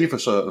save a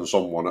certain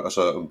someone at a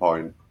certain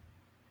point?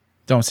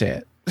 Don't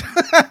say it.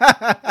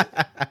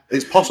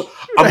 It's possible.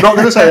 I'm not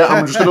going to say it.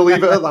 I'm just going to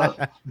leave it at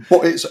that.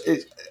 But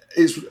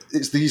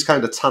it's these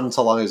kind of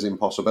tantalizing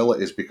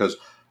possibilities, because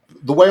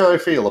the way I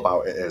feel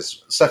about it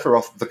is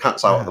Sephiroth, the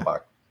cat's out of the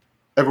bag.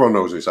 Everyone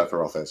knows who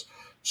Sephiroth is.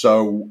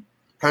 So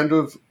kind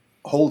of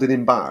holding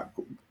him back,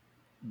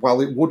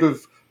 while it would have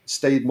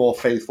stayed more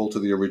faithful to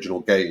the original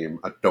game,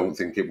 I don't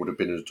think it would have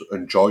been as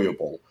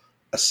enjoyable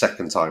a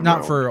second time Not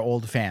round. for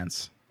old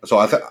fans. So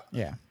I think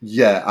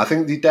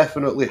they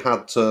definitely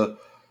had to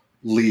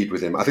lead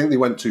with him. I think they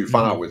went too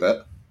far with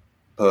it,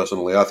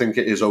 personally. I think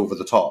it is over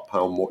the top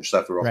how much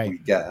Sephiroth we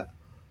get.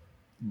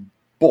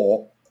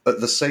 But at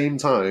the same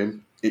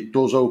time, it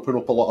does open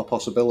up a lot of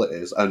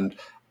possibilities, and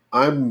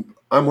I'm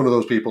one of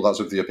those people that's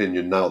of the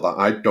opinion now that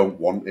I don't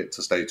want it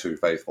to stay too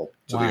faithful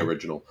to the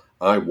original.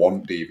 I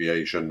want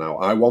deviation now.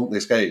 I want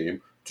this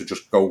game to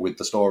just go with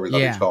the story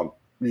that it's gone.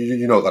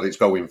 You know that it's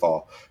going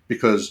for.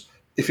 Because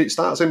if it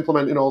starts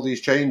implementing all these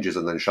changes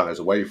and then shies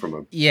away from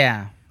them,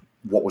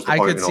 what was the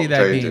point in all the changes? I could see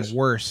that being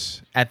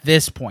worse at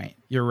this point.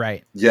 You're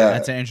right. Yeah,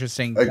 that's an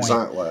interesting point.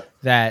 Exactly.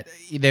 That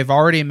they've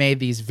already made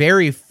these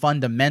very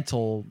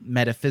fundamental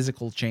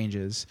metaphysical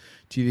changes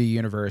to the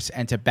universe,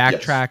 and to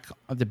backtrack,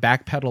 to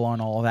backpedal on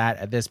all that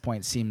at this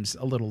point seems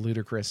a little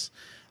ludicrous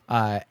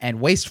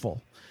and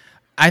wasteful.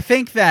 I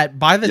think that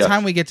by the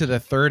time we get to the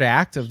third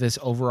act of this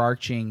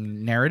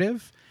overarching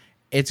narrative,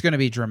 it's going to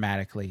be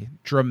dramatically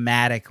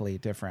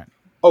different.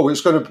 Oh,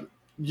 it's going to...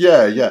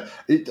 Yeah.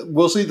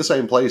 We'll see the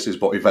same places,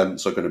 but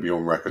events are going to be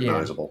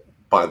unrecognizable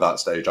by that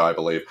stage, I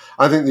believe.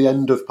 I think the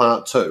end of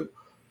part 2,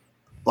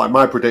 like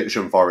my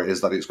prediction for it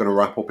is that it's going to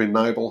wrap up in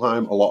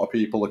Nibelheim. A lot of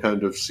people are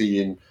kind of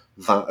seeing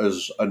that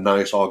as a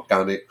nice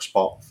organic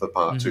spot for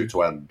part 2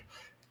 to end.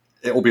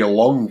 It'll be a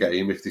long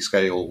game if they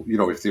scale,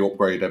 if they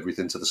upgrade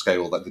everything to the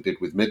scale that they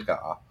did with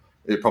Midgar.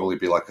 It'd probably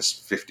be like a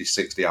 50,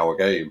 60-hour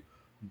game.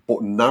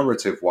 But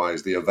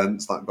narrative-wise, the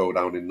events that go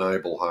down in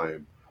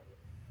Nibelheim,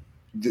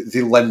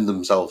 they lend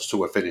themselves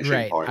to a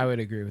finishing point. I would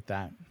agree with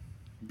that.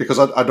 Because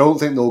I don't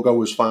think they'll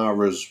go as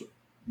far as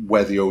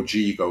where the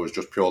OG goes,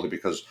 just purely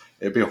because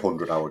it'd be a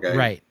 100-hour game.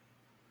 Right.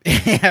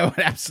 Yeah, it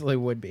absolutely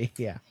would be,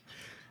 yeah.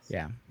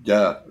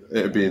 Yeah,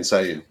 it'd be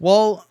insane.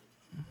 Well,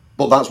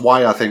 but that's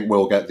why I think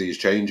we'll get these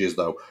changes,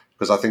 though,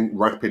 because I think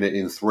wrapping it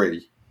in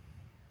 3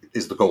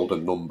 is the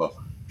golden number.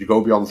 If you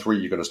go beyond 3,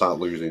 you're going to start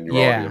losing your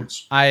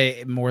audience.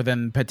 More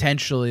than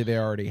potentially they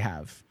already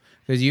have.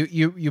 Because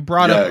you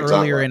brought up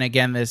earlier, and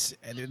again, this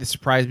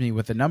surprised me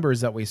with the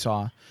numbers that we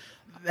saw,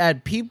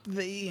 that people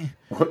where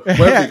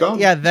have you gone?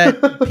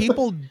 that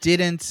people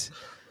didn't.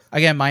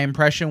 Again, my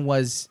impression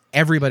was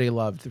everybody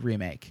loved the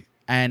remake,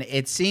 and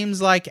it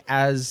seems like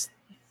as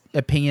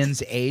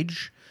opinions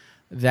age,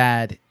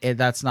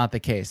 that's not the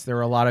case. There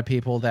are a lot of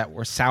people that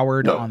were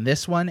soured on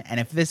this one, and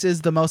if this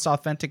is the most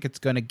authentic it's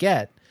going to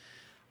get,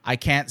 I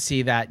can't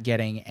see that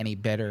getting any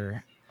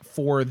better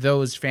for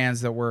those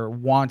fans that were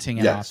wanting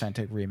an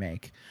authentic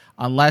remake,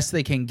 unless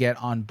they can get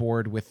on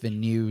board with the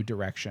new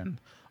direction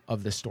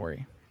of the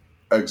story.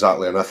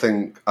 Exactly, and I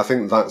think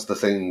that's the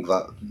thing,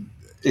 that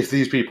if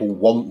these people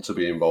want to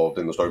be involved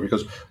in the story,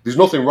 because there's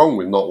nothing wrong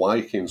with not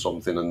liking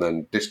something and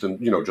then just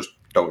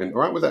don't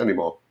interact with it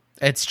anymore.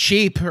 It's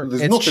cheaper.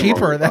 It's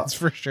cheaper, that's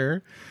for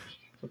sure.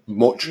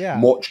 Much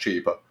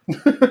cheaper.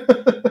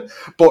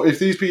 But if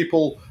these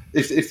people,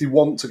 if they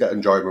want to get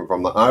enjoyment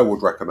from that, I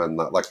would recommend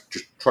that. Like,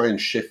 just try and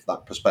shift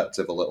that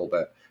perspective a little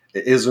bit.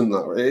 It isn't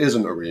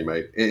a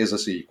remake. It is a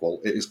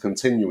sequel. It is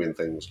continuing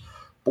things.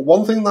 But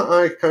one thing that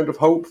I kind of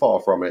hope for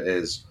from it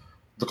is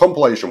the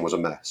compilation was a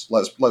mess.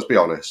 Let's be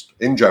honest.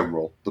 In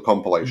general, the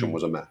compilation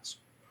was a mess.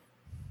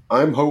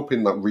 I'm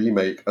hoping that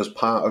remake, as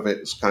part of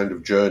its kind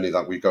of journey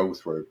that we go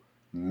through,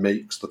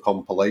 makes the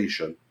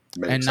compilation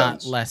make sense. And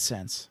not less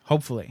sense,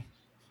 hopefully.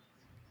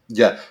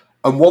 Yeah.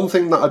 And one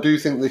thing that I do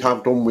think they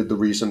have done with the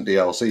recent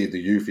DLC,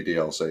 the Yuffie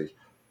DLC,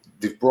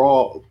 they've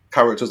brought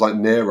characters like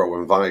Nero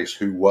and Vice,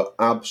 who were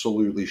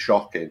absolutely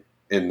shocking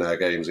in their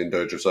games in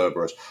Dirge of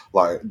Cerberus.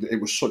 Like,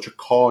 it was such a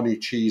corny,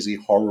 cheesy,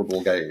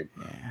 horrible game.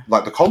 Yeah.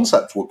 Like, the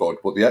concepts were good,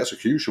 but the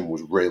execution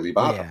was really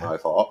bad, I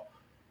thought.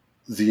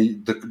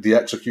 The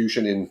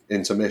execution in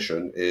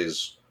Intermission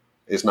is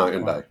night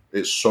and day.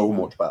 It's so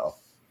much better.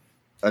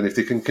 And if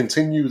they can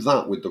continue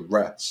that with the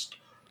rest,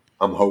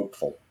 I'm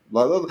hopeful.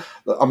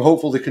 I'm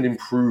hopeful they can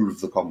improve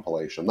the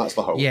compilation. That's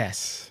the hope.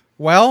 Yes.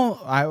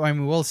 Well, I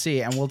mean, we'll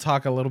see, and we'll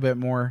talk a little bit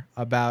more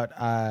about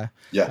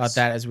that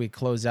as we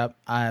close up.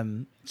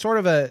 Sort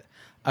of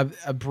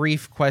a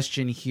brief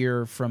question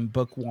here from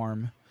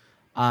Bookworm: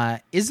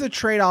 is the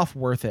trade-off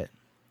worth it?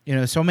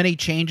 So many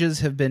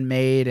changes have been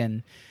made,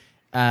 and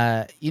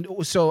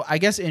so I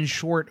guess in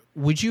short,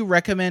 would you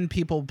recommend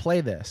people play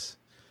this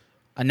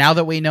now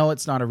that we know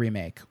it's not a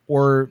remake,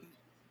 or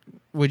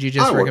would you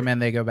just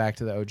recommend they go back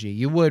to the OG?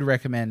 You would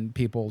recommend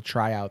people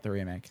try out the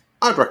remake?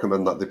 I'd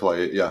recommend that they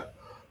play it, yeah.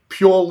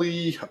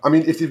 Purely, I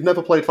mean, if they've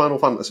never played Final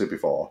Fantasy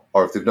before,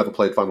 or if they've never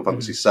played Final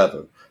Fantasy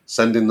VII,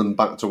 sending them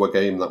back to a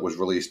game that was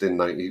released in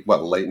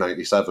late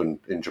 97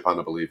 in Japan,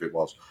 I believe it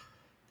was,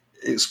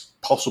 it's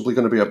possibly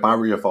going to be a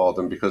barrier for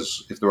them,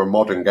 because if they're a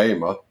modern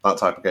gamer, that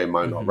type of game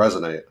might not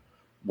resonate.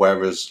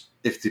 Whereas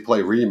if they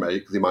play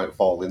remake, they might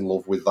fall in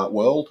love with that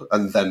world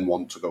and then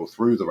want to go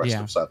through the rest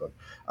of 7.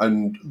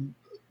 And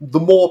the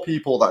more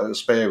people that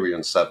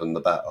experience 7, the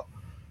better.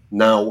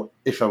 Now,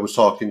 if I was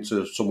talking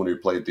to someone who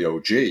played the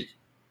OG,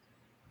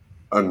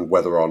 and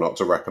whether or not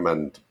to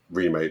recommend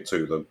remake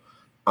to them,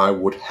 I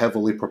would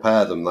heavily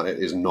prepare them that it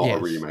is not a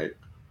remake.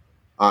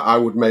 I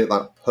would make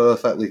that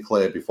perfectly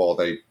clear before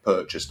they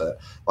purchased it.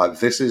 Like,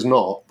 this is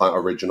not that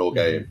original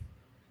game.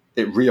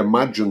 It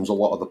reimagines a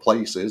lot of the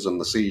places and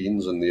the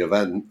scenes and the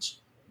events,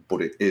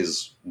 but it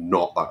is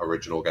not that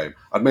original game.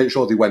 I'd make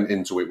sure they went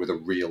into it with a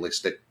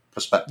realistic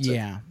perspective.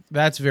 Yeah,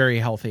 that's very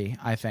healthy,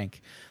 I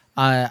think.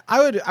 I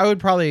would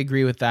probably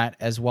agree with that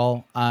as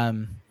well.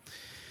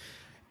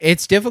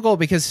 It's difficult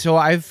because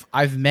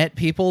I've met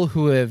people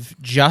who have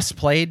just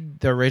played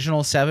the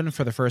original 7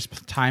 for the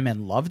first time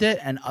and loved it,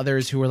 and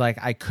others who were like,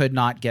 I could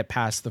not get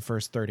past the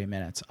first 30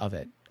 minutes of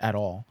it at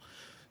all.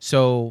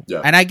 So,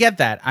 and I get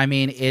that. I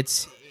mean,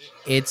 it's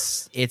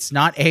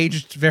not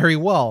aged very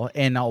well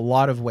in a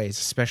lot of ways,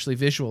 especially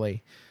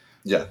visually.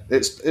 Yeah,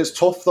 it's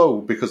tough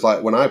though, because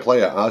like when I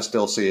play it, I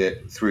still see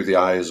it through the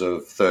eyes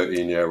of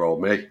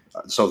 13-year-old me.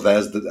 So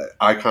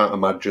I can't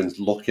imagine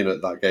looking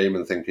at that game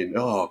and thinking,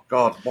 "Oh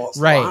God, what's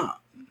that?"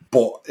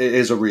 But it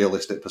is a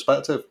realistic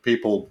perspective.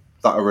 People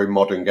that are in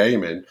modern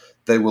gaming,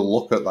 they will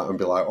look at that and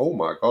be like, "Oh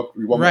my God,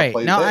 we want to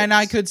play this." And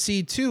I could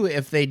see too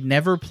if they'd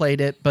never played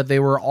it, but they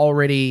were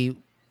already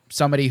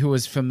somebody who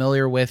was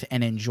familiar with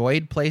and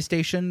enjoyed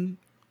PlayStation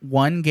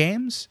 1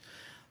 games.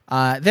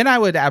 Then I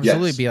would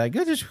absolutely be like,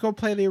 just go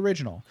play the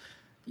original.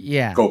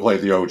 Yeah. Go play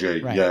the OG.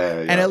 Right. Yeah.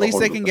 And at least 100%.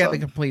 They can get the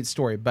complete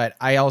story. But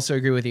I also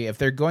agree with you. If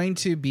they're going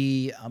to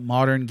be a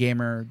modern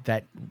gamer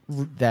that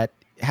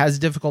has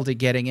difficulty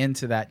getting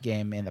into that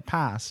game in the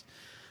past,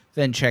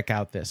 then check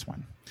out this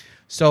one.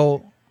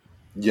 So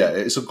yeah,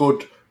 it's a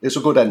good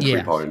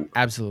entry point.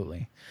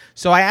 Absolutely.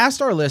 So I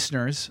asked our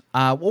listeners,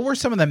 what were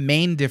some of the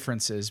main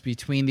differences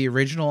between the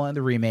original and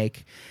the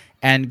remake,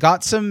 and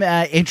got some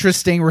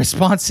interesting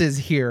responses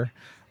here.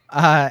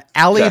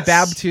 Ali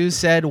Babtu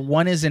said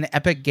one is an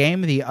epic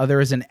game, the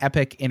other is an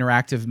epic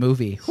interactive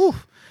movie. Whew.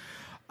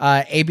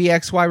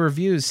 ABXY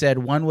Reviews said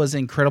one was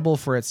incredible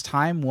for its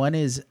time. One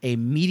is a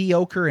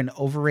mediocre and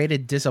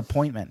overrated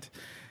disappointment.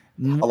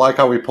 I like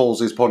how he pulls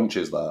his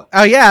punches there.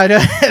 Oh yeah,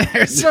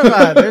 there's some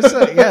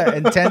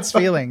intense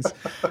feelings.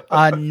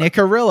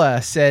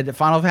 Nicarilla said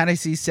Final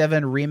Fantasy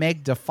VII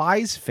Remake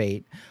defies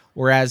fate,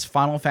 whereas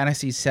Final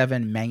Fantasy VII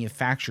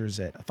manufactures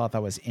it. I thought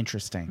that was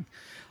interesting.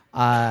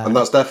 And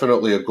that's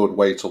definitely a good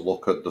way to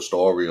look at the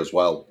story as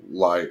well.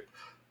 Like,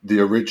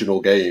 the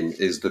original game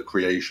is the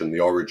creation,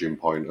 the origin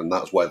point, and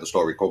that's where the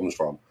story comes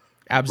from.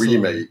 Absolutely.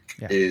 Remake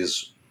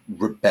is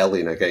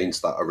rebelling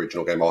against that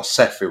original game, or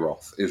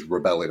Sephiroth is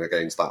rebelling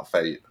against that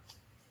fate.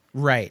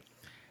 Right.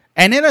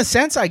 And in a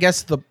sense, I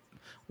guess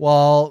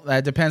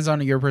that depends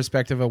on your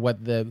perspective of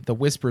what the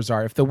whispers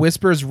are. If the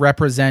whispers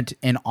represent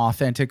an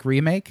authentic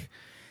remake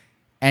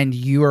and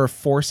you are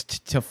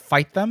forced to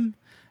fight them,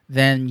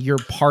 then your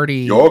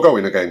party... You're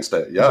going against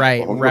it, yeah.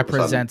 Right, 100%.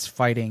 represents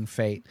fighing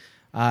fate.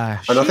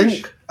 And I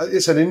think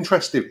it's an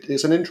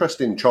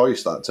interesting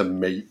choice that to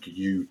make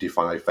you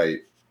defy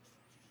fate.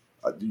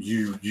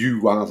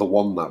 You are the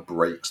one that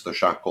breaks the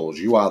shackles.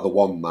 You are the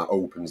one that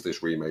opens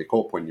this remake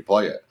up when you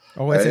play it.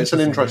 Oh, it's an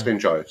interesting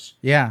choice.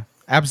 Yeah,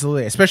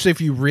 absolutely. Especially if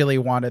you really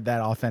wanted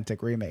that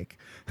authentic remake.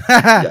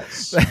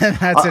 Yes,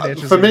 that's an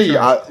interesting. For me,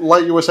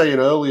 like you were saying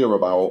earlier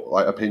about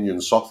like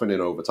opinions softening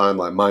over time,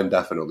 like mine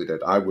definitely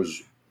did. I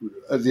was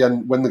at the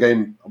end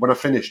when I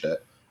finished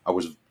it, I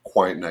was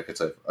quite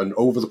negative, and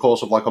over the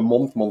course of like a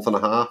month and a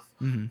half,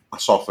 I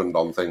softened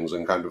on things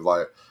and kind of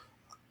like.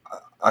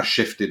 I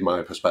shifted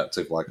my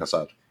perspective, like I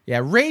said.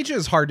 Yeah, rage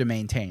is hard to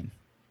maintain.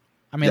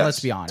 I mean, Let's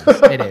be honest.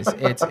 It is.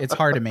 It's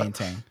hard to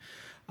maintain.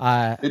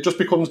 It just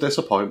becomes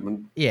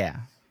disappointment. Yeah,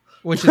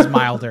 which is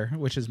milder.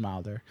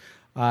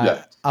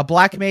 A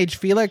Black Mage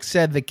Felix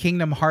said the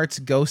Kingdom Hearts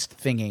ghost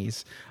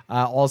thingies.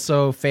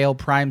 Also, Fail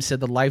Prime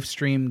said the live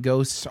stream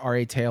ghosts are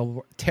a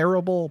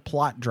terrible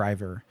plot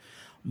driver.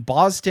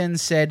 Boston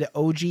said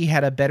OG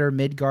had a better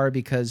Midgar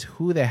because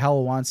who the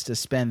hell wants to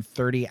spend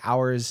 30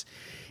 hours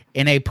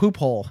in a poop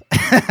hole?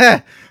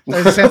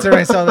 Censor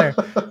myself there.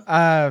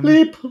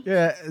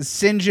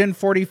 Sinjin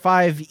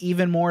 45,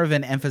 even more of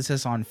an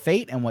emphasis on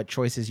fate and what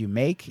choices you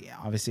make,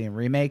 obviously in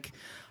remake.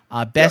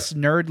 Best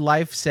Nerd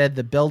Life said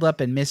the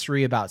build-up and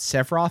mystery about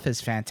Sephiroth is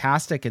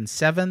fantastic in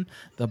 7.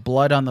 The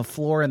blood on the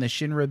floor in the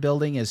Shinra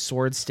building is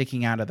swords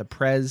sticking out of the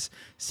Prez.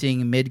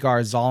 Seeing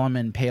Midgar Zolom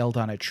impaled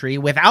on a tree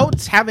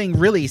without having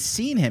really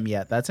seen him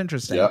yet. That's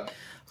interesting. Yeah.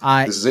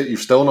 This is it.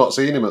 You've still not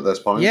seen him at this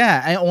point.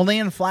 Yeah, and only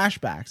in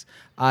flashbacks.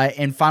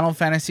 In Final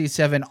Fantasy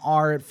VII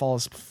R, it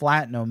falls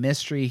flat, no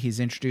mystery. He's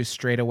introduced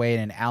straight away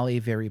in an alley,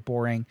 very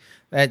boring.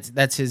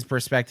 That's his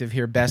perspective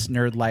here. Best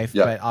Nerd Life,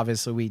 but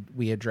obviously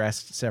we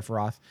addressed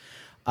Sephiroth.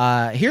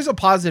 Here's a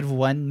positive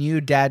one.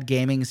 New Dad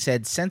Gaming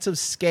said sense of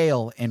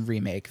scale in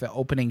remake. The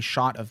opening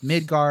shot of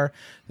Midgar,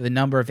 the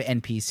number of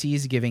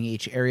NPCs giving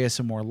each area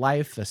some more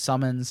life, the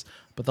summons,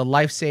 but the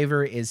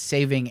lifesaver is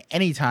saving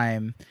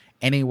anytime,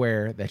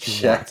 anywhere that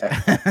you want.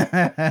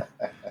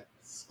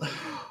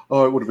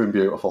 Oh, it would have been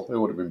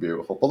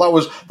beautiful. But that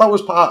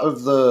was part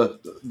of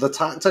the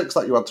tactics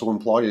that you had to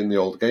employ in the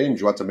old games.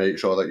 You had to make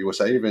sure that you were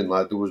saving.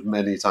 Like there was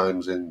many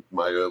times in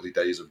my early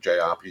days of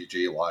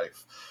JRPG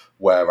life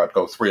where I'd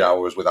go 3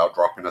 hours without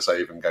dropping a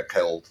save and get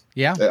killed.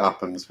 Yeah. It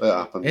happens.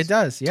 It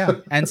does, yeah.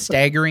 And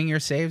staggering your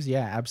saves,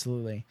 yeah,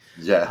 absolutely.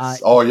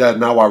 Yes.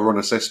 Now I run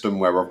a system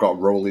where I've got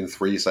rolling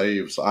 3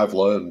 saves. I've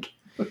learned.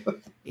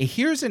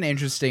 Here's an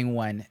interesting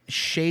one.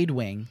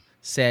 Shadewing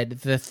said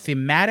the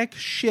thematic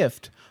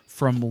shift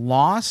from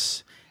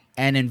loss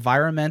and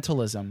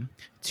environmentalism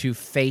to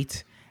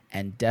fate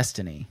and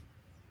destiny.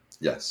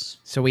 Yes.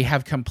 So we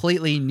have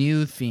completely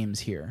new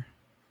themes here.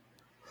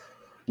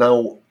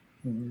 Now,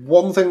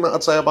 one thing that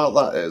I'd say about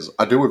that is,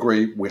 I do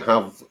agree we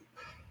have...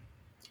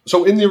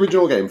 So in the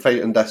original game,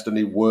 fate and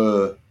destiny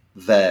were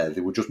there.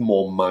 They were just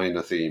more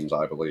minor themes,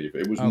 I believe.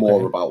 It was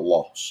more about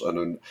loss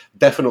and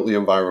definitely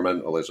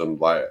environmentalism.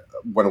 Like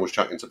when I was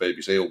chatting to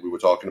Baby Seal, we were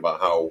talking about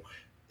how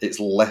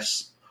it's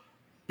less...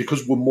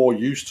 Because we're more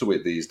used to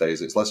it these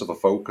days, it's less of a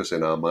focus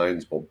in our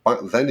minds. But back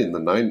then in the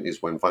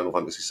 90s, when Final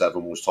Fantasy VII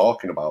was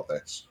talking about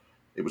this,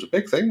 it was a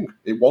big thing.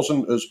 It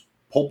wasn't as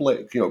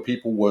public,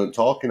 people weren't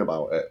talking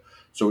about it.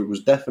 So it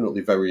was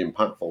definitely very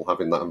impactful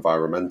having that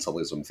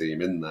environmentalism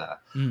theme in there.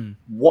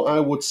 What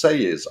I would say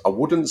is, I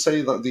wouldn't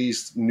say that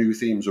these new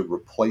themes are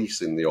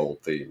replacing the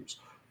old themes,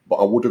 but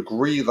I would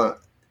agree that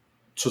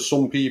to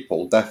some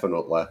people,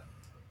 definitely,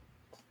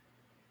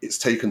 it's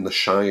taken the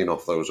shine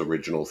off those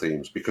original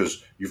themes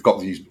because you've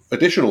got these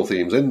additional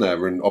themes in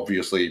there, and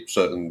obviously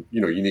certain,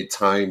 you need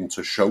time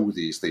to show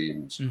these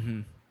themes.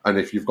 Mm-hmm. And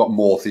if you've got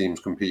more themes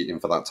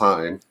competing for that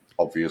time,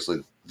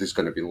 obviously there's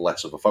going to be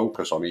less of a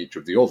focus on each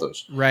of the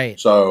others. Right.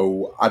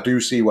 So I do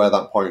see where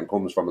that point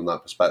comes from in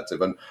that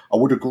perspective. And I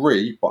would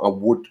agree, but I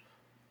would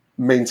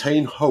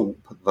maintain hope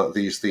that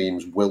these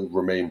themes will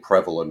remain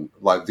prevalent.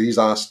 Like, these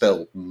are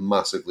still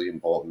massively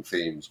important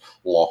themes,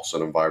 loss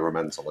and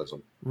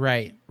environmentalism.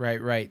 Right.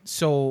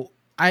 So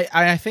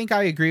I think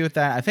I agree with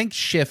that. I think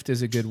shift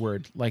is a good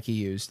word, like he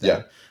used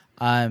there.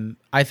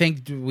 I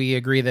think we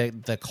agree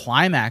that the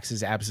climax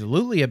is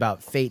absolutely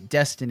about fate,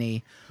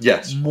 destiny,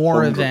 Yes,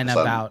 more 100%. than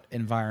about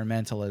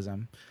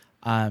environmentalism.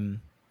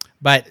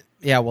 But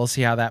yeah, we'll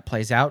see how that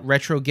plays out.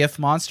 Retro Gift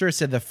Monster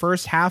said the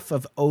first half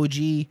of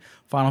OG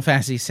Final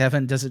Fantasy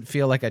VII doesn't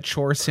feel like a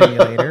chore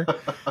simulator.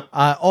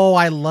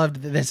 I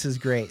loved this is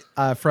great.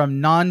 From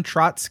Non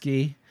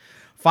Trotsky,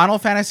 Final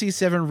Fantasy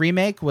VII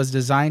Remake was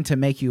designed to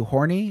make you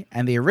horny,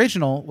 and the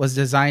original was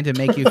designed to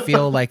make you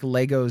feel like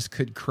Legos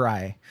could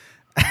cry.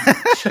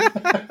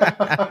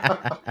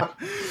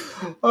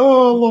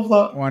 Oh, I love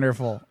that.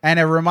 Wonderful. And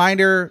a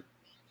reminder,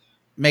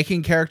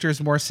 making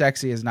characters more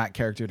sexy is not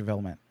character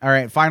development. All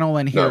right, final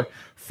one here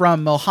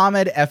from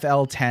Mohammed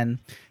FL10.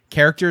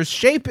 Character's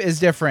shape is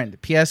different.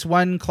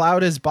 PS1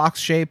 Cloud is box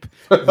shape.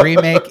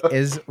 Remake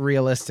is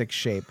realistic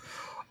shape.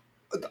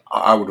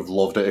 I would have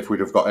loved it if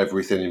we'd have got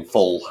everything in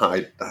full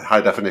high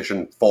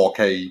definition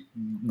 4K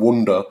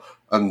wonder,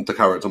 and the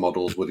character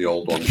models were the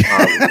old ones.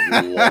 I would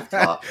have loved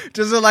that.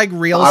 Just like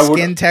real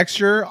skin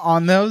texture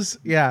on those.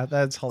 Yeah,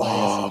 that's hilarious.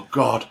 Oh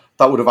God,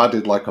 that would have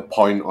added like a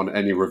point on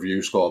any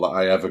review score that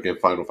I ever give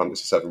Final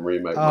Fantasy VII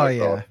Remake. Oh yeah,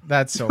 God.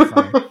 That's so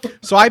funny.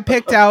 So I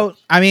picked out.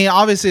 I mean,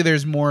 obviously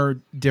there's more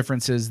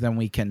differences than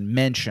we can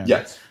mention.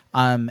 Yes.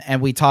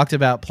 And we talked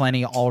about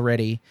plenty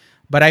already.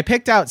 But I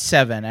picked out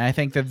 7, and I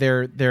think that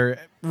they're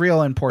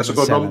real important. That's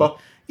a good 7. number.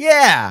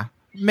 Yeah,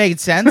 made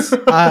sense.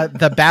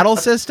 The battle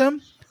system,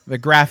 the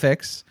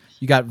graphics.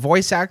 You got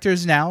voice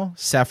actors now.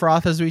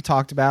 Sephiroth, as we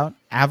talked about.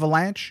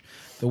 Avalanche,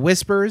 the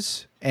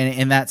Whispers, and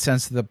in that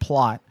sense, the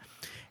plot.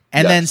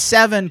 And then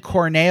 7,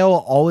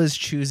 Corneo always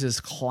chooses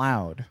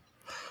Cloud.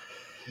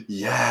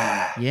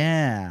 Yeah.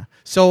 Yeah.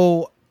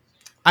 So,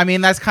 I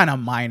mean, that's kind of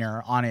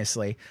minor,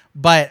 honestly.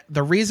 But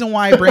the reason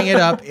why I bring it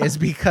up is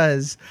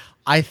because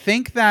I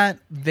think that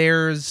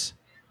there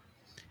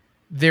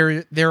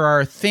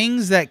are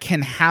things that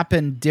can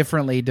happen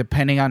differently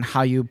depending on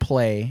how you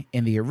play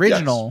in the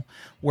original,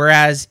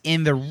 whereas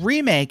in the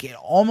remake, it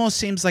almost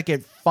seems like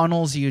it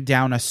funnels you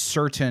down a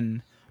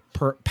certain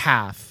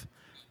path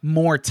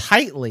more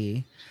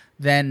tightly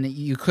than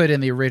you could in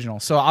the original.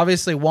 So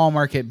obviously Wall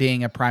Market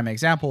being a prime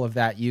example of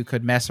that, you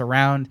could mess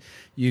around,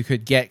 you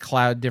could get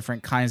Cloud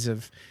different kinds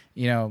of,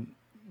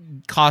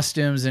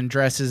 costumes and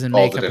dresses and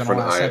makeup and all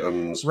that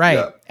items, stuff. Right.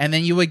 Yeah. And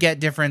then you would get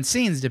different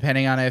scenes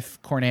depending on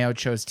if Corneo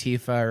chose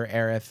Tifa or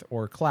Aerith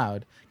or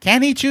Cloud.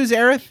 Can he choose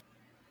Aerith?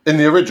 In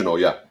the original,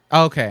 yeah.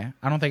 Okay.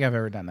 I don't think I've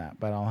ever done that,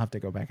 but I'll have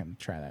to go back and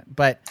try that.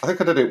 But I think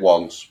I did it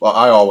once. But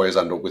I always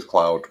end up with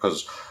Cloud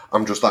because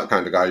I'm just that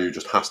kind of guy who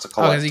just has to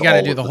collect because you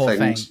got to do the whole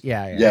things. Thing.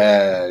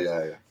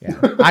 Yeah.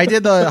 I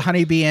did the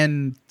Honeybee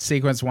Inn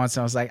sequence once,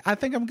 and I was like, I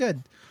think I'm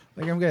good.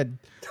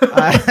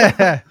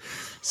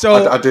 So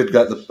I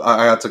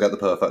had to get the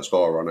perfect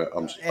score on it.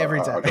 Every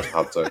time. I just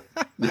had to.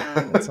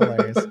 That's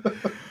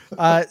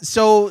hilarious.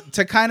 So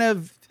to kind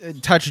of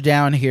touch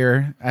down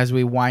here as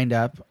we wind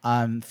up,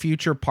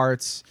 future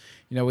parts,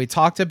 we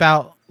talked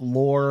about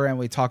lore and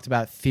we talked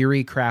about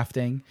theory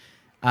crafting,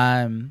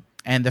 and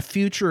the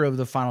future of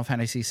the Final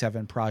Fantasy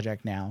VII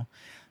project now.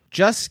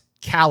 Just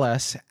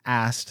Callus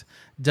asked,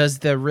 does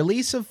the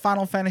release of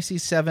Final Fantasy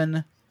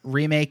VII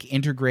Remake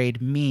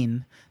Intergrade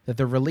mean that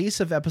the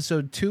release of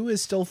Episode 2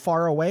 is still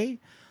far away?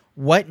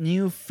 What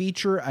new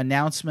feature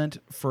announcement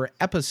for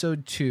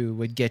Episode 2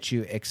 would get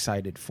you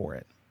excited for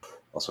it?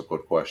 That's a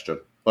good question.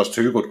 That's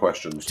 2 good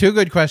questions. 2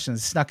 good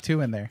questions. Snuck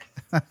 2 in there.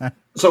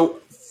 So,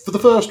 for the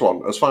first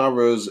one, as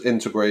far as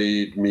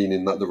Intergrade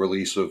meaning that the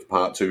release of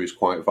Part 2 is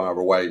quite far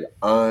away,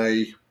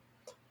 I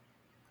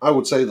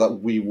would say that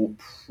we will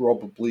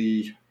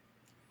probably,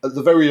 at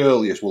the very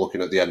earliest, we're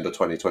looking at the end of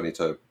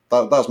 2022.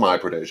 That's my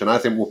prediction. I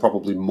think we're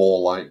probably more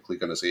likely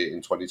going to see it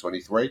in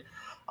 2023.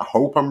 I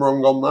hope I'm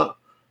wrong on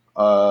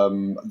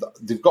that.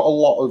 They've got a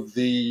lot of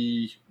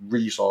the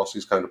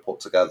resources kind of put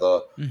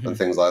together and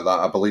things like that.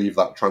 I believe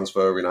that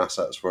transferring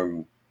assets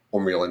from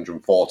Unreal Engine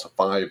 4 to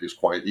 5 is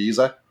quite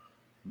easy.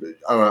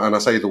 And I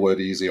say the word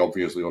easy,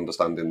 obviously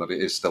understanding that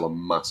it is still a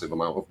massive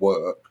amount of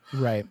work.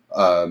 Right.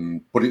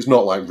 But it's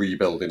not like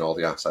rebuilding all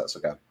the assets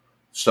again.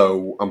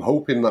 So I'm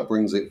hoping that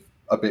brings it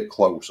a bit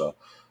closer.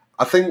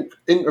 I think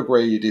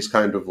Intergrade is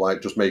kind of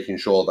like just making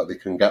sure that they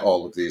can get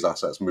all of these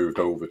assets moved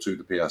over to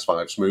the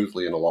PS5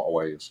 smoothly in a lot of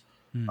ways.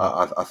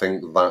 I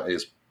think that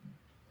is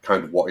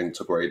kind of what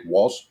Intergrade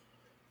was.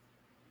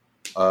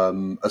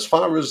 As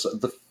far as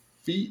the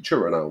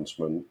feature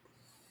announcement,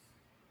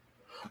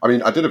 I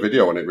mean, I did a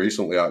video on it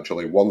recently,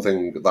 actually. One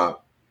thing that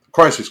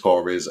Crisis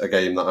Core is a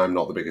game that I'm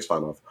not the biggest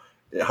fan of.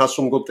 It has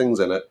some good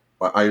things in it.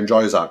 I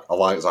enjoy Zack. I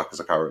like Zack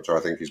as a character. I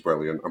think he's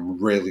brilliant. I'm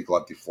really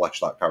glad they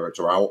fleshed that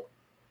character out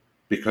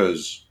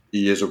because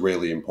he is a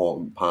really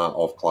important part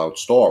of Cloud's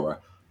story.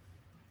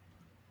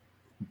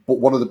 But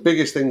one of the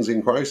biggest things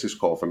in Crisis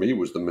Core for me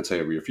was the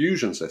materia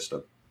fusion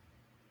system.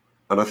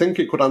 And I think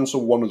it could answer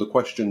one of the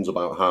questions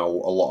about how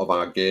a lot of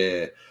our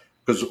gear...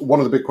 Because one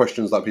of the big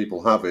questions that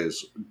people have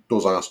is,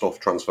 does our stuff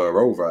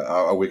transfer over?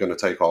 Are we going to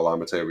take all our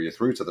materia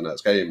through to the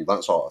next game?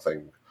 That sort of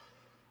thing.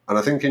 And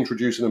I think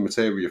introducing a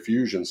materia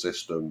fusion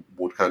system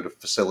would kind of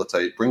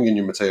facilitate bringing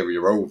your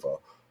materia over,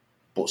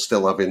 but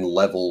still having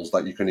levels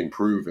that you can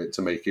improve it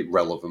to make it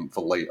relevant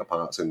for later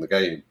parts in the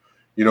game.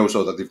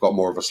 So that they've got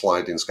more of a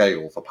sliding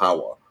scale for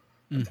power.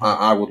 Mm-hmm.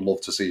 I would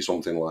love to see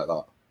something like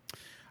that.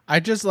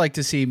 I'd just like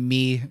to see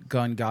me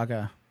Gun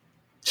Gaga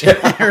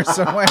or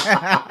somewhere.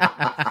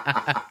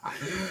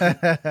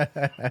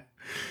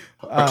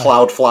 A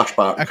cloud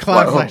flashback. A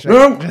cloud flashback.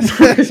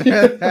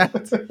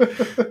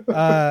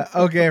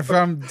 No. Okay,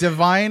 from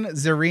Divine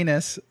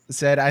Zerenus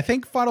said, I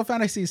think Final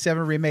Fantasy VII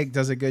Remake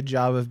does a good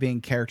job of being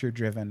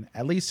character-driven,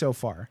 at least so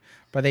far,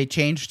 but they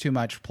change too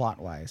much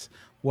plot-wise.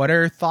 What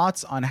are your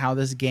thoughts on how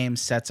this game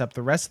sets up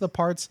the rest of the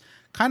parts?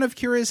 Kind of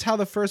curious how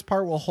the first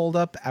part will hold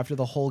up after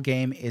the whole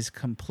game is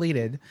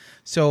completed.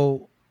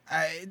 So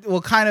we'll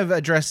kind of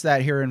address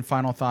that here in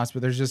Final Thoughts,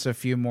 but there's just a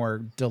few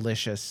more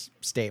delicious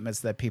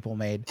statements that people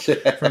made.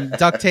 From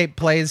Duct Tape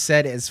Plays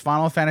said, is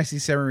Final Fantasy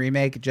VII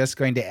Remake just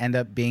going to end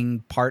up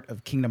being part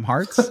of Kingdom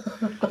Hearts?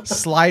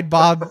 Slide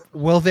Bob,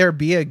 will there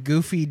be a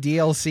Goofy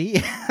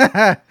DLC?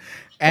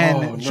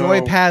 And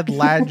Joypad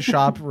Lad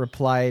Shop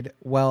replied,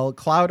 well,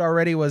 Cloud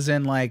already was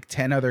in like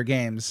 10 other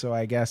games, so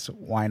I guess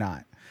why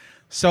not?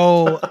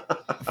 So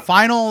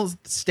final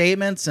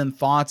statements and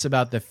thoughts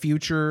about the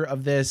future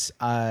of this.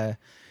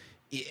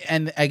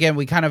 And again,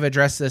 we kind of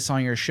addressed this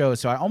on your show,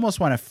 so I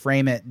almost want to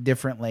frame it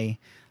differently.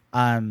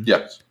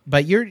 Yes.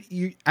 But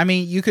you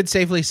could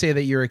safely say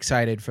that you're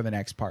excited for the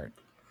next part.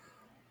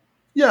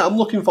 Yeah, I'm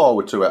looking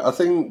forward to it. I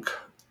think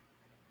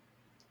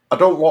I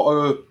don't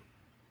want to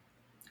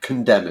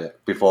condemn it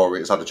before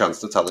it's had a chance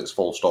to tell its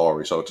full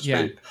story, so to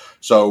speak. Yeah.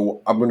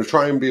 So I'm going to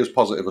try and be as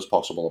positive as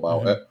possible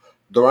about it.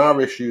 There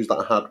are issues that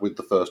I had with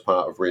the first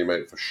part of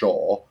Remake for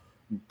sure,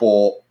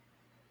 but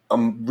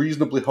I'm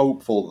reasonably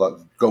hopeful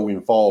that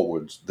going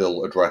forwards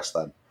they'll address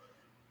them.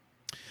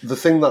 The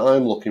thing that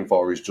I'm looking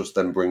for is just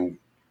them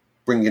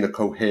bringing a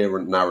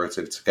coherent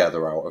narrative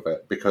together out of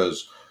it,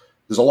 because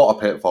there's a lot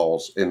of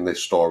pitfalls in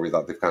this story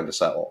that they've kind of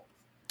set up.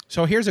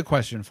 So here's a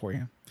question for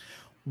you.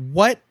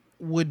 What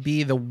would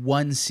be the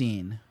one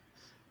scene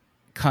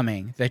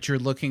coming that you're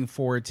looking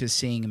forward to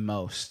seeing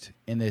most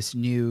in this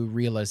new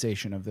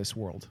realization of this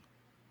world?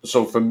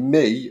 So for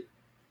me,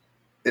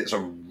 it's a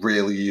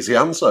really easy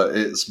answer.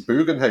 It's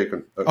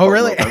Bugenhagen. Oh,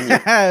 really?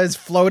 His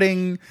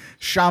floating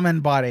shaman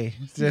body.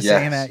 Just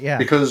saying that, yeah.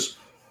 Because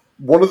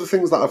one of the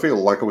things that I feel,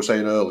 like I was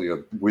saying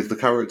earlier, with the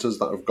characters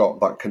that have got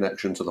that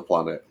connection to the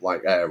planet,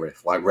 like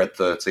Aerith, like Red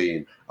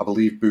 13, I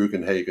believe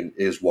Bugenhagen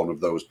is one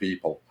of those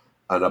people.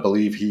 And I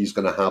believe he's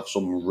going to have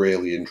some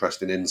really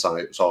interesting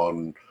insights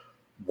on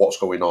what's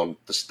going on,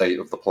 the state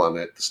of the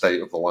planet, the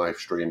state of the live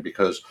stream,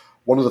 because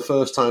one of the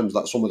first times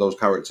that some of those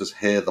characters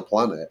hear the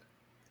planet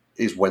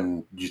is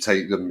when you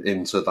take them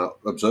into that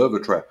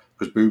observatory,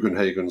 because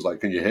Bugenhagen's like,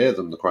 can you hear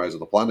them, the cries of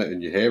the planet,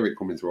 and you hear it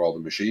coming through all the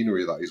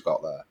machinery that he's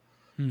got there.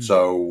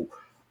 So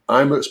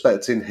I'm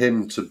expecting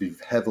him to be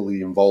heavily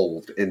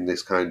involved in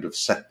this kind of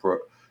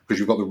separate, because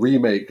you've got the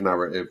remake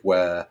narrative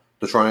where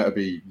they're trying to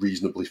be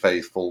reasonably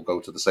faithful, go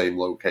to the same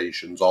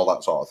locations, all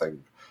that sort of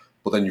thing.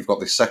 But then you've got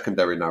this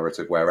secondary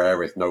narrative where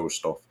Aerith knows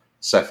stuff,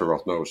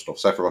 Sephiroth knows stuff,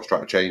 Sephiroth's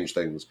trying to change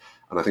things,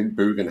 and I think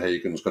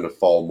Bugenhagen's going to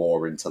fall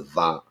more into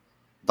that.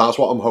 That's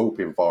what I'm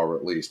hoping for,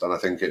 at least, and I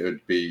think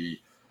it'd be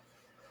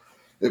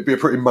a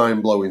pretty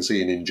mind-blowing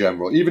scene in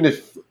general. Even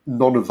if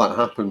none of that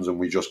happens and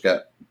we just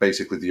get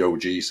basically the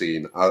OG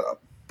scene,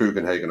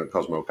 Bugenhagen at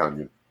Cosmo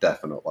Canyon,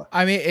 definitely.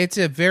 I mean, it's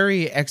a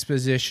very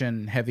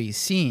exposition-heavy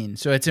scene,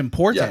 so it's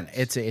important.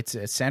 Yes. It's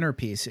a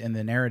centerpiece in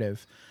the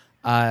narrative.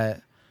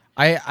 I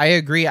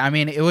agree. I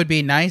mean, it would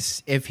be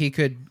nice if he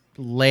could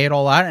lay it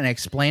all out and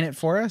explain it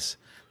for us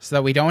so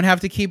that we don't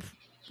have to keep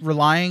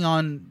relying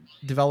on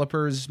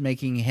developers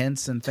making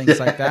hints and things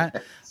like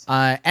that.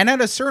 And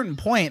at a certain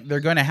point, they're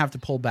going to have to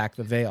pull back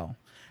the veil.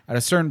 At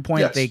a certain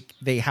point,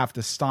 they have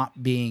to stop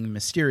being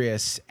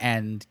mysterious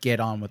and get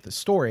on with the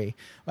story.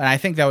 And I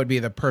think that would be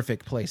the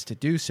perfect place to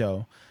do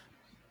so.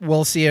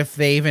 We'll see if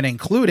they even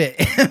include it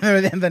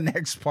in the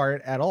next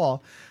part at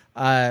all.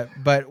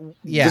 But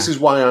yeah, this is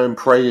why I'm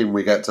praying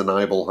we get to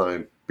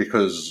Nibelheim,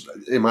 because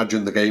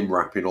imagine the game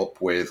wrapping up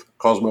with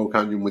Cosmo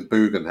Canyon with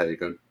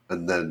Bugenhagen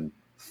and then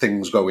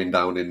things going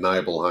down in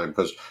Nibelheim,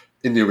 because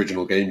in the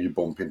original game you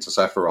bump into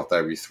Sephiroth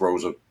there, he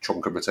throws a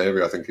chunk of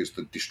materia, I think it's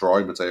the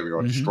destroy materia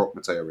or destruct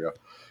materia,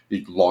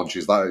 he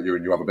launches that at you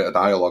and you have a bit of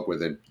dialogue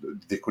with him.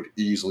 They could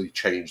easily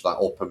change that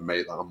up and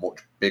make that a much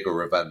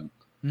bigger event.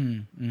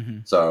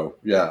 So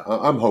yeah,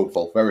 I'm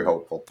hopeful, very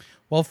hopeful.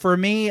 Well, for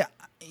me,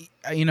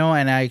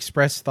 and I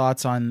expressed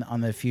thoughts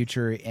on the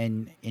future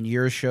in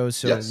your shows,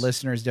 so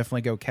listeners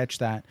definitely go catch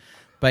that.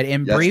 But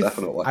in brief,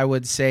 definitely. I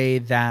would say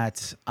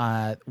that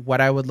what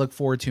I would look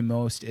forward to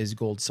most is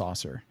Gold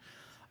Saucer.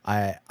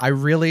 I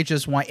really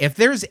just want, if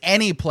there's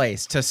any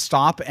place to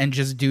stop and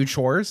just do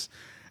chores,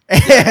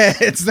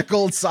 it's the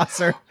Gold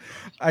Saucer.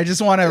 I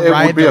just want to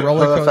ride the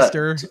roller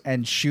coaster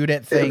and shoot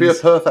at things. It'd be a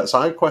perfect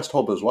side quest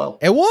hub as well.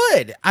 It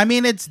would. I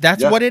mean,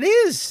 that's what it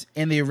is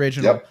in the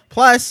original. Yep.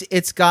 Plus,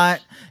 it's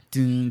got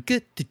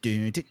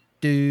it's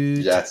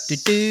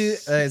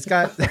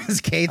got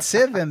Kate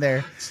Siv in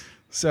there.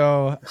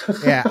 So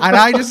yeah, and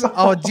I just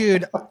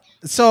dude.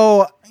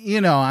 So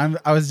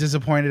I was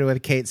disappointed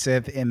with Kate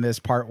Sith in this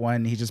part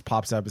 1. He just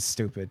pops up as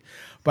stupid,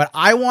 but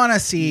I want to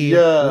see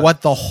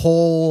what the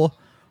whole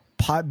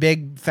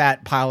big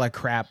fat pile of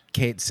crap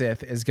Kate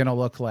Sith is gonna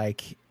look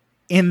like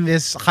in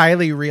this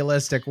highly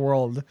realistic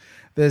world.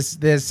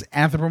 This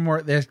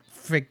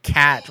anthropomorphic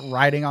cat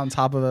riding on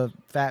top of a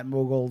fat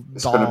Moogle doll.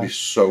 It's going to be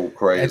so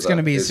crazy. It's going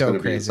to be so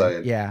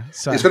crazy. Yeah.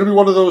 So it's going to be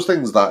one of those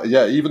things that,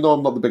 even though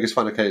I'm not the biggest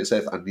fan of Kate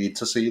Sith, I need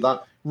to see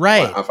that.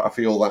 Right. I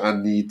feel that I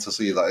need to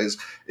see that.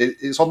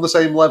 It's on the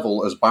same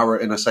level as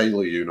Barrett in a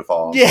sailor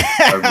uniform. Yeah.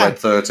 And Red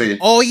 13.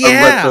 Oh, yeah.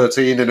 And Red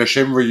 13 in a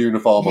Shinra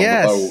uniform on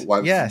the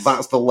boat.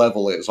 That's the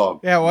level it's on.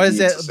 Yeah. What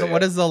is it?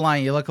 What is the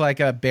line? You look like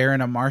a bear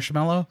in a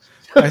marshmallow?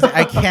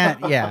 I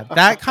can't. Yeah.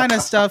 That kind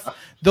of stuff.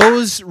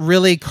 Those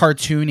really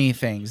cartoony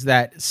things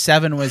that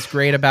 7 was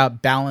great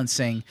about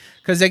balancing.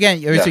 Because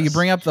again, so you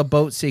bring up the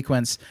boat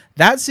sequence.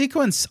 That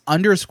sequence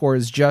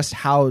underscores just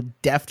how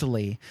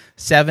deftly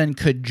 7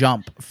 could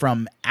jump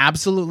from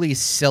absolutely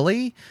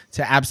silly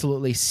to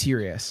absolutely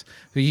serious.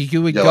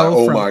 You would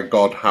go from, my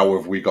God, how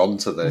have we gone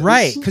to this?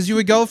 Right, because you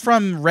would go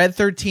from Red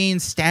 13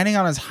 standing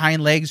on his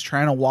hind legs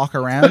trying to walk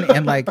around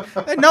and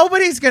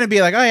nobody's going to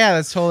be like, oh yeah,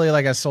 that's totally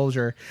like a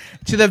soldier.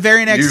 To the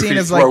very next scene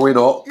is like,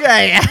 up.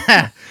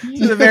 Yeah.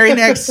 To the very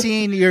next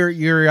scene,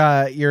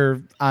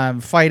 you're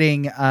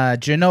fighting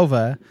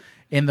Genova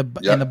in the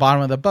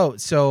bottom of the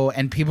boat. So,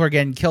 and people are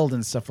getting killed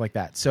and stuff like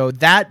that. So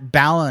that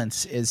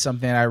balance is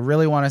something I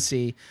really want to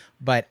see.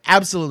 But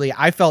absolutely,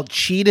 I felt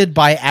cheated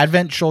by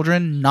Advent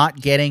Children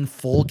not getting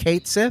full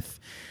Kate Sith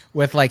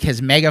with like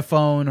his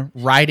megaphone,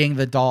 riding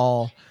the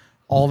doll,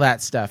 all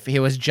that stuff.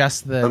 It was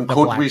just the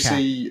black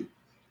cat.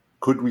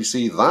 Could we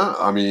see that?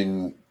 I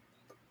mean,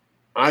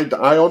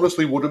 I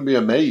honestly wouldn't be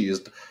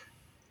amazed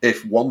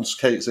if once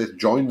Kate Sith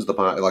joins the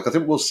party. Like, I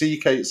think we'll see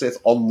Kate Sith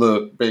on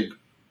the big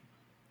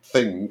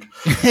thing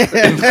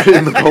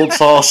in the gold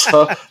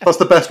saucer. That's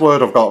the best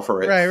word I've got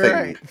for it.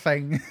 Right.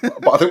 Thing.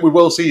 But I think we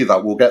will see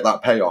that. We'll get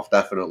that payoff,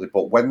 definitely.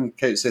 But when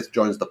Kate Sith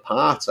joins the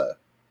party,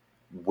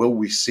 will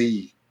we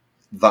see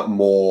that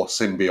more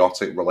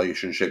symbiotic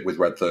relationship with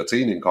Red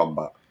 13 in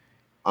combat?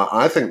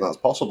 I think that's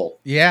possible.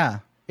 Yeah.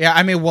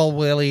 I mean,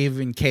 will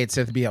even Kate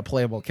Sith be a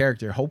playable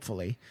character?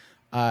 Hopefully.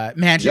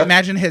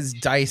 Imagine his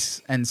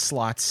dice and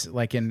slots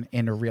like in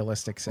a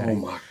realistic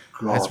setting. Oh my God.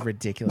 That's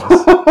ridiculous.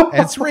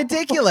 It's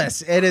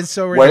ridiculous. It is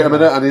so ridiculous. Wait a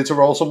minute. I need to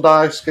roll some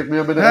dice. Give me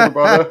a minute,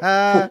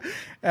 everybody.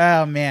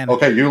 Oh, man.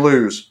 Okay, you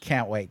lose.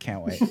 Can't wait.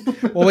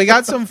 Well, we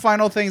got some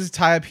final things to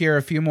tie up here.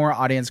 A few more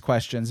audience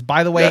questions.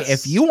 By the way,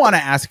 if you want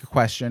to ask a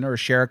question or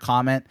share a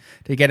comment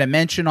to get a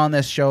mention on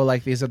this show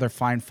like these other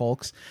fine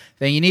folks,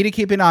 then you need to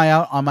keep an eye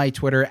out on my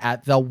Twitter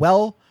at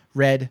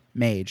 @TheWellRead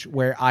Mage,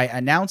 where I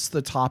announce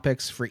the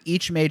topics for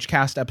each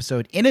MageCast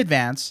episode in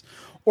advance.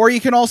 Or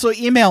you can also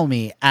email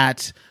me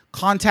at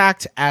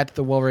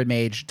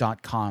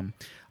contact@thewellreadmage.com.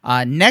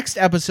 Next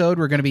episode,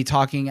 we're going to be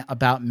talking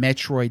about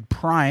Metroid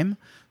Prime.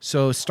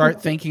 So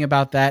start thinking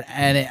about that.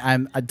 And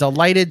I'm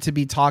delighted to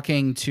be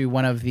talking to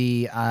one of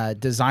the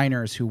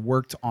designers who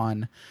worked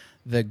on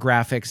the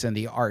graphics and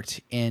the art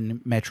in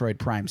Metroid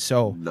Prime.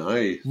 So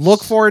nice.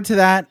 Look forward to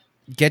that.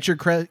 Get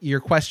your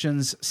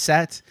questions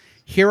set.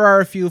 Here are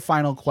a few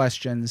final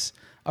questions.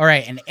 All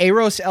right, and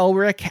Eros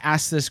Elric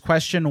asked this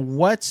question: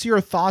 what's your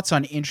thoughts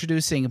on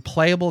introducing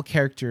playable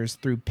characters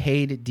through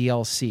paid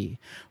DLC?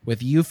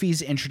 With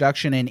Yuffie's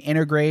introduction in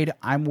Intergrade,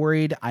 I'm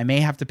worried I may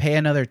have to pay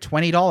another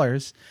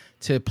 $20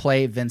 to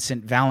play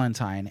Vincent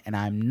Valentine, and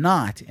I'm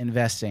not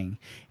investing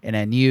in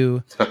a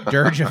new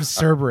Dirge of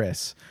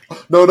Cerberus.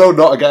 No,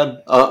 not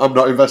again. I'm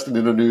not investing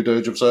in a new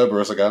Dirge of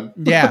Cerberus again.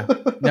 Yeah,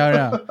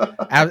 no.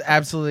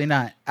 Absolutely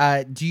not.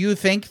 Do you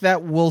think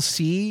that we'll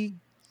see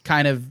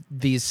kind of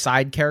these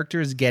side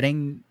characters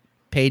getting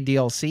paid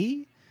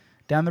DLC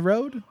down the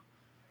road?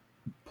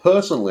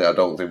 Personally, I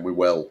don't think we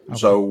will. Okay.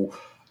 So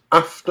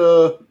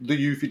after the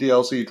Yuffie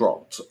DLC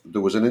dropped,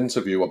 there was an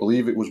interview, I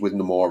believe it was with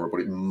Nomura, but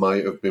it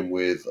might have been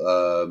with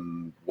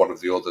one of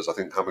the others, I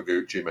think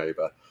Hamaguchi maybe.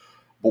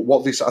 But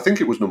what they said, I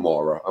think it was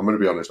Nomura. I'm going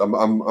to be honest. I'm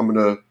going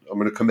to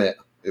commit.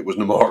 It was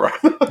Nomura.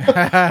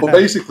 But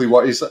basically,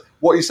 what he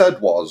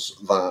said was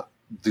that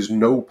there's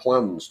no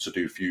plans to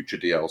do future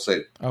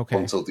DLC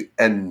until the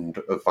end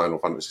of Final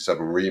Fantasy VII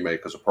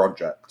Remake as a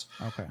project.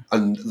 Okay.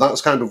 And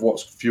that's kind of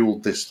what's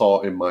fueled this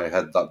thought in my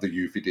head that the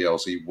Yuffie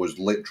DLC was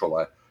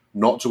literally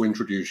not to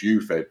introduce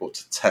Yuffie, but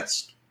to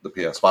test the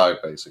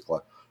PS5,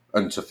 basically,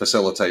 and to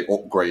facilitate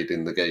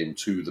upgrading the game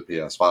to the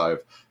PS5.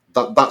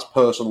 That's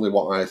personally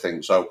what I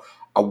think. So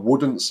I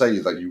wouldn't say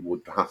that you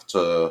would have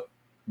to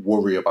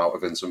worry about a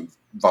Vincent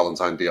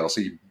Valentine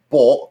DLC,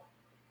 but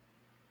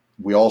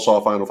we all saw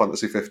Final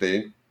Fantasy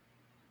 15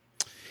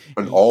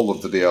 and all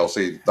of the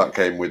DLC that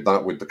came with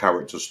that, with the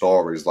character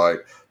stories, like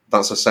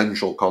that's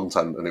essential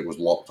content and it was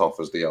locked off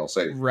as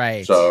DLC.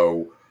 Right.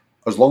 So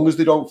as long as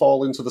they don't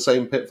fall into the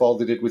same pitfall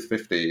they did with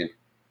 15,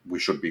 we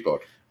should be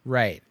good.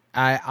 Right.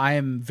 I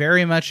am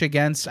very much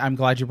against, I'm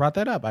glad you brought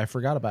that up. I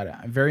forgot about it.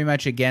 I'm very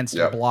much against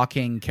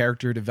blocking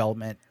character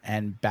development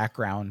and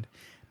background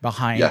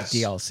behind Yes.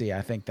 DLC.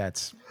 I think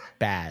that's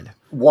bad.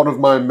 One of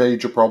my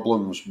major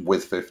problems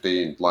with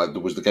 15, like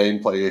there was the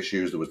gameplay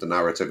issues, there was the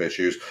narrative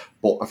issues,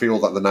 but I feel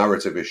that the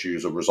narrative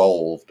issues are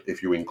resolved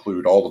if you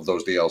include all of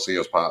those DLC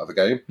as part of the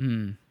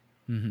game.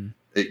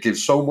 It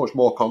gives so much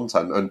more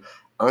content, and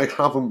I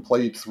haven't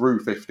played through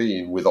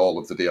 15 with all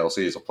of the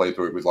DLCs. I played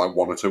through it with like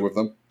one or two of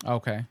them.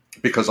 Okay.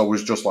 Because I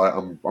was just like,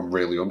 I'm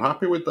really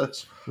unhappy with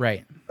this.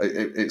 Right.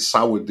 It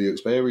soured the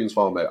experience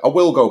for me. I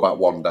will go back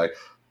one day.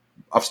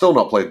 I've still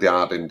not played the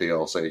Arden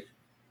DLC.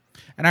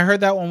 And I heard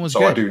that one was so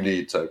good. I do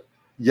need to.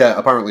 Yeah,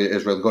 apparently it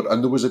is really good.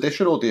 And there was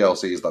additional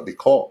DLCs that they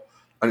cut.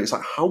 And it's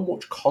like, how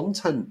much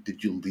content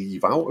did you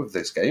leave out of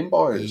this game,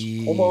 boys?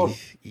 Come on.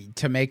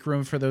 To make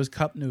room for those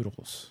cup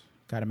noodles.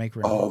 Got to make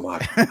room. Oh, my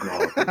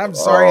God. I'm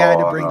sorry I had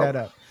to bring that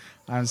up.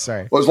 I'm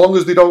sorry. Well, as long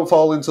as they don't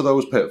fall into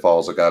those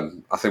pitfalls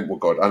again, I think we're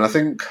good. And I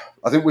think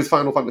with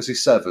Final Fantasy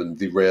VII,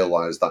 they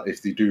realise that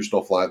if they do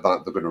stuff like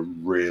that, they're going to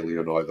really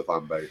annoy the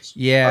fan base.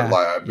 Yeah.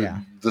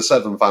 The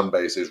 7 fan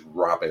base is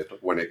rabid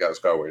when it gets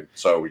going.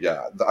 So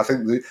yeah, I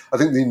think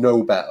they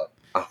know better.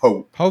 I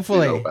hope.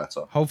 Hopefully, they know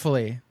better.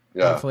 Hopefully,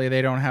 yeah. Hopefully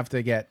they don't have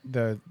to get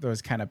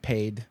those kind of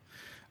paid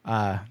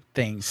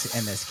things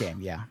in this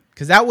game. Yeah,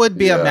 because that would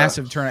be a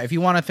massive turn. If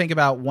you want to think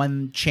about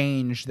one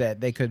change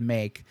that they could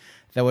make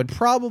that would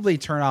probably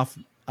turn off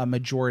a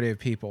majority of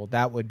people,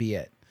 that would be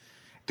it.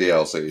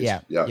 DLCs.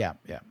 Yeah.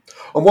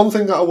 And one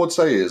thing that I would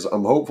say is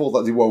I'm hopeful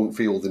that they won't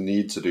feel the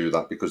need to do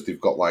that because they've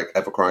got like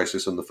Ever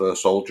Crisis and The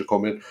First Soldier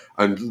coming,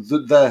 and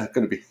they're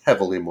going to be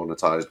heavily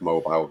monetized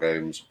mobile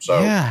games.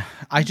 So yeah,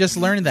 I just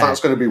learned that. That's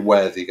going to be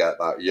where they get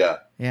that.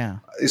 Yeah.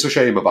 It's a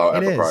shame about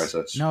Ever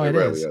Crisis. No, it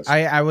really is.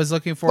 I was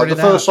looking forward to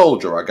The that. First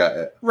Soldier, I get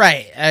it.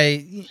 Right.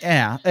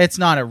 Yeah, it's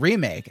not a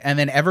remake. And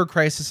then Ever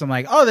Crisis, I'm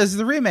like, oh, this is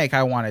the remake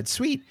I wanted.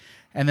 Sweet.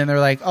 And then they're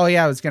like, oh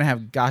yeah, it's going to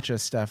have gacha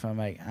stuff. I'm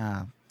like,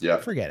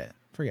 forget it.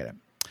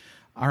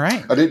 All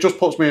right. And it just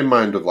puts me in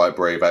mind of like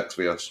Brave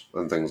Exvius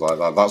and things like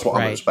that. That's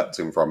what I'm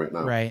expecting from it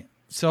now. Right.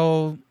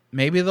 So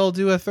maybe they'll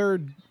do a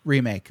third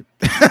remake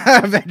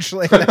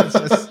eventually.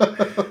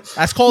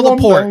 That's called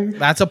a port.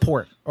 That's a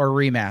port or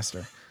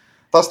remaster.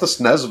 That's the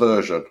SNES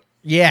version.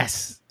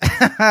 Yes.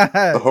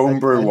 The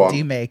homebrew one.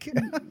 Demake.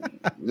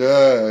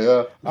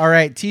 Yeah. All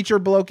right. Teacher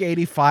Bloke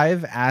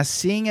 85 asks,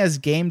 seeing as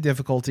game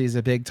difficulty is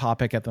a big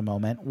topic at the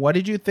moment, what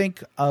did you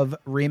think of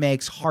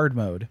Remake's hard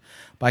mode?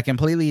 By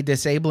completely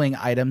disabling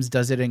items,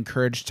 does it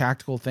encourage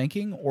tactical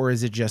thinking, or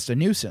is it just a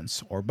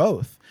nuisance, or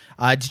both?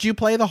 Did you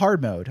play the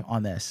hard mode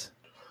on this?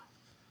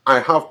 I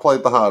have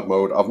played the hard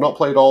mode. I've not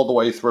played all the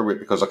way through it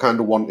because I kind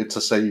of wanted to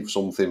save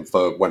something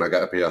for when I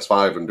get a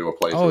PS5 and do a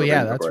playthrough. Oh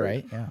yeah, that's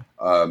right. Yeah.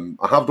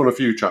 I have done a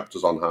few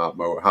chapters on hard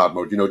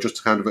mode, just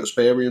to kind of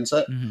experience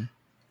it. Mm-hmm.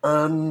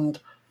 And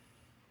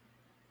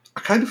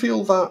I kind of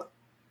feel that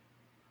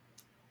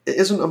it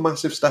isn't a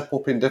massive step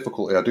up in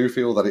difficulty. I do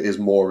feel that it is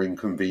more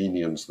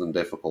inconvenience than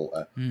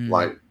difficulty.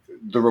 Like,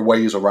 there are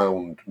ways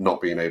around not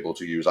being able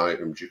to use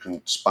items. You can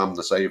spam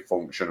the save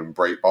function and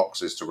break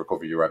boxes to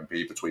recover your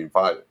MP between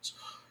fights.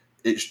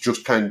 It's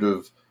just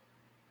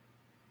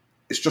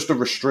it's just a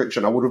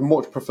restriction. I would have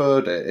much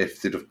preferred it if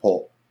they'd have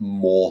put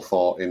more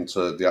thought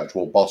into the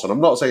actual boss. And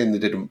I'm not saying they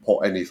didn't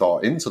put any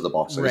thought into the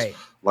bosses. Right.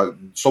 Like,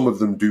 some of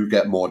them do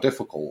get more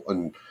difficult,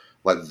 and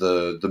like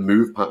the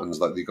move patterns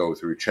that they go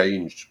through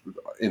changed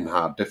in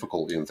hard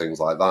difficulty and things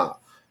like that.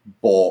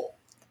 But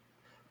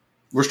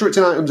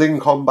restricting items in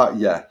combat,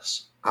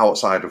 yes.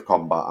 Outside of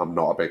combat, I'm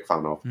not a big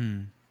fan of.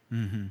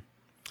 Mm-hmm.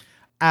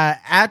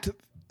 At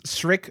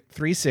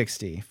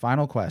Strick360,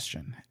 final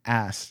question,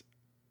 asked,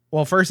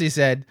 well, first he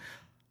said,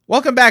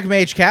 welcome back,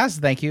 MageCast.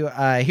 Thank you.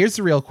 Here's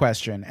the real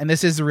question, and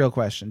this is the real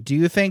question. Do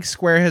you think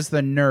Square has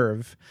the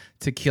nerve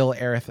to kill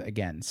Aerith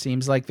again?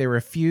 Seems like they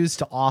refuse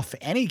to off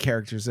any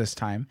characters this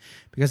time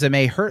because it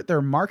may hurt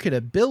their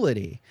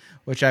marketability,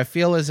 which I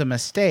feel is a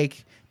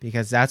mistake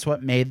because that's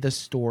what made the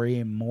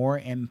story more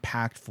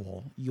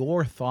impactful.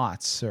 Your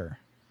thoughts, sir?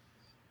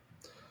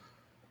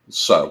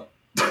 So...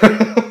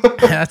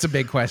 That's a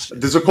big question.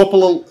 There's a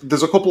couple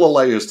of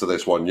layers to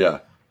this one, yeah.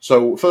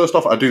 So first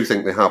off, I do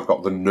think they have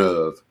got the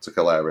nerve to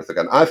kill Aerith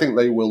again. I think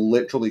they will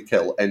literally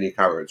kill any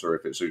character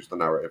if it suits the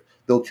narrative.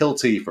 They'll kill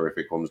Tifa if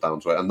it comes down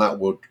to it, and that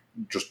would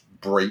just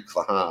break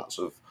the hearts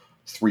of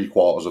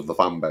 3/4 of the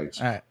fan base.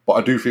 Right. But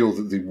I do feel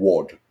that they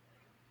would.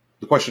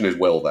 The question is,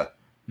 will they?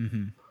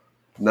 Mm-hmm.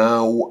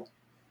 Now,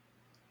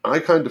 I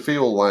kind of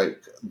feel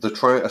like they're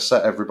trying to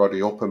set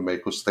everybody up and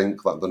make us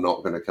think that they're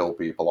not going to kill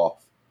people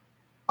off.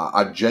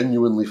 I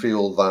genuinely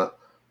feel that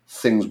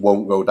things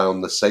won't go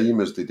down the same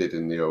as they did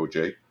in the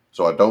OG.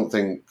 So I don't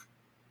think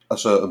a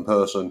certain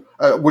person...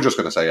 we're just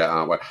going to say it,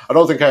 aren't we? I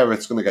don't think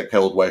Aerith's going to get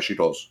killed where she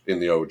does in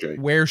the OG.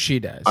 Where she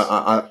does.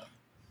 I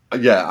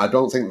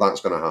don't think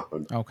that's going to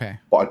happen. Okay.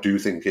 But I do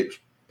think it's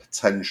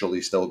potentially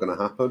still going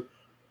to happen.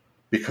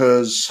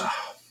 Because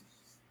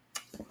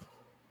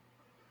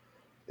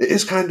it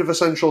is kind of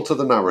essential to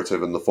the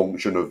narrative and the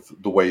function of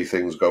the way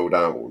things go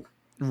down.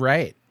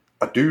 Right.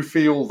 I do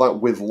feel that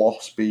with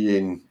loss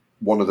being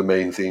one of the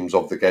main themes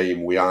of the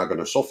game, we are going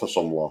to suffer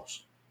some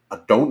loss. I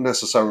don't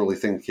necessarily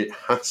think it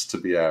has to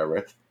be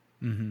Aerith.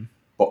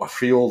 But I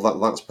feel that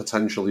that's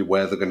potentially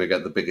where they're going to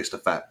get the biggest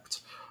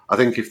effect. I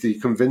think if they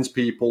convince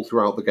people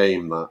throughout the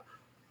game that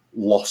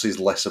loss is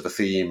less of a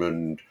theme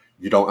and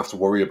you don't have to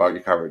worry about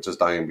your characters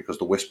dying because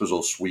the Whispers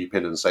will sweep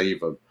in and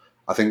save them,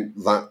 I think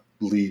that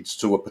leads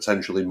to a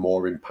potentially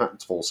more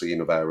impactful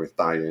scene of Aerith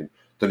dying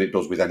than it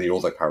does with any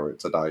other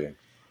character dying.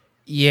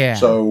 Yeah.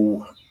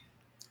 So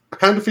I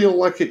kind of feel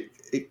like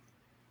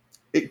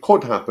it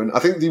could happen. I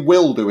think they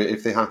will do it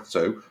if they have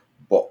to,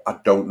 but I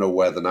don't know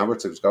where the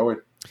narrative's going.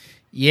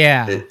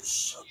 Yeah.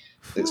 It's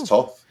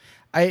tough.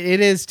 It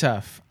is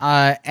tough.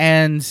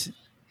 And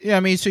yeah, I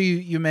mean, so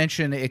you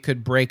mentioned it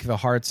could break the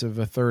hearts of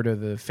a third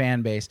of the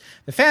fan base.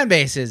 The fan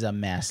base is a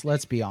mess.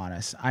 Let's be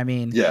honest. I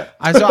mean, yeah.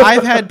 So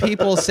I've had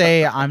people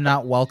say I'm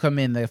not welcome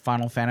in the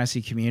Final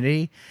Fantasy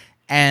community.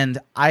 And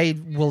I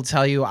will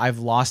tell you, I've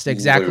lost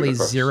exactly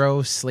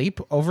zero sleep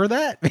over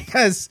that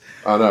because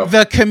I know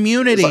the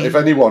community. Like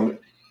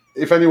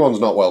if anyone's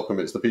not welcome,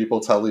 it's the people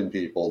telling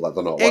people that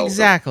they're not welcome.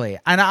 Exactly.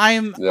 And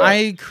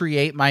I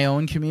create my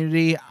own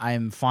community.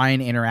 I'm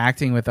fine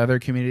interacting with other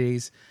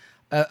communities.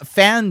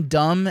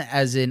 Fandom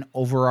as an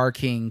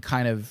overarching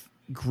kind of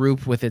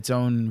group with its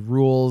own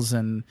rules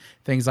and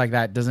things like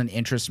that doesn't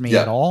interest me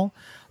at all.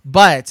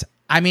 But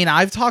I mean,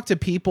 I've talked to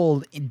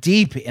people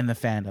deep in the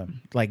fandom,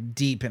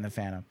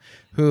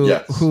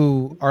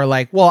 who are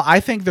like, well, I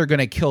think they're going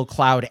to kill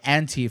Cloud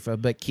and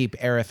Tifa, but keep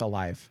Aerith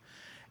alive.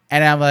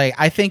 And I'm like,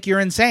 I think you're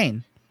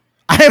insane.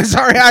 I'm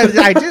sorry,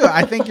 I do.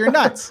 I think you're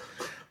nuts.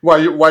 Why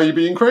are you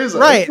being crazy?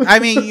 Right. I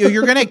mean,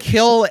 you're going to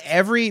kill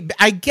every...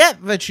 I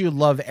get that you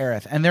love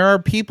Aerith, and there are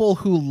people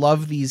who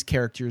love these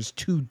characters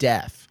to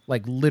death,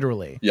 like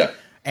literally. Yeah.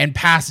 And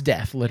past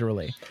death,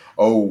 literally.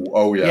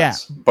 Oh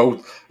yes. Yeah.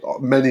 Both,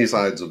 many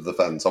sides of the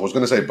fence. I was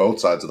going to say both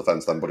sides of the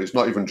fence then, but it's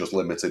not even just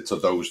limited to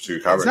those two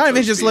characters. It's not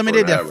even just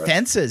limited to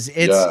fences.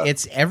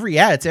 It's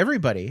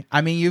everybody.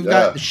 I mean, you've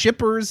got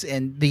shippers,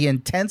 and the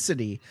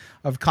intensity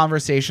of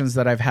conversations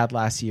that I've had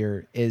last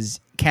year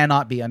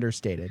cannot be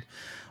understated.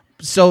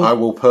 So I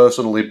will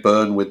personally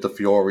burn with the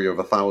fury of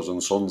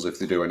 1,000 suns if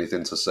they do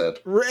anything to Sid.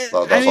 That's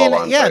all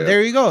I'm saying.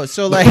 There you go.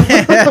 So like,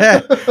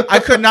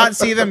 I could not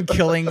see them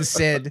killing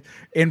Sid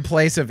in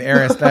place of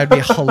Aerith. That'd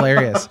be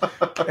hilarious.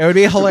 It would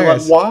be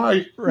hilarious.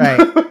 Like, why?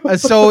 Right.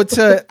 So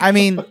to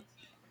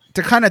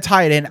kind of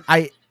tie it in,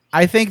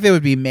 I think they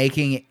would be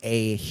making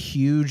a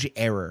huge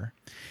error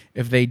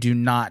if they do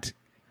not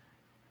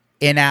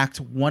enact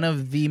one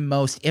of the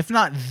most, if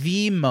not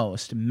the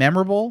most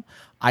memorable,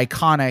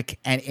 iconic,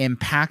 and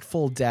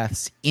impactful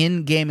deaths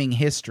in gaming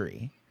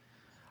history.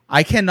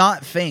 I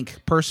cannot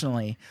think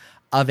personally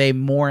of a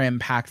more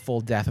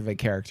impactful death of a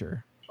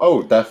character.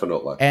 Oh,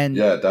 definitely. And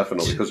yeah,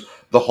 definitely. Because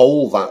the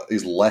hole that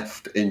is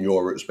left in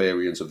your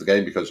experience of the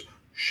game, because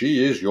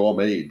she is your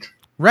mage.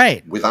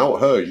 Right. Without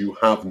her, you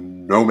have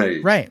no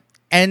mage. Right.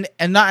 And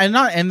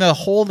the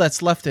hole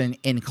that's left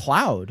in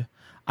Cloud.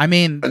 I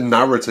mean, and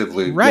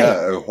narratively, right.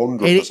 Yeah,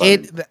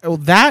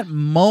 100%. That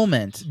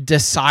moment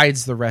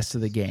decides the rest of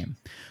the game.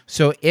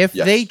 So if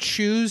they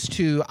choose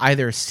to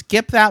either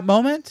skip that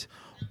moment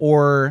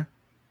or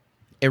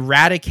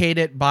eradicate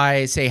it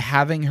by, say,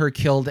 having her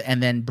killed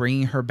and then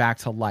bringing her back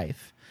to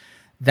life,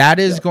 that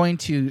is going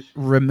to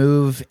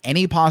remove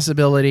any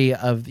possibility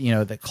of,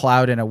 the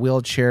Cloud in a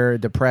wheelchair,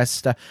 depressed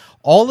stuff.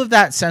 All of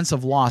that sense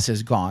of loss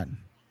is gone.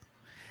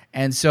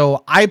 And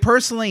so I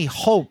personally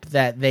hope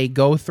that they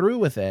go through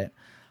with it.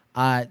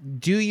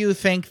 Do you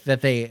think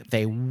that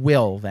they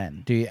will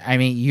then?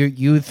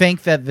 You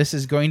think that this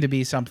is going to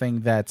be something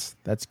that's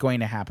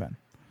going to happen?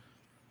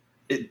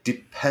 It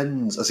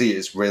depends. I see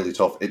it's really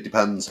tough. It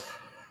depends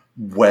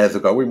where they're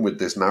going with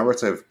this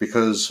narrative,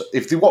 because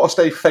if they want to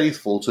stay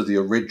faithful to the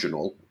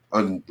original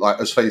and like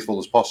as faithful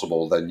as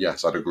possible, then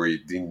yes, I'd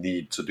agree they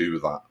need to do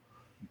that.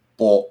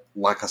 But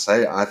like I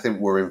say, I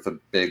think we're in for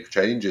big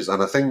changes,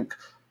 and I think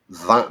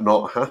that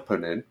not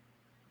happening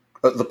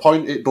at the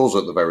point it does,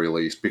 at the very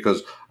least,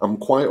 because I'm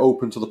quite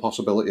open to the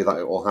possibility that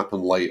it will happen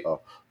later.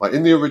 Like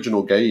in the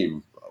original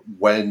game,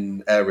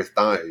 when Aerith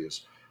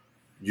dies,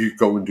 you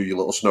go and do your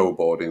little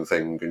snowboarding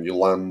thing and you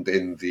land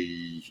in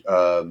the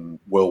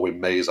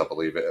Whirlwind Maze, I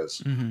believe it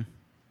is. Mm-hmm.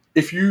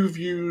 If you've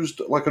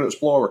used like an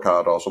Explorer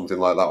card or something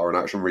like that, or an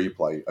action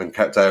replay, and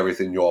kept Aerith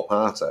in your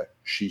party,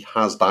 she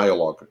has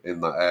dialogue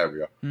in that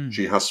area.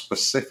 She has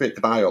specific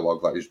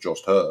dialogue that is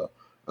just her.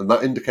 And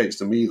that indicates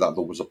to me that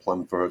there was a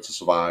plan for her to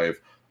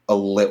survive a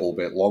little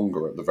bit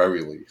longer at the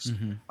very least.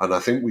 Mm-hmm. And I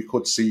think we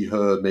could see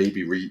her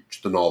maybe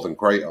reach the Northern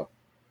Crater.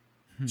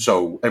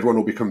 So everyone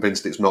will be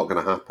convinced it's not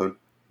going to happen.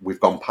 We've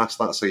gone past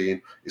that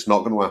scene. It's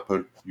not going to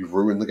happen. You've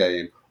ruined the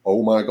game.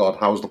 Oh my God,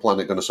 how's the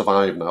planet going to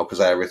survive now? Because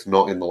Aerith's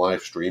not in the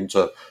live stream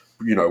to,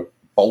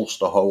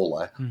 bolster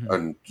Holy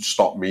and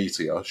stop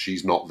Meteor.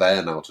 She's not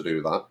there now to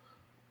do that.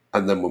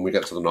 And then when we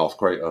get to the North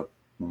Crater,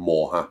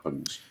 more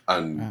happens.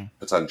 And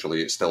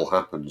potentially it still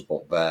happens,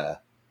 but there.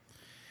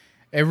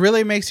 It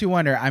really makes you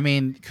wonder. I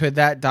mean, could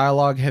that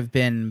dialogue have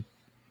been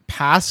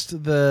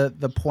past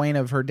the point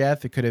of her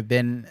death. It could have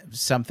been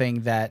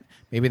something that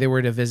maybe they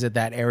were to visit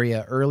that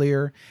area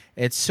earlier.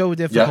 It's so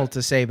difficult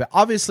to say, but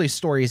obviously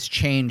stories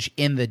change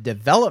in the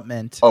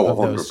development of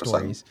 100%. those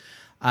stories.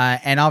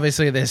 And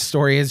obviously this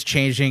story is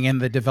changing in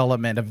the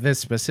development of this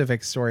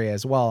specific story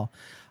as well.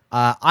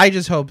 I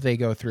just hope they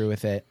go through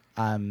with it.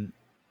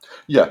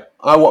 Yeah,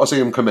 I want to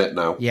see him commit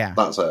now. Yeah.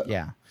 That's it.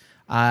 Yeah.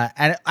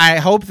 And I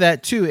hope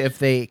that too, if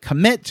they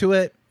commit to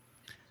it,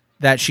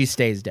 that she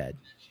stays dead,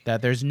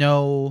 that there's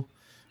no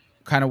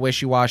kind of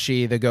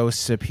wishy-washy, the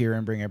ghosts appear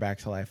and bring her back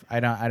to life. I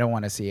don't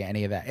want to see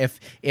any of that.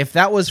 If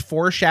that was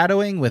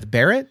foreshadowing with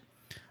Barrett,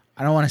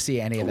 I don't want to see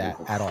any of that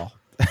at all.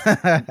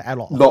 At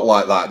all. Not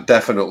like that.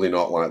 Definitely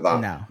not like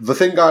that. No. The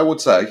thing I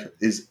would say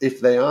is if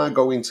they are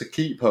going to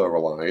keep her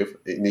alive,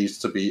 it needs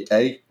to be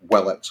A,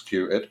 well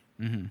executed,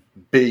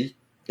 B,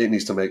 it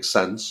needs to make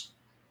sense,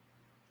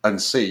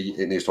 and C,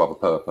 it needs to have a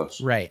purpose.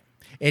 Right.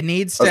 It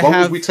needs to as long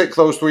as we tick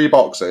those 3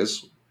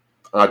 boxes,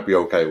 I'd be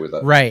okay with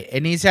it. Right.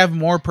 It needs to have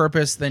more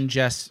purpose than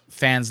just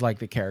fans like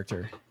the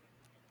character.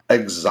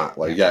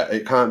 Exactly. Yeah.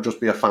 It can't just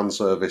be a fan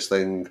service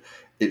thing.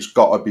 It's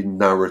got to be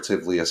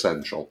narratively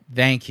essential.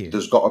 Thank you.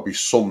 There's got to be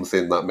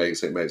something that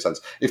makes it make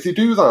sense. If you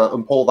do that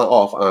and pull that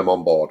off, I'm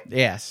on board.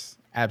 Yes,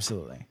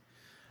 absolutely.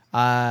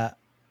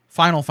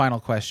 Final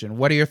question.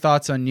 What are your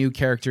thoughts on new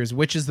characters?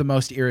 Which is the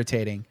most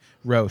irritating?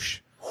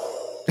 Roche.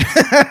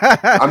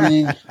 I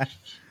mean,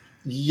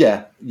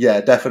 yeah,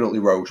 definitely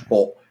Roche,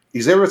 but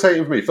he's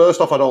irritating for me. First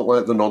off, I don't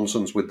like the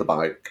nonsense with the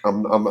bike.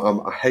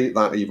 I hate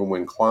that even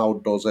when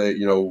Cloud does it.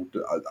 You know,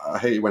 I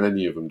hate it when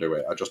any of them do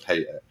it. I just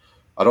hate it.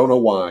 I don't know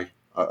why.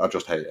 I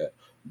just hate it.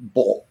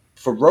 But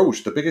for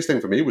Roche, the biggest thing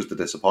for me was the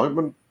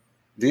disappointment.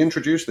 They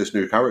introduced this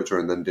new character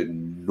and then did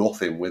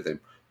nothing with him.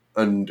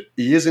 And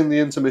he is in the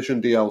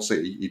intermission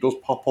DLC. He does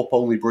pop up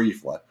only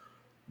briefly.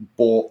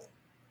 But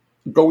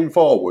going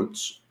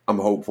forwards, I'm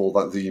hopeful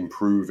that they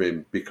improve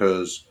him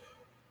because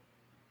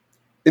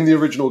in the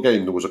original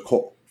game there was a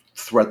cut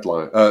thread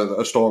line,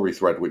 a story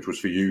thread which was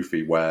for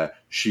Yuffie, where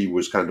she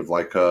was kind of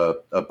like a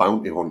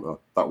bounty hunter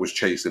that was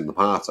chasing the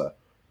party.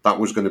 That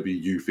was going to be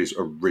Yuffie's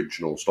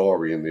original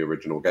story in the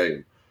original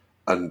game,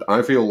 and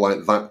I feel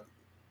like that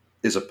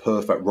is a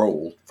perfect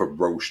role for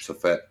Roche to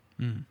fit.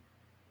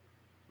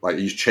 Like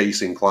he's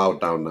chasing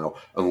Cloud down now,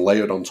 and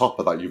layered on top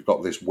of that, you've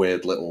got this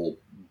weird little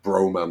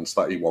bromance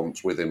that he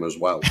wants with him as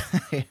well.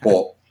 Yeah.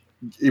 But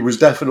he was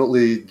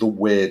definitely the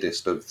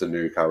weirdest of the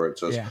new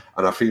characters,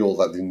 and I feel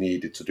that they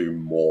needed to do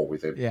more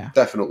with him. Yeah.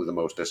 Definitely the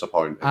most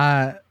disappointing.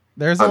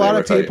 There's a lot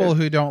of people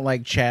who don't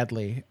like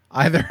Chadley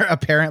either,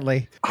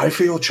 apparently. I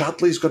feel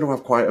Chadley's going to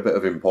have quite a bit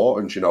of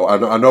importance, you know.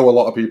 I know a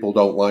lot of people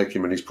don't like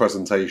him, and his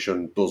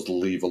presentation does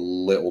leave a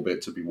little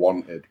bit to be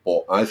wanted,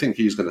 but I think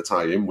he's going to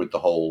tie in with the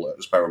whole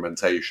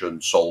experimentation,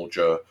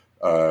 soldier,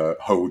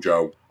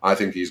 Hojo. I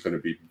think he's going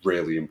to be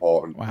really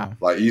important. Wow.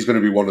 Like, he's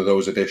going to be one of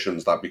those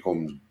additions that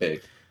becomes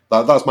big.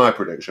 That's my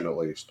prediction, at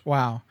least.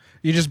 Wow.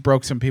 You just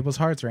broke some people's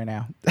hearts right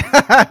now.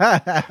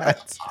 I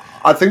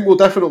think we'll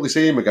definitely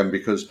see him again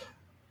because...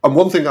 And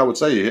one thing I would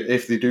say,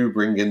 if they do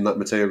bring in that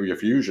materia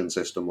fusion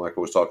system, like I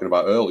was talking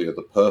about earlier,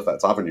 the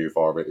perfect avenue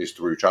for it is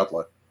through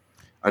Chadley.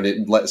 And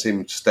it lets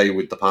him stay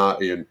with the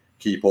party and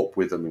keep up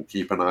with them and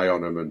keep an eye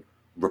on them and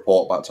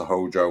report back to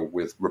Hojo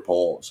with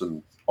reports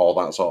and all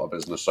that sort of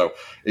business. So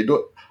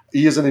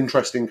he is an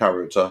interesting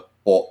character,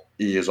 but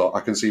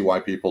I can see why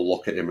people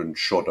look at him and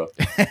shudder.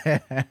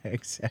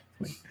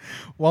 Exactly.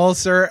 Well,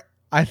 sir,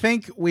 I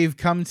think we've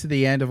come to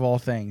the end of all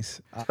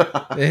things.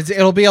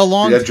 It'll be a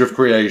long... The edge of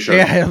creation.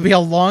 Yeah, it'll be a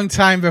long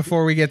time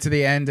before we get to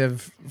the end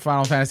of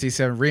Final Fantasy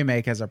VII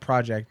Remake as a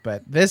project,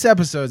 but this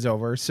episode's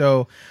over.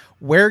 So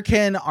where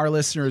can our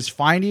listeners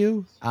find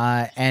you?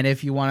 And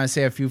if you want to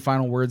say a few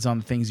final words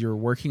on things you're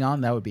working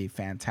on, that would be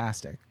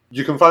fantastic.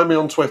 You can find me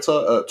on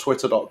Twitter at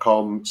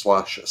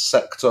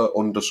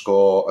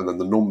twitter.com/sector_ and then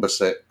the number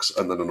 6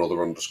 and then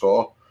another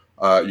underscore.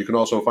 You can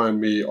also find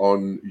me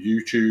on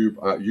YouTube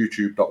at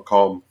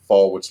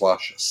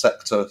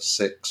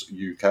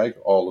youtube.com/Sector6UK,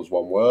 all as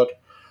one word.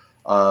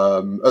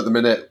 At the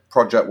minute,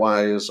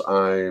 project-wise,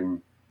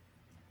 I'm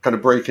kind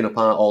of breaking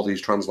apart all these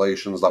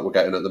translations that we're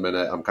getting at the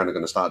minute. I'm kind of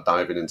going to start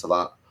diving into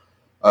that.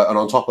 And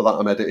on top of that,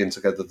 I'm editing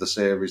together the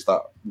series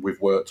that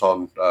we've worked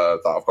on,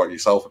 that I've got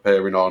yourself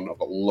appearing on. I've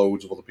got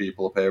loads of other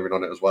people appearing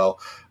on it as well.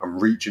 I'm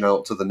reaching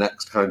out to the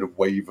next kind of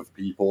wave of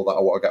people that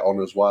I want to get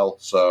on as well.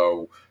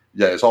 So...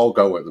 yeah, it's all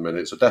go at the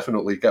minute. So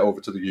definitely get over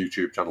to the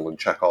YouTube channel and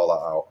check all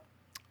that out.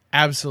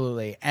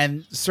 Absolutely.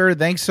 And sir,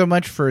 thanks so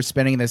much for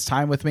spending this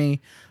time with me,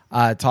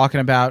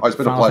 talking about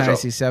Final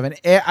Fantasy VII.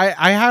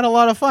 I had a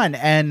lot of fun.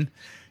 And,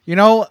 you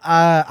know,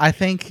 I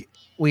think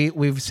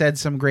we've said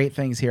some great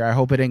things here. I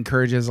hope it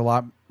encourages a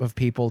lot of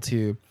people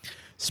to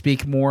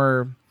speak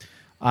more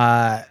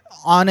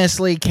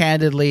honestly,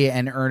 candidly,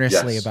 and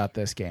earnestly about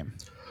this game.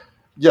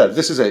 Yeah,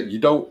 this is it. You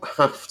don't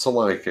have to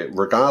like it,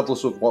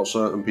 regardless of what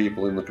certain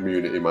people in the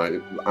community might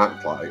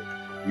act like.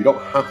 You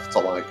don't have to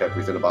like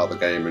everything about the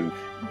game, and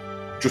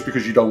just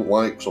because you don't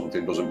like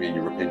something doesn't mean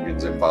your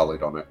opinion's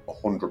invalid on it.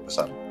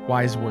 100%.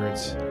 Wise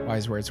words.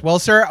 Wise words. Well,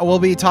 sir, we'll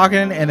be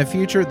talking in the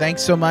future.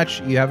 Thanks so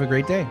much. You have a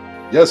great day.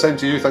 Yeah, same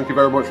to you. Thank you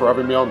very much for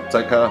having me on.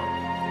 Take care.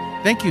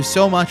 Thank you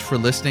so much for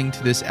listening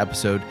to this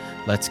episode.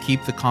 Let's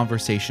keep the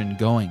conversation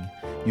going.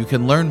 You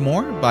can learn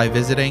more by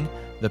visiting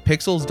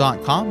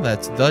thepixels.com.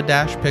 That's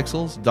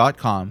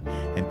the-pixels.com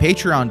and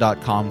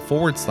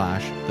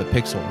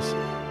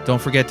patreon.com/thepixels.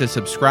 Don't forget to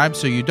subscribe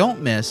so you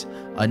don't miss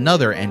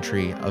another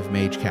entry of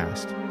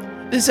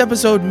MageCast. This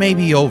episode may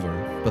be over,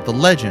 but the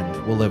legend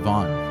will live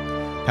on,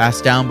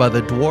 passed down by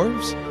the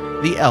dwarves,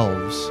 the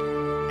elves,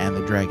 and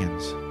the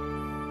dragons.